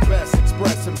running with the best.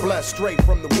 Express and blessed straight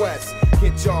from the west.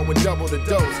 Hit y'all with double the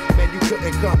dose. Man, you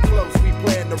couldn't come close. We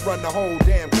plan to run the whole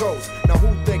damn coast. Now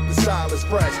who think the style is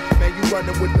fresh? Man, you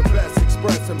running with the best.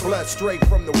 Express and blessed straight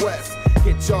from the west.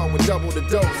 Hit y'all with double the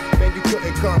dose. Man, you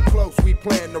couldn't come close. We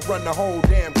plan to run the whole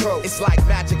damn coast. It's like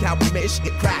magic how we make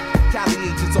shit crack. Cali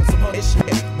agents on some hood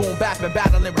shit. Boom bap and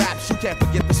battling raps. You can't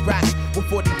forget the scratch. When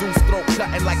 40 dudes throat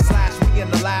cutting like Slash. We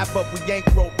in the lab, but we ain't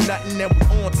broke nothing and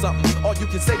we on something. All you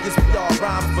can say is we all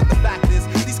rhyme, but the fact is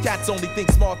these cats only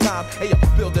think small time. Hey,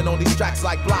 I'm building on these tracks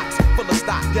like blocks full of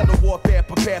stock. Ghetto warfare,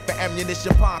 prepare for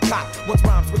ammunition, palm cock. Once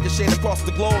rhymes ricochet across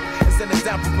the globe and send it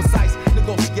down for precise.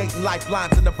 Negotiating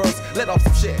lifelines in the verse. Let off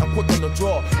some shit. I'm quick on the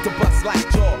draw to bust like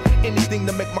jaw. Anything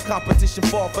to make my competition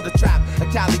fall for the trap. A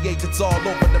Cali agent's all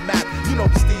over the map. You know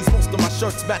the steez, most of my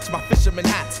shirts match my fisherman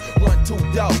hats. 1, 2,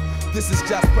 yo. This is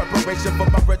just preparation for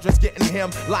my brethren getting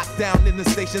him locked down in the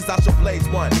stations. I shall blaze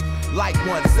one, light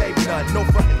one, save none. No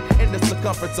frontin' in the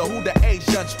circumference of who the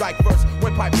Asian strike first.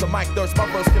 When pipes a mic thirst, my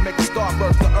verse can make a star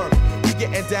burst the earth. We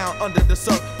getting down under the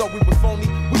surf. Thought we was phony,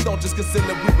 we don't just conceal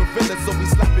it, we reveal it. So we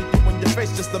slapping you in your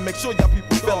face just to make sure y'all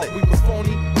people feel it. We was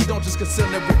phony, we don't just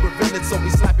conceal it, we reveal it. So we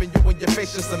slapping you in your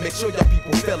face just to make sure y'all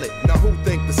people feel it. Now who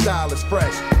think the style is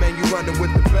fresh? Man, you running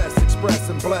with the best. Express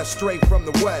and blessed straight from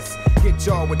the west. Hit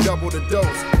y'all with double the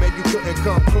dose. Man, you couldn't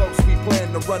come close. We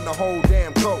plan to run the whole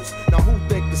damn coast. Now who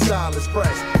think the style is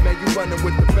fresh? Man, you running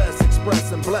with the best.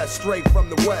 Express and blessed straight from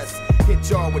the west. Hit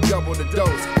y'all with double the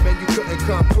dose. Man, you couldn't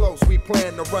come close. We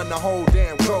plan to run the whole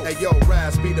damn coast. Hey, yo,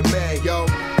 Raz be the man, yo.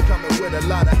 Coming with a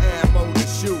lot of ammo to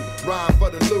shoot. Rhyme for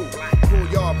the loot. Pull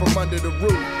y'all from under the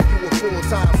roof. You a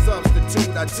full-time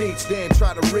substitute. I teach, then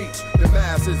try to reach the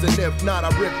masses. And if not, I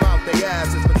rip out their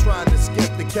asses for trying to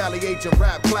skip the Cali agent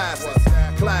rap classes.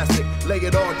 Classic, lay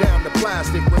it all down to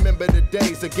plastic. Remember the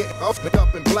days of getting up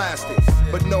and blasted.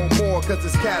 But no more, cause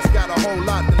this cat's got a whole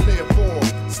lot to live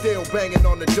for. Still banging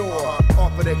on the door.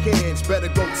 Off of the hinge, better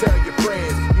go tell your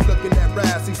friends. You looking at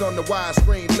Razzies on the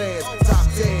widescreen lens. Top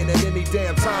 10 at any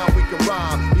damn time we can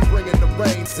rhyme. Be bringing the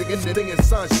rain, singing the thing in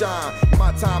sunshine.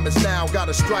 My time is now,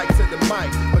 gotta strike to the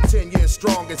mic. But 10 years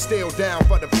strong and still down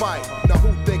for the fight. Now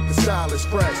who think the style is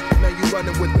fresh? Man, you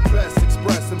running with the best.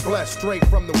 Express and blessed straight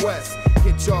from the west.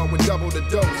 Hit y'all with double the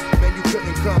dose. Man, you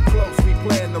couldn't come close. We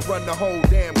plan to run the whole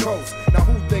damn coast. Now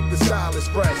who think the style is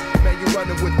fresh? Man, you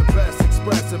running with the best.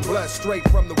 Express and blessed straight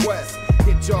from the west.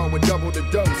 Hit y'all with double the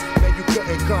dose. Man, you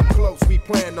couldn't come close. We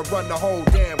plan to run the whole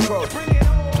damn coast. Bring it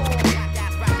on.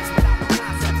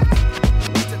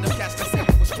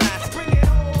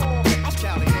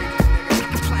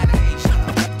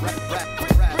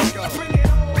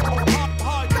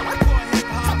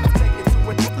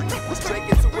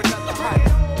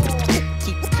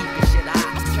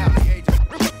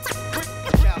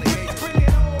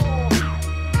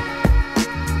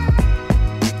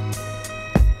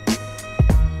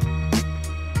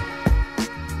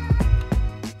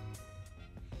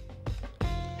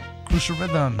 Crucial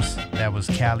Rhythms, that was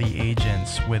Cali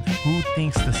Agents with Who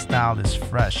Thinks the Style is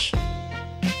Fresh.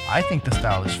 I think the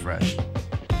style is fresh.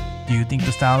 Do you think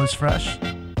the style is fresh?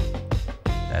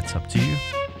 That's up to you.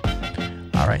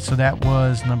 Alright, so that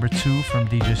was number 2 from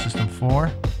DJ System 4.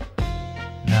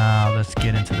 Now let's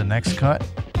get into the next cut,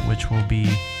 which will be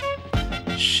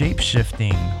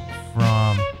Shapeshifting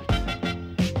from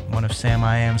one of Sam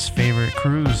I Am's favorite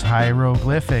crews,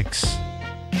 Hieroglyphics.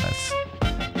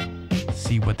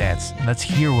 Let's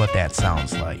hear what that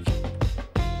sounds like.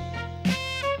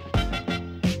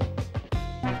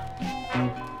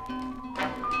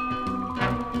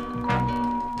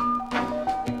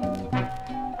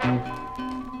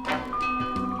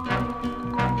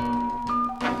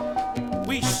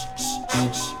 We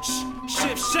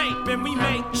shift shape and we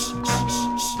make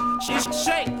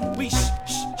shape. We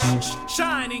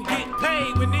shine and get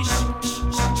paid when this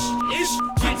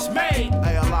gets made.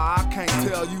 Hey, I can't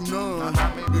tell you none.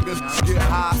 Niggas get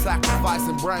high,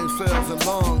 sacrificing brain cells and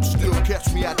lungs. Still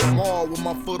catch me at the mall with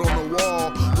my foot on the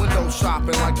wall. Window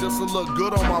shopping like this'll look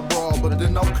good on my bra, but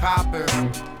then no copping.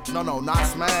 No, not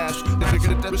smash. Nigga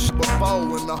did that shit before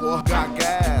when the whore got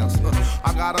gas.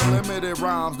 I got unlimited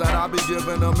rhymes that I be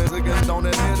giving them. Niggas don't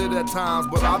admit it at times,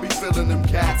 but I be feeling them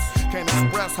cats. can't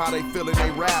express how they feel in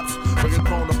they raps. Bringing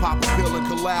prone to pop a pill and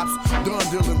collapse. Done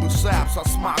dealing with saps. I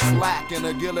smock slack in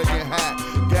a Gilligan hat.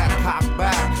 Gat cocked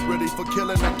back, ready for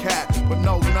killing a cat. But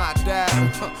no, not that.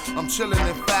 I'm chilling,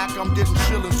 in fact, I'm getting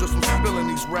shillings just from spilling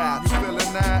these raps. You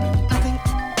feeling that? Nothing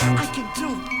I can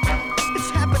do. It's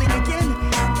happening again.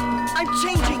 I'm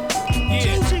changing.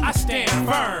 Yeah, I stand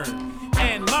firm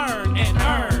and learn and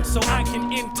earn so I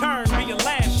can in turn be a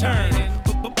last turn.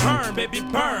 But burn, baby,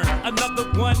 burn. Another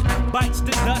one bites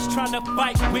the dust trying to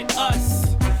fight with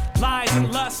us. Lies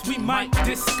and lust we might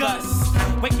discuss.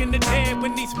 Waking the dead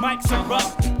when these mics are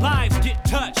rough. Lives get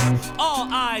touched, all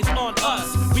eyes on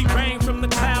us. We rain from the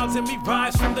clouds and we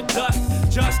rise from the dust.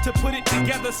 Just to put it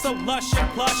together so lush and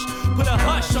plush. Put a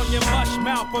hush on your mush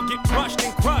mouth or get crushed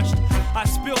and crushed. I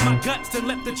spill my guts and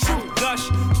let the truth gush.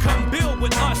 Come build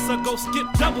with us or go skip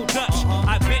double dutch.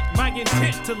 I bet my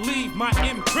intent to leave my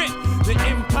imprint. The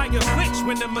empire flinch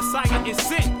when the Messiah is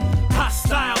sent.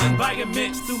 Hostile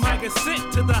environments through my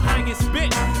ascent to the highest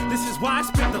bit. This is why I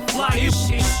spit the flyest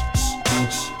shit.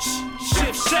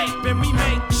 Shift shape and we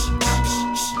make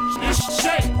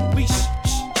shape. We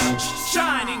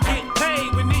shine and get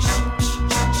paid when this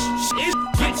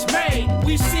gets made.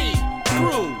 We see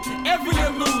through every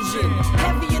illusion.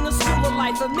 Heavy in the school of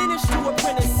life, a menace to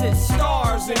apprentices.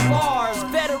 Stars and bars,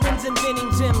 veterans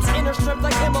inventing gems. Inner strength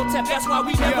like Imhotep, that's why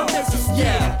we never miss a step.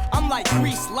 Yeah, I'm like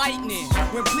grease lightning.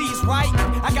 When please writing,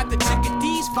 I got the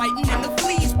chickadees fighting and the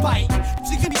fleas biting.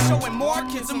 She could be showing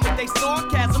markism with they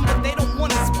sarcasm, but they don't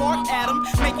want to spark at him,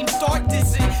 make him start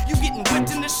dissing. You getting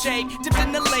whipped in the shade, dipped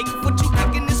in the lake. What you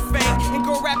thinking is fake? And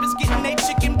girl rappers getting they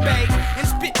chicken baked and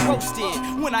spit roasted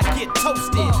when I get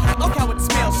toasted. Look how it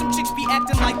smells. Some chicks be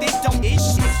acting like they don't eat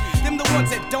shit. Them the ones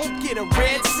that don't get a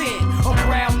red cent, a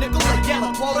brown nickel, a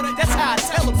yellow quota. That's how I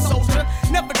tell them, soldier.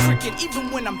 Never tricking, even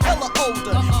when I'm hella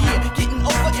older. Yeah, getting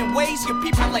over in ways your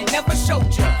people ain't never showed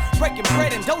ya. Breaking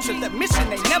bread and doja, that mission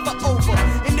ain't never over.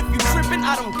 And if you tripping,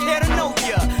 I don't care to know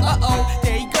ya. Uh-oh,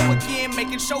 there you go again,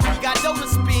 making sure he got dough to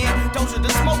spin. Doja the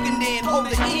smoking, then hold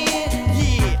it in.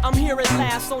 Yeah, I'm here at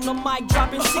last on the mic,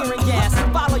 dropping sarin gas.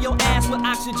 Follow your ass with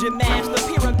oxygen mask. The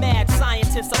pyramid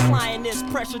scientists applying this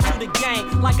pressure to the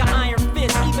game like an iron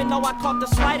fist. Even though I caught the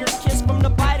spider's kiss from the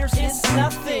biters, it's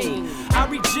nothing. I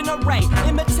regenerate,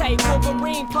 imitate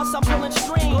Wolverine, plus I'm pulling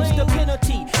strings. The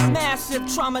penalty, massive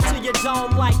trauma to your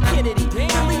dome like Kennedy.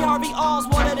 Billy Harvey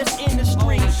Oswald of this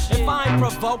industry. If I'm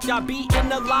provoked, I'll be in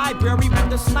the library with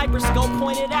the sniper scope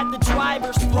pointed at the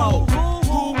driver's throat.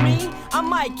 Who, me? I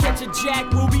might catch a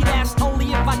Jack Ruby, that's only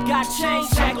if I got chains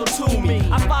shackled to me.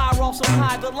 I fire off some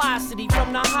high velocity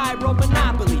from the high road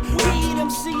monopoly. Weed them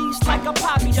seeds like a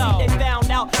poppy seed. They found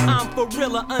out I'm for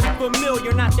real,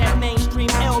 unfamiliar, not that mainstream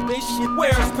Elvis shit.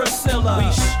 Where's Priscilla?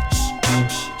 We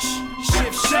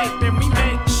shift shape and we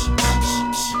make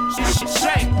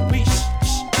shape. We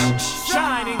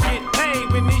shine and get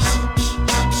paid when this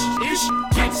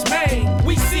gets made.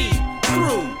 We see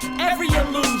through every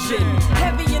illusion.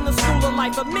 Heavy in the school of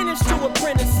life, a menace to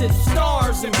apprentices.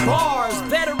 Stars and bars,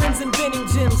 veterans inventing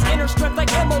gems. Inner strength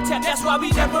like Imhotep, that's why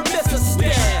we never miss a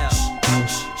step.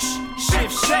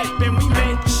 Shift shape and we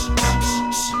make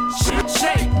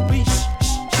shape. We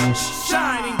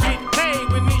shine and get paid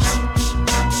when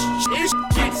this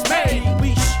gets made.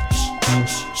 We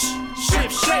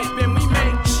shift shape and we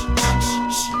make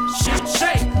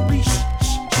shape. We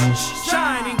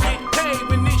shine and get paid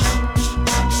when this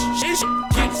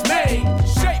gets made.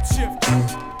 Shape shift.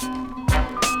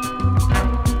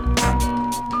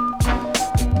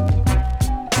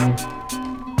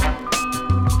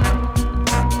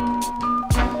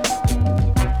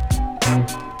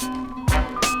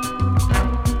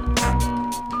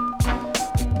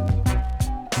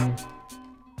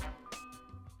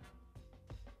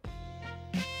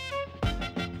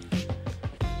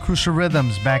 Crucial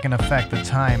Rhythms back in effect. The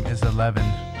time is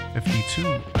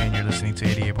 11:52, and you're listening to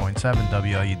 88.7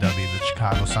 WLUW, the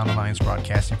Chicago Sound Alliance,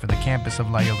 broadcasting for the campus of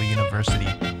Loyola University.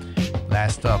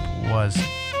 Last up was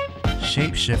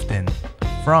Shapeshifting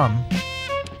from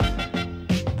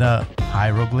the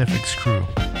Hieroglyphics crew,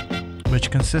 which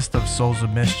consists of Souls of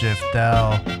Mischief,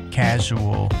 Dell,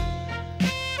 Casual,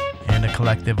 and a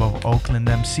collective of Oakland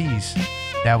MCs.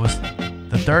 That was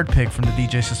the third pick from the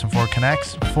DJ System 4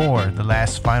 Connects. The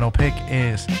last final pick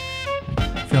is,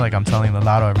 I feel like I'm telling the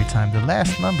lotto every time, the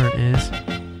last number is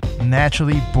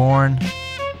Naturally Born,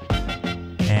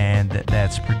 and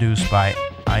that's produced by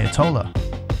Ayatollah.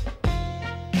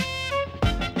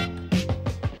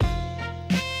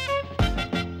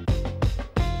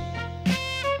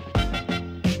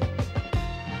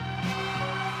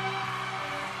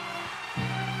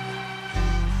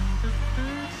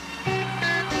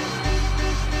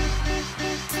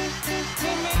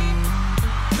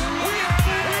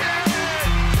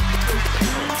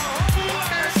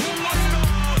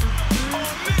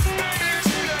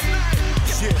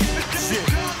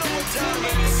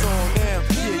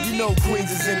 know Queens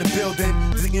is in the building.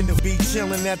 Ziggin' to be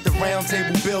chillin' at the round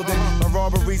table building. My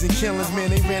robberies and killings,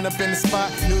 man, they ran up in the spot.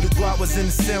 Knew the guap was in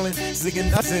the ceiling.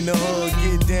 Ziggin' us in the hood,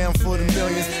 get down for the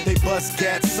millions. They bust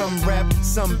cats, some rap,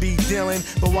 some be dealing.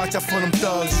 But watch out for them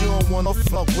thugs, you don't wanna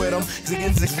fuck with them.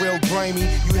 Ziggin's is real grimy,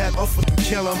 you have to fucking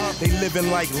kill them. They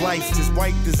living like life, just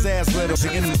wipe this ass with them.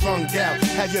 Ziggin' drunk out,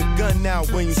 have your gun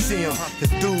out when you see him. Cause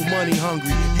dude money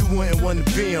hungry, you wouldn't want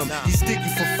to be him. He stick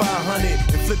you for 500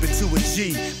 and flip it to a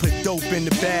G. Put dope in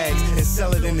the bags and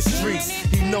sell it in the streets.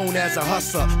 He known as a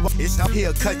hustler. It's out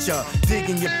here, cut ya. Dig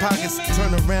in your pockets,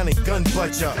 turn around and gun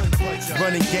butt ya.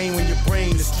 Running game when your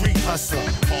brain the street hustler.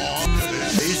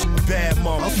 It's bad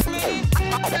motherfucker.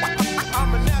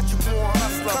 I'm a natural born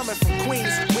hustler. Coming from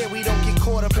Queens, where we don't get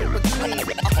caught up in between.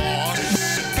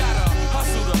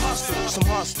 Hustle to hustle, some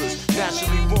hustlers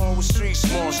naturally born with street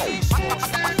smarts.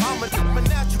 I'm a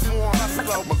natural born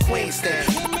hustler, my Queen stand.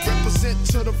 Represent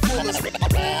to the fullest.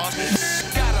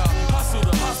 Gotta hustle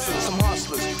to hustle, some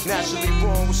hustlers naturally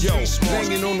born with street smarts.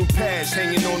 Banging on them pads,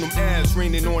 hanging on them abs,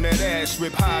 raining on that ass,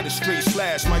 rip high to straight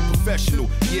slash, my professional.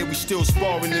 Yeah, we still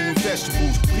sparring in them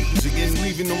vegetables, beatings again,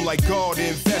 leaving them like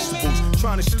garden vegetables.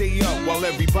 Trying to stay up while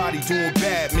everybody doing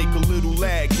bad, make a little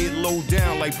lag, get low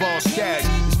down like boss cash.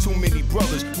 There's too many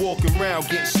brothers walking around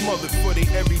getting smothered for their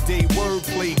everyday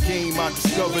wordplay game. I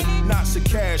discovered knots of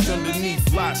cash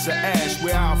underneath lots of ash,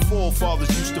 where our forefathers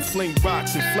used to fling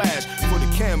rocks and flash for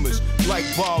the cameras, like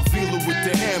Bob Vila with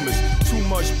the hammers. Too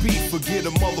much beef, forget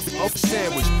a motherfucker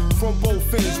sandwich. From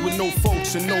both ends with no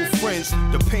folks and no friends.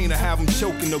 The pain I have them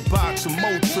choking the box of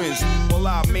Motrins, while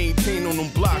I maintain on them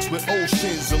blocks with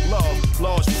oceans of love.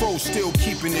 Large pro still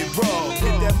keeping it raw.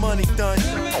 Get that money done.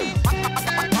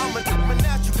 I'm a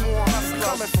natural born hustler.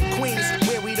 Coming from Queens,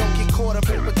 where we don't get caught up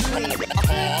in between.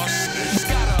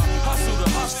 Gotta hustle to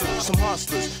hustle, some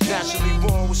hustlers naturally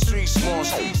born with street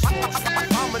smarts.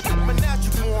 I'm a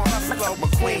natural born hustler, my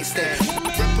Queen stand.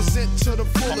 Represent to the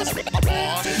fullest.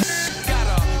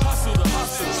 Gotta hustle to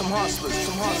hustle, some hustlers,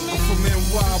 some hustlers. I'm from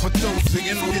NY, but don't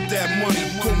get that money.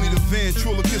 Call me the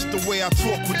ventriloquist, the way I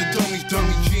talk with the dummies.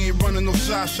 Dummy G ain't running no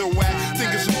sideshow act.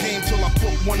 Think it's a game till I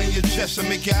put one in your chest and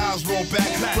make your eyes roll back.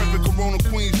 Frederick Corona,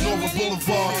 Queens, Nova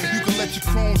Boulevard. You can let your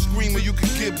chrome scream or you can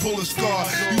get bullet scarred.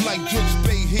 You like jokes,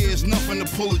 bait here's nothing to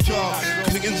pull a jar.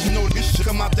 Cause niggas know this shit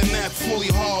come out that mat fully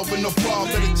hard with no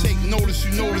problem. Better take notice,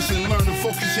 you notice and learn to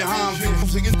focus your hands.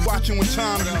 Niggas watching with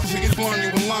time, niggas learn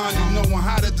you a line, you know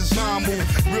how to design move.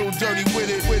 Real dirty with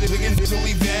it. Niggas to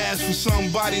leave your ass for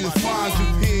somebody to find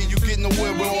you. Here you get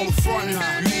nowhere with all the frontin'.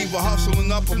 You either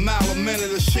hustling up a mile a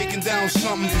minute or shaking down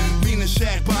something. Lean a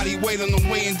shack body weight on them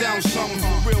weighing down something.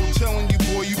 For real telling you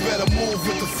boy, you better move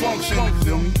with the function.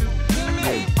 Feel me?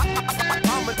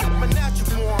 I'm a natural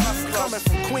born hustler. Coming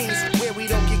from Queens, where we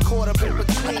don't get caught up in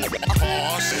between. Gotta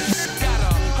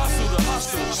hustle to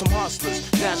hustle, some hustlers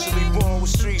naturally born with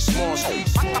street smarts.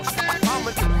 I'm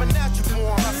a natural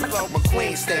born hustler, my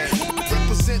Queen stand.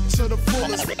 Represent to the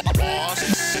fullest. Gotta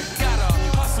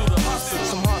hustle to hustle,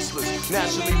 some hustlers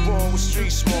naturally born with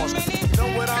street smarts. Know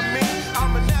what I mean?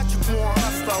 I'm a natural born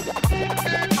hustler.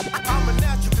 I'm a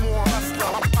natural born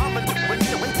hustler. I'm a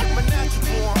natural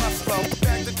born hustler.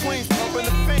 Back to Queens, pumping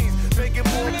the fiends, making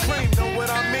more cream. Know what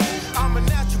I mean? I'm a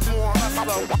natural born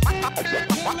hustler.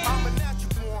 I'm a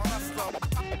natural born hustler.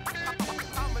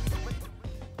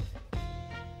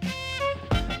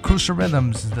 Crucial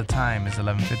Rhythms, the time is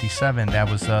 11:57. That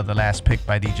was the last pick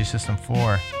by DJ System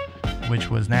 4, which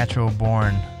was Natural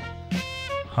Born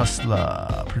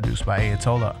Hustler, produced by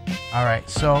Ayatollah. Alright,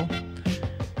 so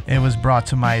it was brought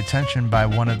to my attention by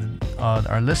one of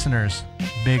our listeners.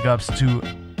 Big ups to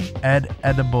Ed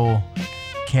Edible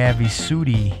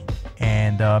Cavisudi,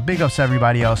 and big ups to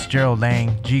everybody else. Gerald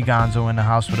Lang, G Gonzo in the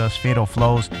house with us, Fatal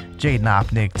Flows, Jade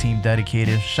Nopnik, Team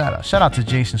Dedicated. Shout out to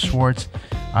Jason Schwartz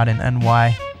out in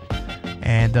NY.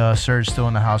 And Serge still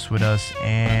in the house with us.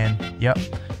 And yep.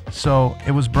 So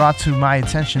it was brought to my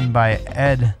attention by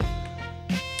Ed.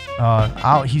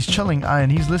 He's chilling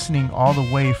and he's listening all the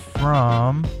way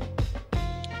from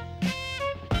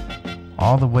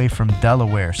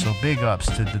Delaware. So big ups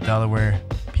to the Delaware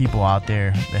people out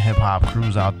there, the hip hop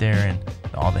crews out there, and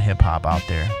all the hip hop out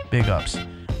there. Big ups.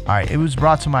 All right, it was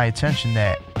brought to my attention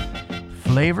that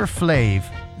Flavor Flav.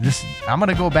 I'm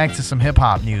gonna go back to some hip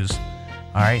hop news.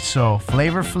 All right, so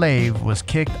Flavor Flav was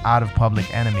kicked out of Public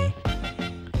Enemy,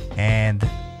 and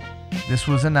this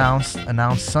was announced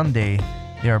Sunday.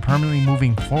 They are permanently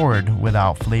moving forward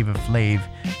without Flavor Flav,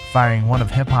 firing one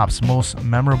of hip-hop's most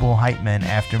memorable hype men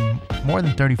after more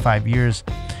than 35 years.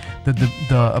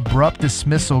 The abrupt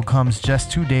dismissal comes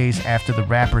just 2 days after the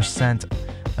rapper sent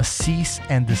a cease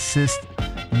and desist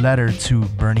letter to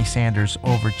Bernie Sanders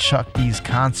over Chuck D's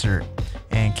concert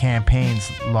and campaign's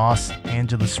Los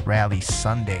Angeles rally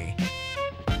Sunday.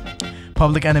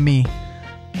 Public Enemy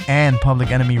and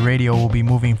Public Enemy Radio will be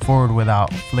moving forward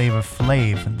without Flavor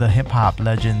Flav, the hip-hop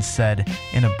legend said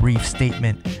in a brief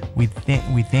statement. We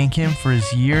thank him for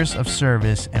his years of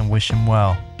service and wish him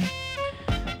well.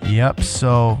 Yep,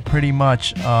 so pretty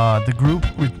much the group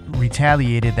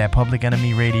retaliated that Public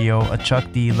Enemy Radio, a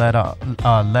Chuck D led a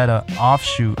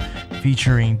offshoot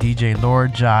featuring DJ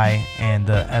Lord Jai and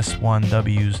the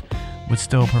S1Ws would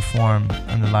still perform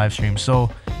on the live stream.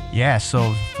 So yeah,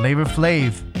 so Flavor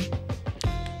Flav,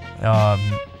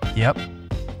 yep,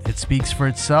 it speaks for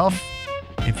itself.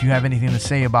 If you have anything to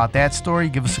say about that story,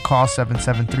 give us a call,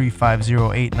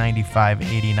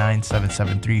 773-508-9589,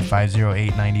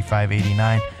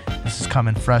 773-508-9589. This is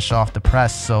coming fresh off the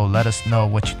press, so let us know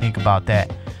what you think about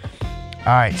that. All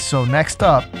right, so next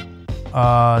up,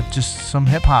 just some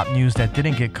hip-hop news that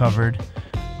didn't get covered.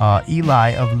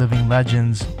 Eli of Living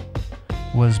Legends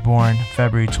was born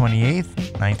February 28th,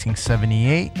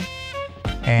 1978,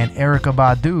 and Erykah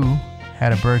Badu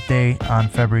had a birthday on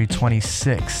February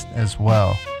 26th as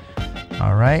well.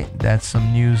 All right, that's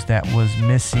some news that was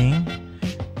missing.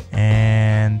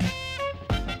 And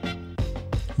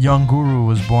Young Guru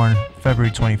was born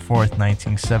February 24th,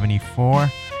 1974.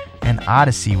 And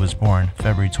Odyssey was born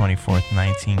February 24th,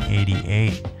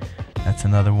 1988. That's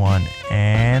another one.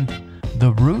 And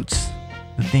The Roots,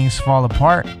 The Things Fall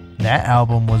Apart, that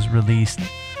album was released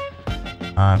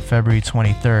on February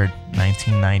 23rd,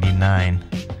 1999.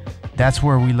 That's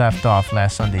where we left off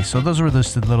last Sunday. So those were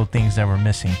just the little things that were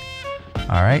missing.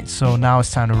 All right, so now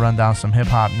it's time to run down some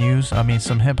hip-hop news.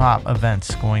 Some hip-hop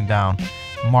events going down.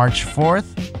 March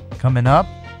 4th, coming up,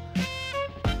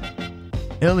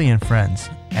 Illy and Friends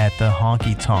at the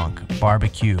Honky Tonk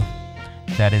Barbecue.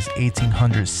 That is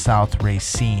 1800 South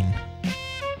Racine.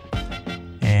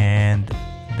 And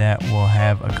that will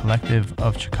have a collective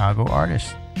of Chicago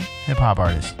artists, hip-hop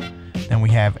artists. Then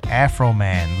we have Afro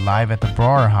Man live at the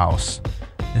Brower House.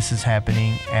 This is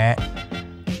happening at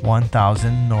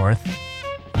 1000 North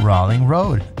Rawling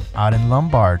Road out in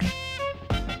Lombard.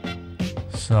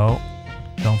 So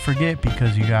don't forget,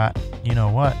 because you got, you know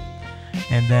what.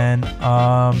 And then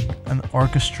an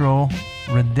orchestral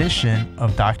rendition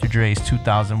of Dr. Dre's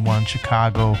 2001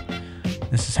 Chicago.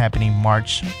 This is happening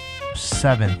March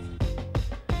 7th.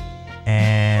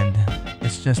 And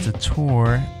it's just a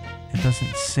tour. It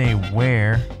doesn't say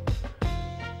where. I'm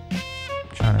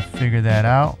trying to figure that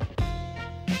out.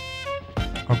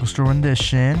 Orchestral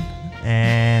rendition.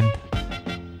 And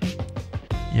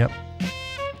yep.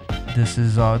 This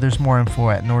is there's more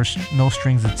info at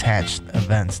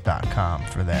nostringsAttachedEvents.com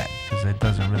for that, because it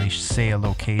doesn't really say a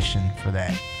location for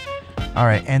that. All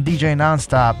right, and DJ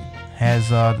Nonstop has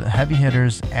the heavy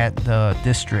hitters at the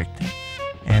District,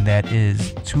 and that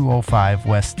is 205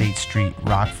 West State Street,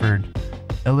 Rockford,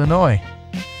 Illinois.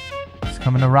 It's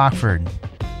coming to Rockford,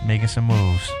 making some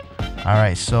moves. All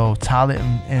right, so Talib,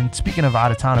 and speaking of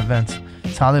out-of-town events,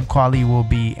 Talib Kweli will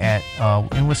be at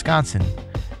in Wisconsin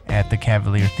at the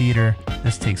Cavalier Theater.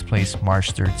 This takes place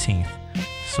March 13th.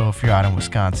 So if you're out in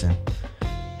Wisconsin,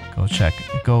 go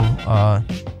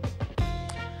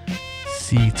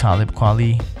see Talib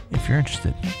Kweli if you're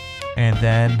interested. And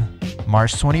then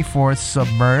March 24th,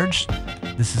 Submerged.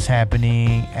 This is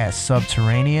happening at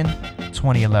Subterranean,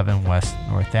 2011 West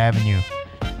North Avenue.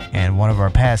 And one of our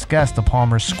past guests, the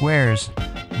Palmer Squares,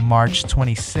 March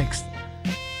 26th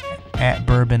at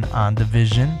Bourbon on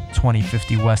Division,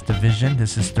 2050 West Division.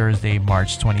 This is Thursday,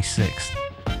 March 26th.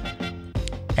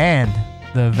 And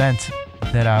the event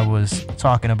that I was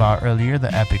talking about earlier,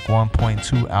 the Epic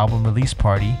 1.2 album release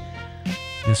party,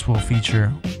 this will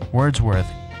feature Wordsworth,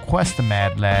 Questa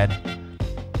Mad Lad,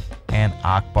 and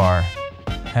Akbar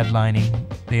headlining.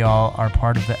 They all are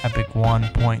part of the Epic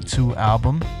 1.2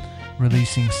 album,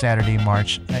 releasing Saturday,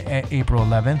 April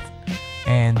 11th.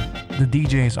 And the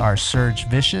DJs are Serge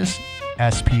Vicious,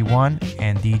 SP1,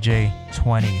 and DJ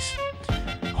 20s.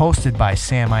 Hosted by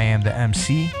Sam I Am the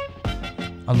MC,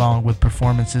 along with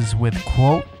performances with,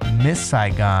 quote, Miss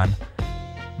Saigon,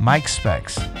 Mike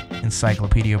Specs,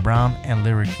 Encyclopedia Brown, and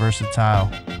Lyric Versatile,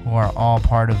 who are all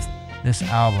part of this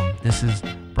album. This is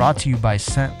brought to you by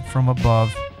Sent From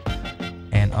Above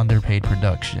and Underpaid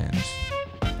Productions.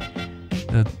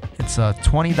 It's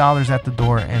 $20 at the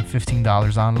door and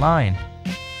 $15 online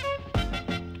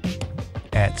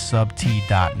at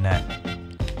subt.net.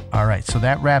 All right, so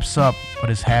that wraps up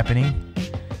what is happening,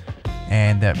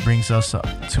 and that brings us up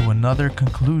to another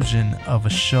conclusion of a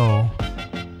show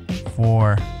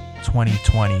for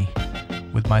 2020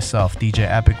 with myself, DJ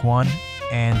Epic One,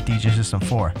 and DJ System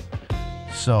 4.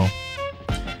 So,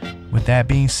 with that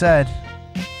being said,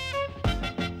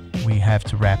 we have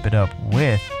to wrap it up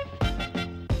with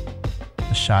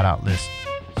the shout out list.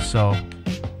 So,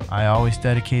 I always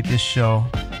dedicate this show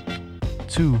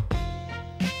to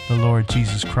the Lord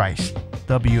Jesus Christ,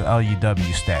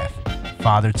 WLUW staff,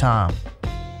 Father Tom,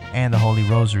 and the Holy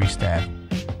Rosary staff.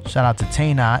 Shout out to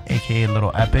Taynot, aka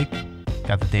Little Epic.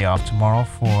 Got the day off tomorrow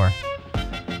for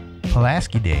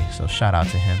Pulaski Day, so shout out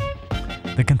to him.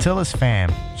 The Cantillas fam,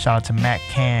 shout out to Matt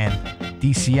Can,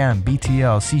 DCM,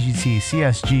 BTL, CGT,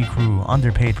 CSG crew,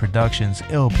 Underpaid Productions,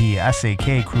 ILP,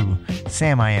 SAK crew,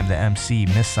 Sam I Am the MC,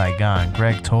 Miss Saigon,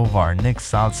 Greg Tovar, Nick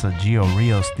Salsa, Gio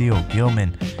Rios, Theo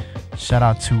Gilman. Shout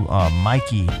out to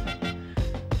Mikey.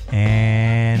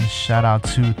 And shout out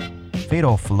to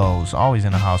Fatal Flows, always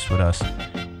in the house with us.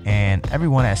 And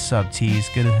everyone at Sub T's,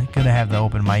 good to have the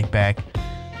open mic back.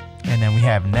 And then we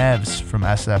have Nevs from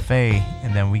SFA.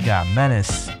 And then we got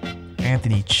Menace,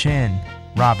 Anthony Chin,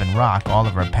 Robin Rock, all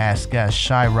of our past guests,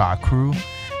 Shy Rock crew.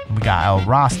 And we got El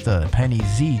Rasta, Penny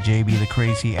Z, JB the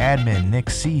Crazy Admin, Nick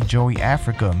C, Joey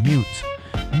Africa, Mute.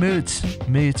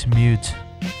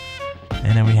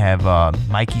 And then we have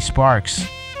Mikey Sparks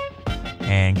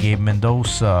and Gabe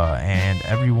Mendoza and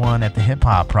everyone at the Hip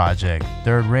Hop Project,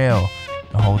 Third Rail,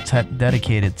 the whole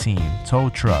dedicated team, Tow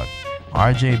Truck,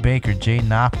 RJ Baker, Jay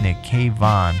Knopnick, K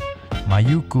Von,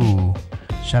 Mayuku,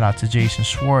 shout out to Jason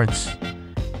Schwartz,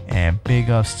 and big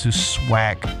ups to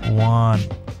Swak One,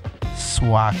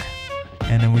 Swak,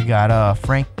 and then we got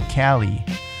Frank Cali,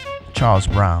 Charles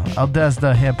Brown, El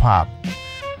Desda Hip Hop,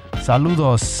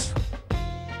 Saludos,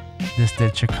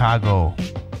 desde Chicago,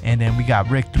 and then we got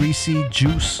Rick 3C,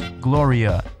 Juice,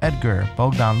 Gloria, Edgar,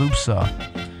 Bogdan Lupsa,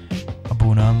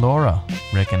 Abuna and Laura,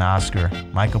 Rick and Oscar,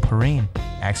 Michael Perrine,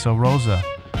 Axel Rosa.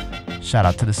 Shout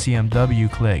out to the CMW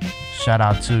clique. Shout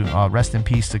out to rest in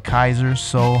peace to Kaiser,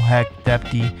 Soul, Heck,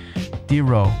 Depty,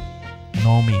 Dero,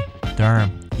 Nomi,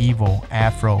 Derm, Evil,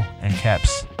 Afro, and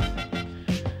Keps.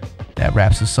 That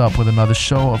wraps us up with another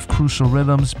show of Crucial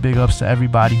Rhythms. Big ups to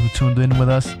everybody who tuned in with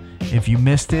us. If you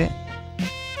missed it,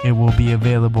 it will be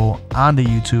available on the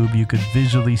YouTube. You could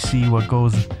visually see what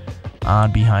goes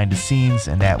on behind the scenes,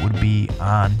 and that would be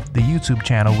on the YouTube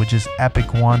channel, which is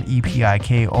Epic One,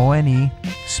 EPIKONE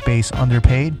space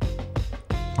Underpaid,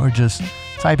 or just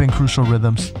type in Crucial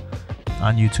Rhythms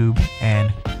on YouTube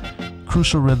and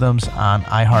Crucial Rhythms on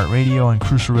iHeartRadio and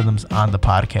Crucial Rhythms on the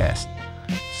podcast.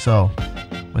 So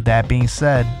with that being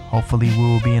said, hopefully we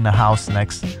will be in the house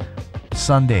next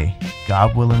Sunday,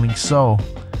 God willingly so.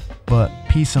 But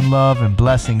peace and love and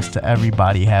blessings to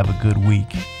everybody. Have a good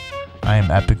week. I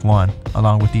am Epic One,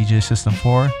 along with DJ System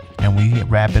 4, and we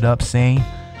wrap it up saying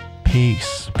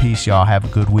peace. Peace, y'all. Have a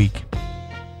good week.